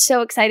 I'm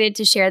so excited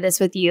to share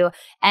this with you,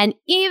 and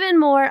even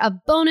more, a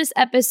bonus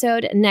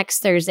episode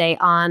next Thursday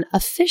on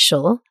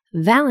official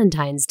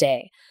Valentine's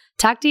Day.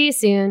 Talk to you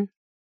soon.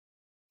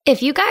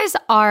 If you guys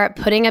are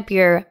putting up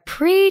your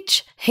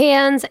preach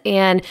hands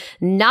and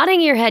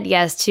nodding your head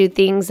yes to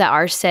things that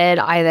are said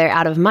either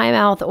out of my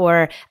mouth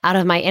or out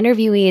of my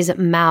interviewees'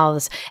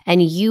 mouths,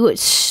 and you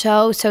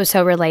so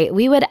relate,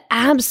 we would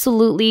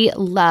absolutely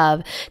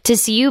love to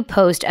see you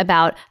post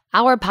about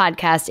our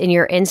podcast in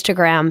your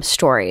Instagram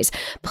stories.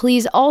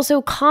 Please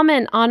also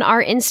comment on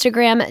our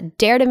Instagram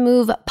Dare to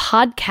Move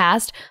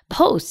podcast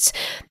posts.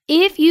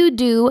 If you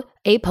do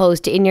a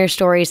post in your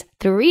stories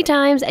 3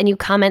 times and you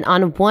comment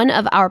on one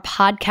of our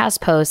podcast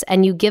posts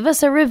and you give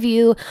us a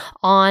review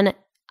on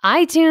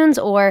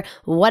iTunes or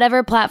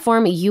whatever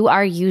platform you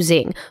are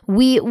using,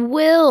 we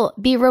will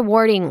be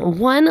rewarding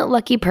one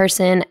lucky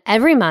person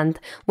every month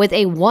with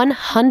a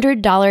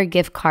 $100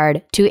 gift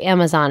card to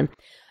Amazon.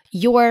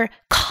 Your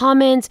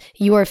comments,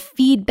 your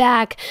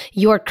feedback,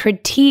 your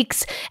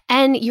critiques,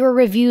 and your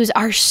reviews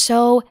are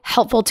so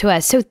helpful to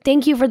us. So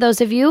thank you for those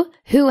of you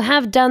who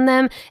have done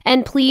them.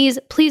 And please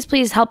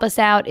help us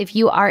out if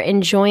you are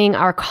enjoying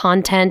our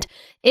content.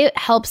 It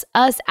helps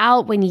us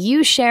out when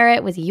you share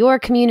it with your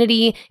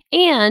community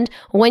and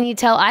when you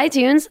tell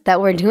iTunes that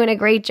we're doing a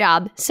great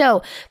job.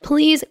 So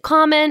please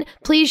comment,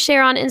 please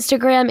share on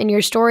Instagram in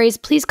your stories.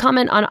 Please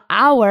comment on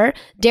our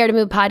Dare to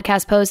Move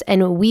podcast post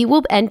and we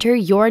will enter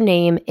your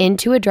name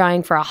into a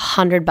drawing for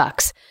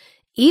 $100.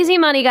 Easy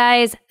money,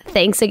 guys.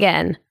 Thanks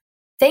again.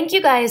 Thank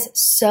you guys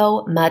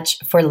so much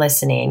for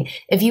listening.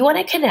 If you want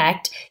to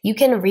connect, you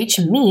can reach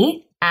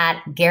me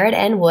at Garrett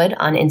N. Wood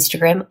on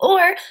Instagram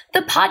or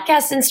the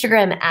podcast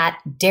Instagram at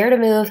Dare to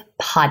Move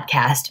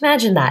Podcast.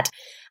 Imagine that.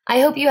 I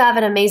hope you have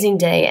an amazing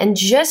day. And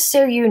just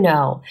so you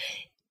know,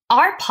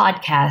 our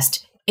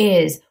podcast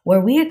is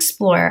where we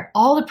explore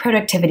all the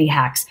productivity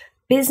hacks,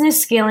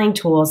 business scaling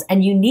tools,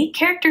 and unique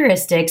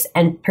characteristics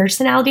and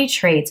personality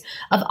traits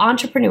of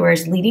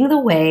entrepreneurs leading the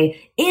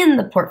way in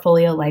the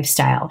portfolio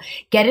lifestyle.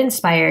 Get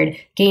inspired,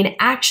 gain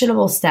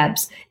actionable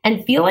steps,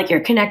 and feel like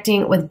you're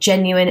connecting with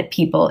genuine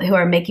people who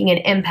are making an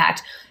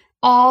impact,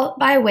 all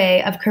by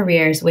way of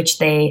careers which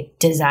they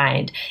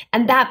designed.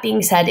 And that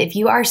being said, if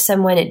you are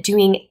someone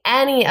doing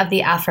any of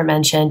the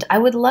aforementioned, I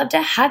would love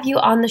to have you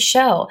on the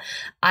show.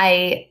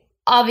 I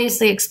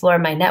obviously explore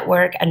my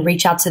network and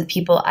reach out to the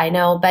people I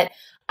know, but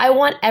I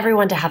want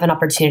everyone to have an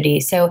opportunity.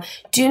 So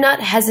do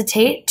not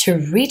hesitate to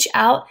reach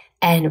out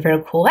and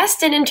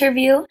request an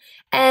interview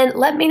and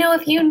let me know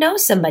if you know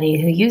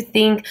somebody who you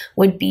think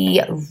would be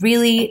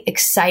really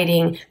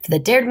exciting for the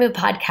Dare to Move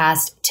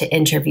podcast to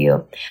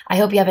interview. I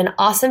hope you have an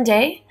awesome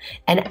day.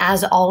 And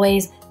as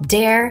always,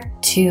 dare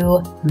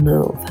to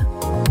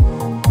move.